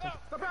gonna happen.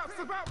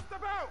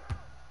 Step out.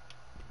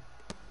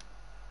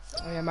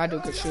 Oh yeah, my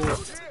dude could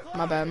shoot.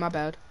 My bad.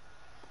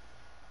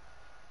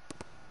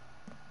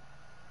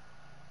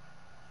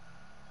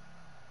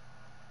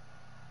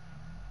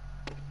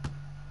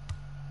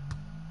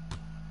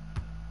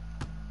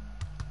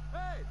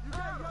 Hey, you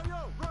got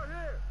yo, right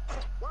here.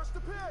 Watch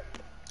the pit.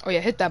 Oh yeah,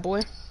 hit that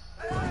boy.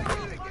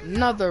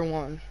 Another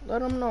one.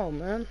 Let him know,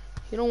 man.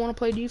 You don't want to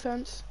play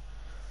defense?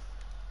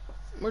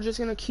 We're just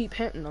gonna keep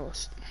hitting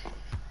those.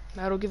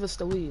 That'll give us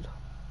the lead.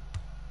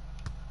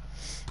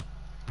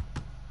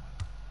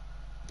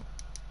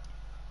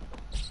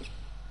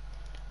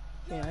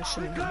 Yeah, I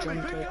shouldn't have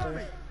jumped right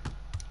there.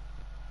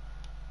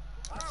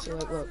 See,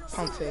 like, look,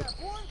 pump fake.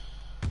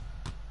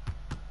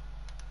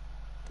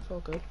 It's all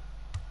good.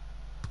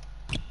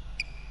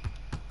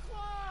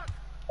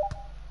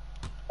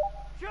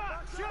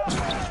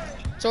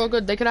 It's all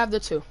good. They could have the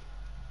 2.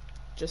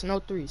 Just no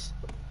 3s.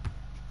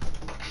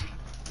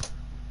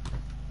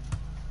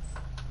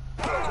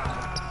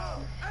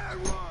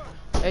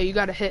 Hey, you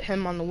gotta hit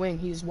him on the wing.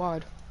 He's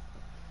wide.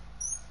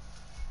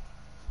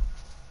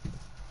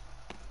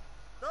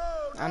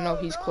 I know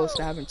he's close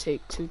to having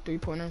take 2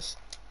 3-pointers.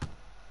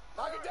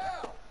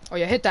 Oh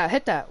yeah, hit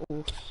that.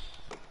 Ooh.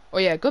 Oh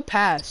yeah, good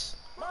pass.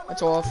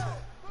 That's off.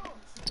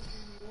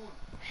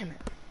 Damn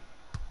it.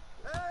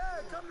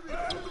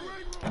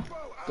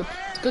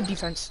 Good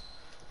defense.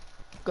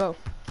 Go.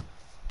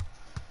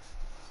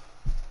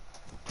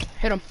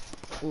 Hit him.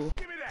 Ooh.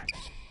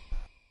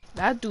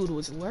 That dude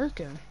was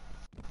lurking.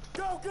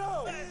 Go.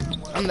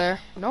 I'm there.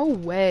 No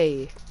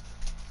way.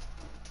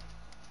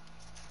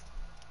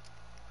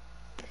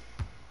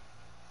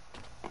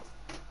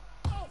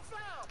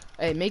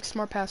 Hey, make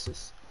smart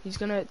passes. He's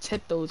gonna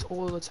tip those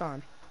all the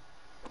time.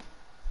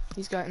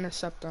 He's got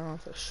intercept on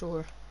for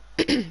sure.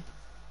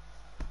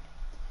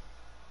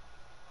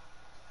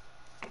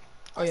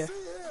 Oh yeah.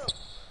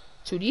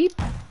 Too deep?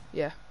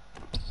 Yeah.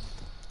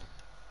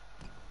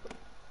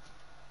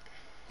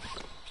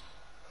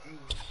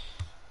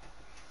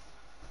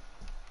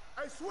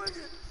 Hey, swing it.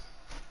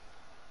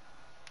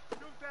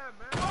 Shoot that,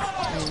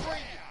 man.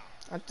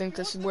 I think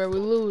this is where we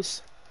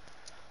lose.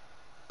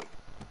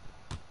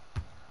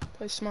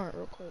 Play smart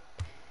real quick.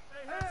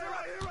 Hey, right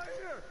here, right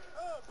here.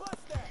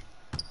 Bust that.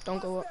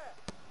 Don't go up.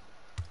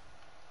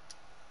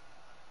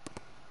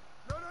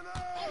 No, no, no.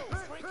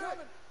 Hit, hit.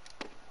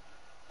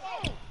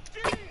 Oh,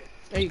 geez.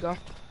 There you go.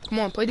 Come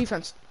on, play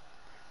defense.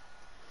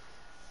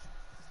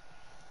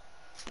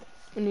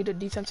 We need a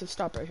defensive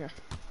stop right here.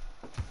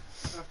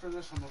 After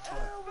this, I'm gonna play.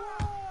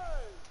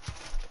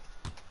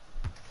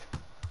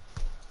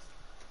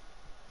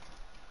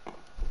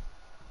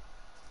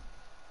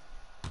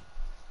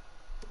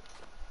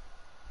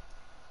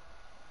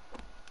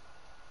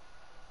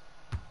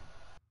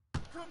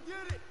 Come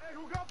get it. Hey,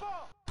 who got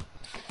ball?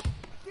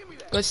 Give me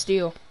that. Good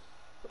steal.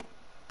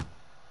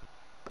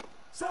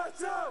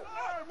 Shots out.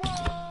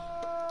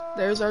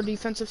 There's our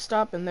defensive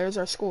stop, and there's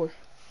our score.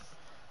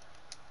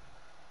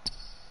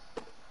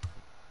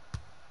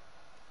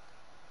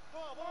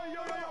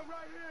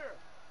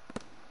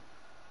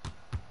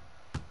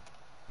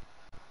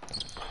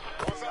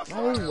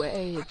 No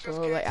way,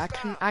 bro. Like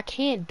I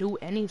can't do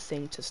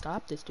anything to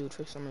stop this dude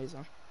for some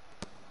reason.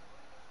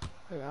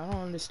 Like, I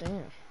don't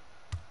understand.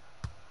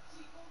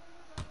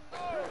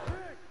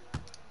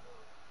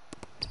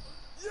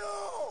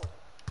 Yo.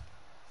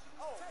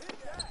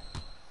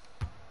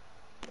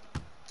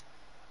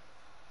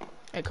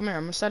 Hey, come here.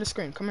 I'm gonna set a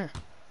screen. Come here.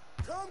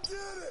 Come get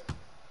it.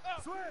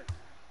 Switch.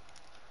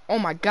 Oh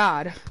my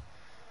God.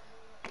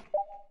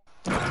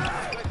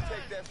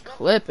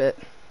 Clip it.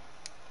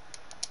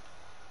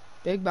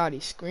 Big body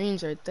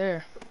screens right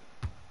there.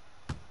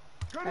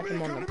 Have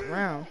him on the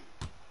ground.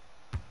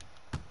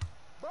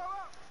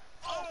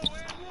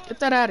 Get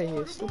that out of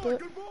here,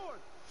 stupid.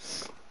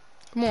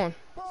 Come on.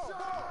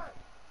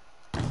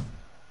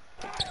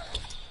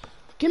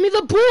 Give me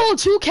the ball,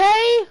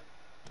 2K!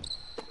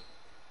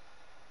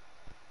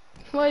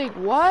 Like,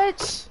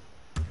 what?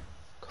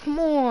 Come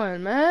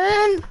on,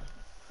 man.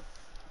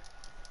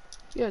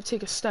 You gotta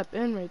take a step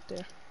in right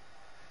there.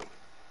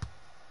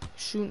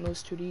 Shooting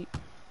those too deep.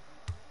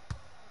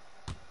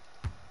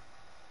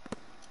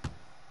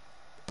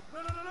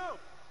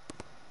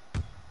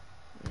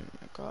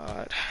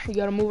 God, you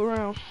gotta move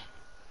around.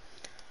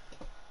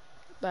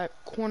 That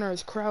corner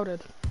is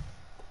crowded.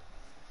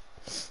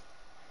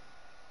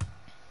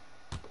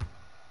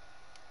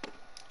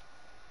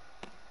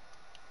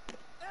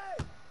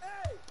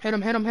 Hit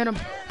him, hit him, hit him.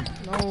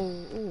 No,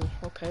 ooh,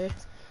 okay.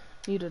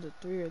 Needed a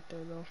 3 right there,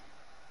 though.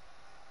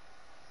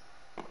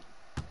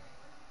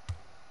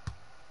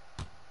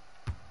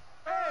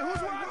 Hey,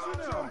 who's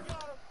watching them?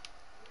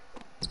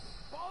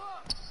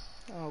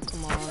 Oh,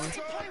 come on.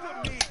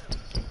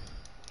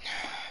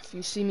 If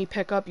you see me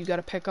pick up, you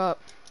gotta pick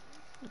up.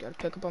 You gotta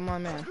pick up on my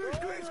man.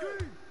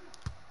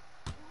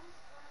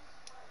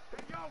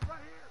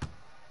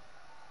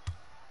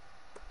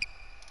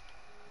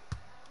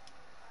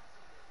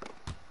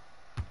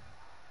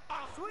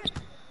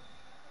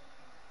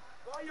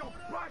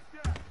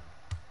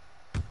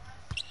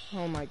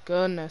 Oh my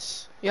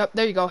goodness. Yep,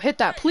 there you go. Hit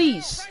that,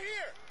 please.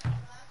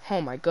 Oh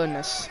my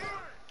goodness.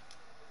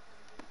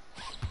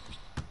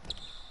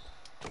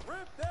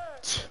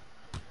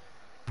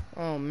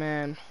 Oh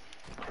man.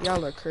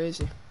 Y'all are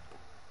crazy.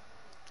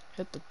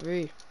 Hit the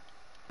 3.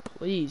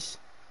 Please.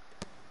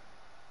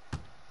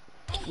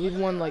 We've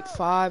won like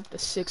 5 to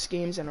 6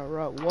 games in a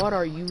row. What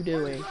are you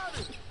doing?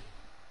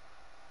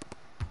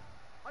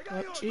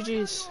 Yep,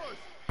 GG's.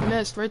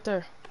 Missed right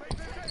there.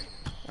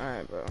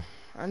 Alright, bro.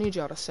 I need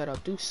y'all to set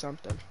up. Do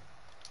something.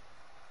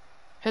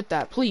 Hit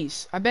that,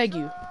 please. I beg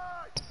you.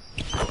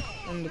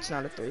 And it's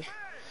not a 3.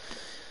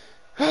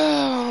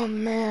 Oh,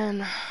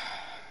 man.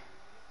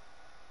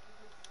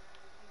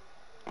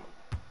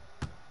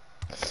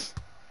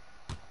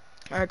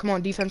 Alright, come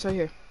on. Defense right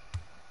here.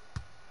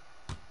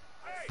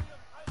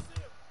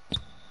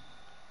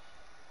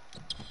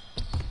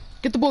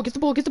 Get the ball, get the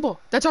ball, get the ball.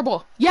 That's our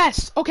ball.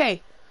 Yes!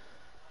 Okay.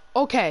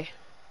 Okay.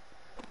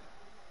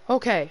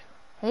 Okay.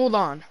 Hold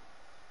on.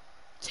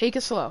 Take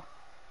it slow.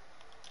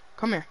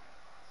 Come here.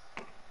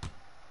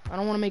 I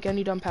don't want to make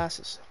any dumb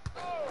passes.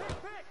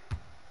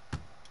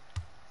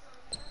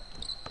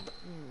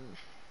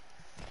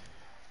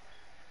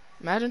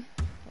 Imagine.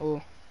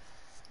 Oh.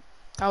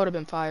 That would have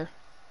been fire.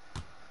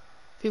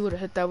 If he would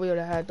have hit that, we would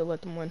have had to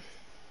let them win.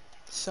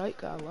 Sight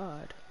got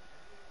lied.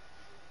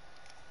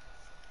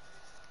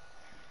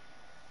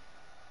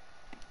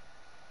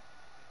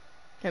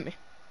 Hit me.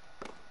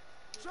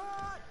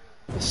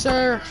 Yes,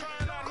 sir.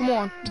 Come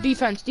on.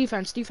 Defense,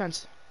 defense,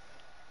 defense.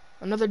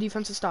 Another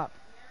defensive stop.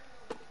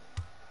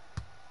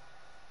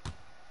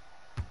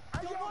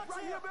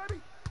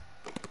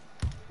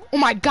 Oh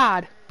my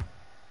God.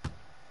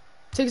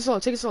 Take it slow,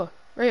 take it slow.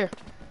 Right here.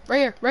 Right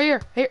here. Right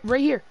here. Hey,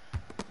 right here.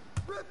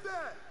 Rip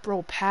that.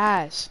 Bro,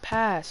 pass.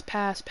 Pass.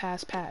 Pass.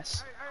 Pass.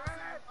 Pass. Hey,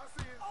 I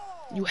see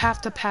it. You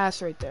have to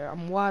pass right there.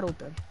 I'm wide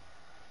open.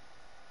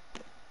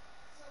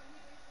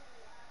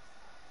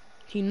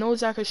 He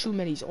knows I could shoot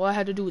minis. All I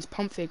had to do was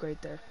pump fake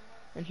right there.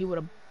 And he would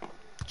have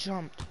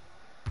jumped.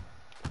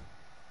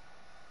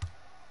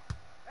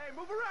 Hey,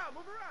 move around,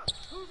 move around.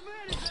 Whose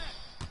man is that?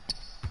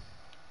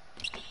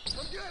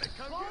 Come get it,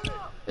 come get it.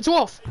 It's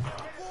Wolf. Get it.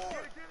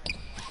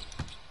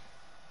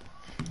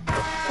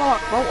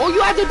 Fuck, bro. All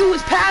you had to do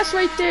was pass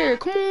right there.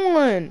 Come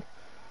on.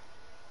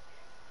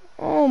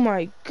 Oh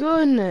my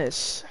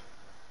goodness.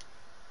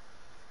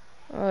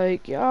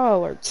 Like,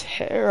 y'all are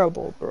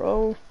terrible,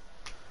 bro.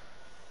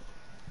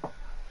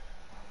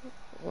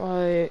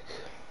 Like,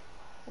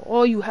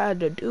 all you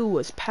had to do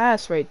was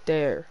pass right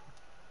there.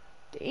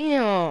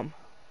 Damn.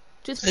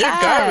 Just You're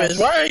pass. garbage.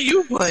 Why are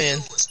you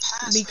playing?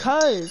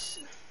 Because.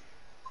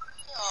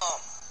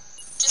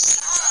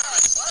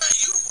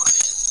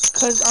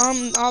 Because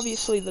I'm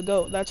obviously the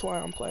GOAT. That's why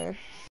I'm playing.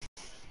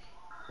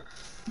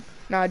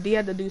 Nah, D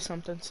had to do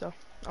something, so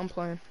I'm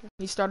playing.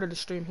 He started the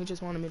stream. He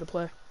just wanted me to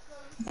play.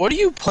 What are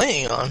you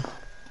playing on?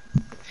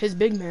 His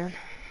big man.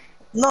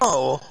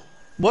 No.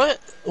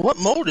 What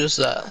mode is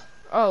that?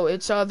 Oh,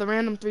 it's the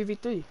random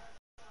 3v3.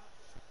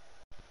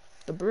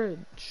 The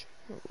bridge.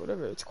 Or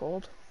whatever it's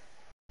called.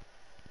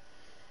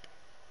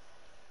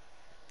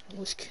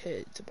 Those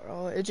kids,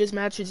 bro. It just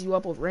matches you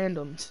up with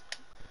randoms.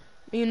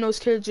 Me and those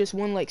kids just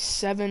won like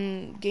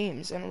 7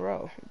 games in a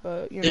row.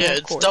 But, you know, Yeah, of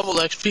it's course. double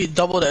XP,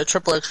 double that,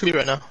 triple XP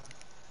right now.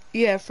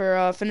 Yeah,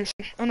 for finishing.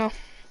 Oh no.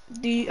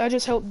 I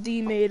just helped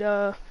D made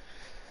a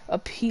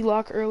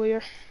P-lock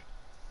earlier.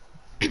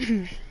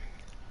 This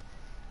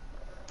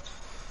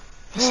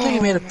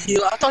nigga made a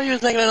peel. I thought he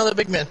was making another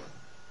big man.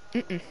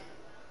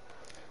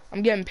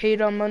 I'm getting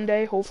paid on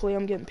Monday. Hopefully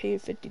I'm getting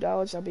paid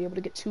 $50. I'll be able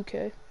to get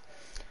 2K.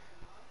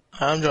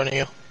 I'm joining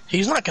you.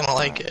 He's not gonna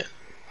like it.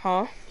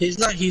 Huh? He's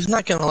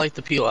not gonna like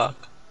the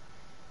P-lock.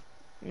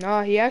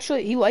 Nah,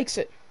 he likes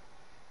it.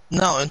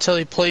 No, until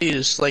he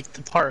plays like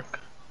the park.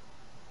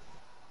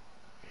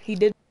 He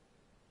did.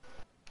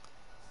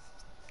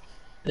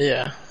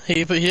 Yeah,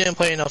 he didn't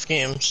play enough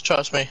games.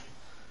 Trust me.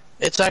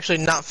 It's actually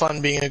not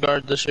fun being a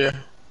guard this year.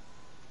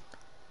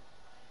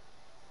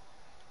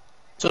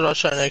 That's what I was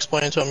trying to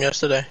explain to him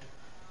yesterday.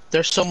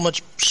 There's so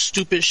much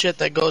stupid shit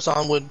that goes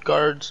on with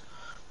guards.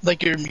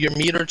 Like your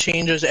meter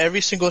changes. Every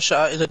single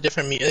shot is a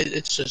different meter.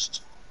 It's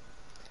just.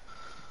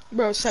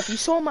 Bro, Seth, you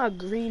saw my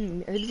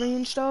green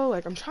mid-range though?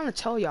 Like, I'm trying to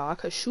tell y'all, I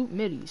could shoot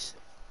middies.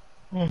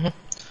 Where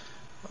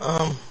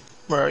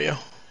are you?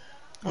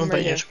 I'm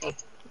right here. Squad.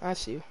 I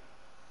see you.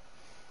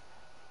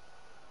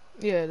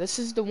 Yeah, this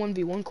is the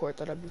 1v1 court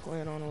that I'd be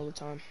playing on all the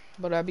time.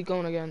 But I'd be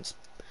going against...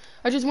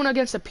 I just went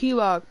against a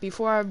P-lock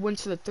before I went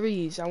to the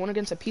threes. I went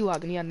against a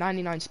P-lock and he had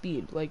 99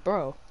 speed. Like,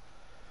 bro.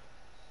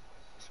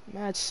 It's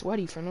mad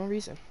sweaty for no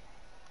reason.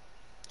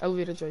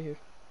 Elevator's right here.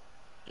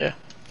 Yeah.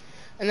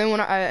 And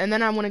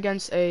then I went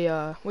against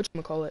a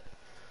whatchamacallit.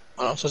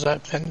 What else is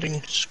that?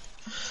 Pending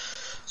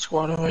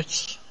squad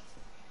invites.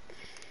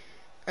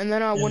 And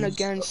then I went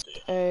against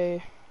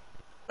a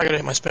I gotta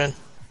hit my spin.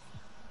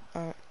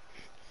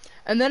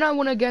 and then I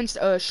went against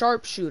a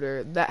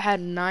sharpshooter that had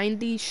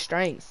 90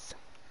 strength.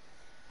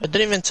 It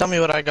didn't even tell me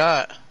what I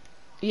got.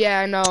 Yeah,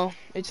 I know.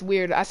 It's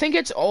weird. I think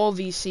it's all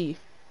VC.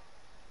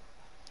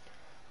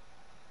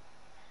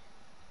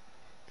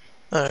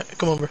 Alright,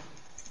 come over.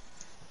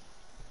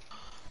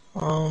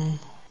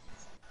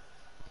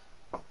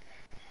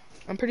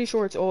 I'm pretty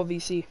sure it's all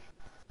VC.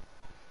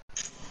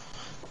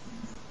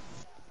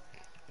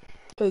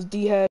 Because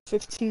D had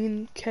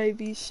 15k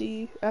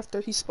VC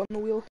after he spun the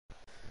wheel.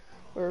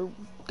 Or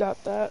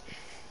got that.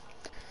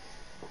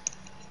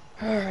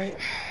 Alright.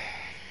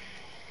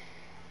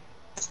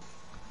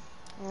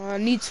 I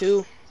need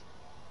to.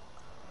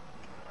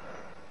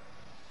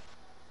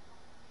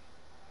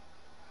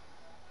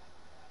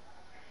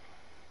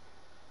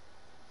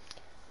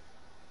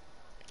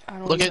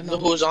 Look at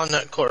who's on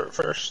that court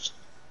first.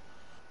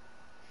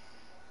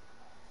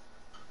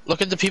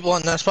 Look at the people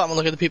on that spot and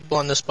look at the people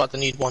on this spot that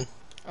need one.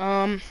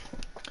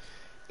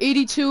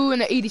 82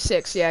 and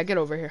 86. Yeah, get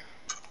over here.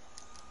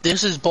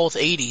 This is both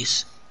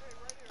 80s.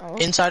 Oh.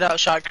 Inside out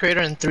shot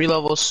creator and 3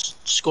 levels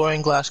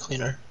scoring glass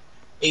cleaner.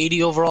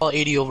 80 overall,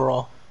 80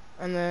 overall.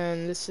 And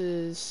then this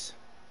is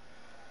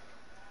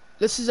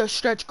a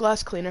stretch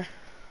glass cleaner.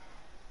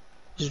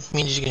 Just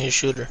means he's gonna be a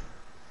shooter.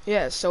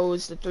 Yeah, so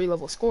is the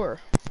 3-level scorer.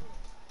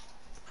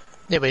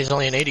 Yeah, but he's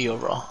only an 80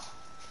 overall.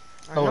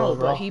 I know,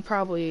 overall. but he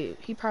probably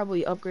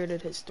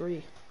upgraded his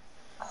 3.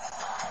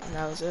 And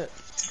that was it.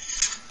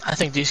 I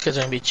think these kids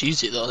are gonna be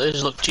cheesy though. They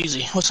just look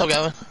cheesy. What's up,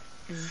 Gavin?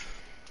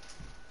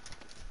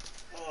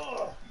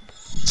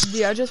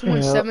 Yeah, I just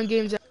won 7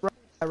 games at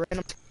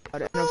random.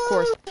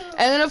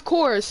 And of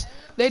course,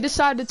 they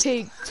decided to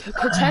take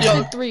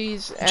contested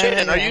threes. And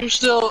Jaden, are you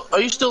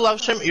still live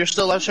streaming? You're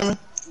still live streaming?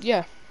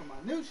 Yeah. For my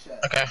new shot.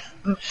 Okay.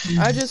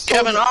 I just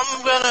Kevin,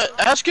 I'm gonna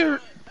ask your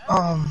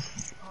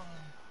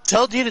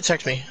Tell D to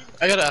text me.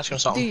 I gotta ask him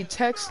something. D,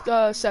 text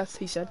Seth,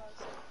 he said.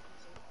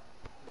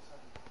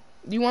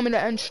 Do you want me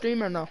to end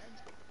stream or no?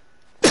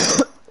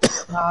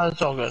 Nah,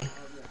 it's all good.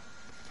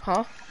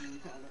 Huh?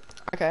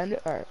 Okay, end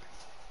it? Alright.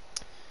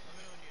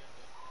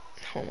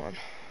 Hold on.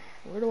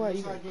 Where do I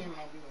even...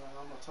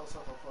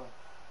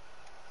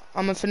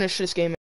 I'm gonna finish this game.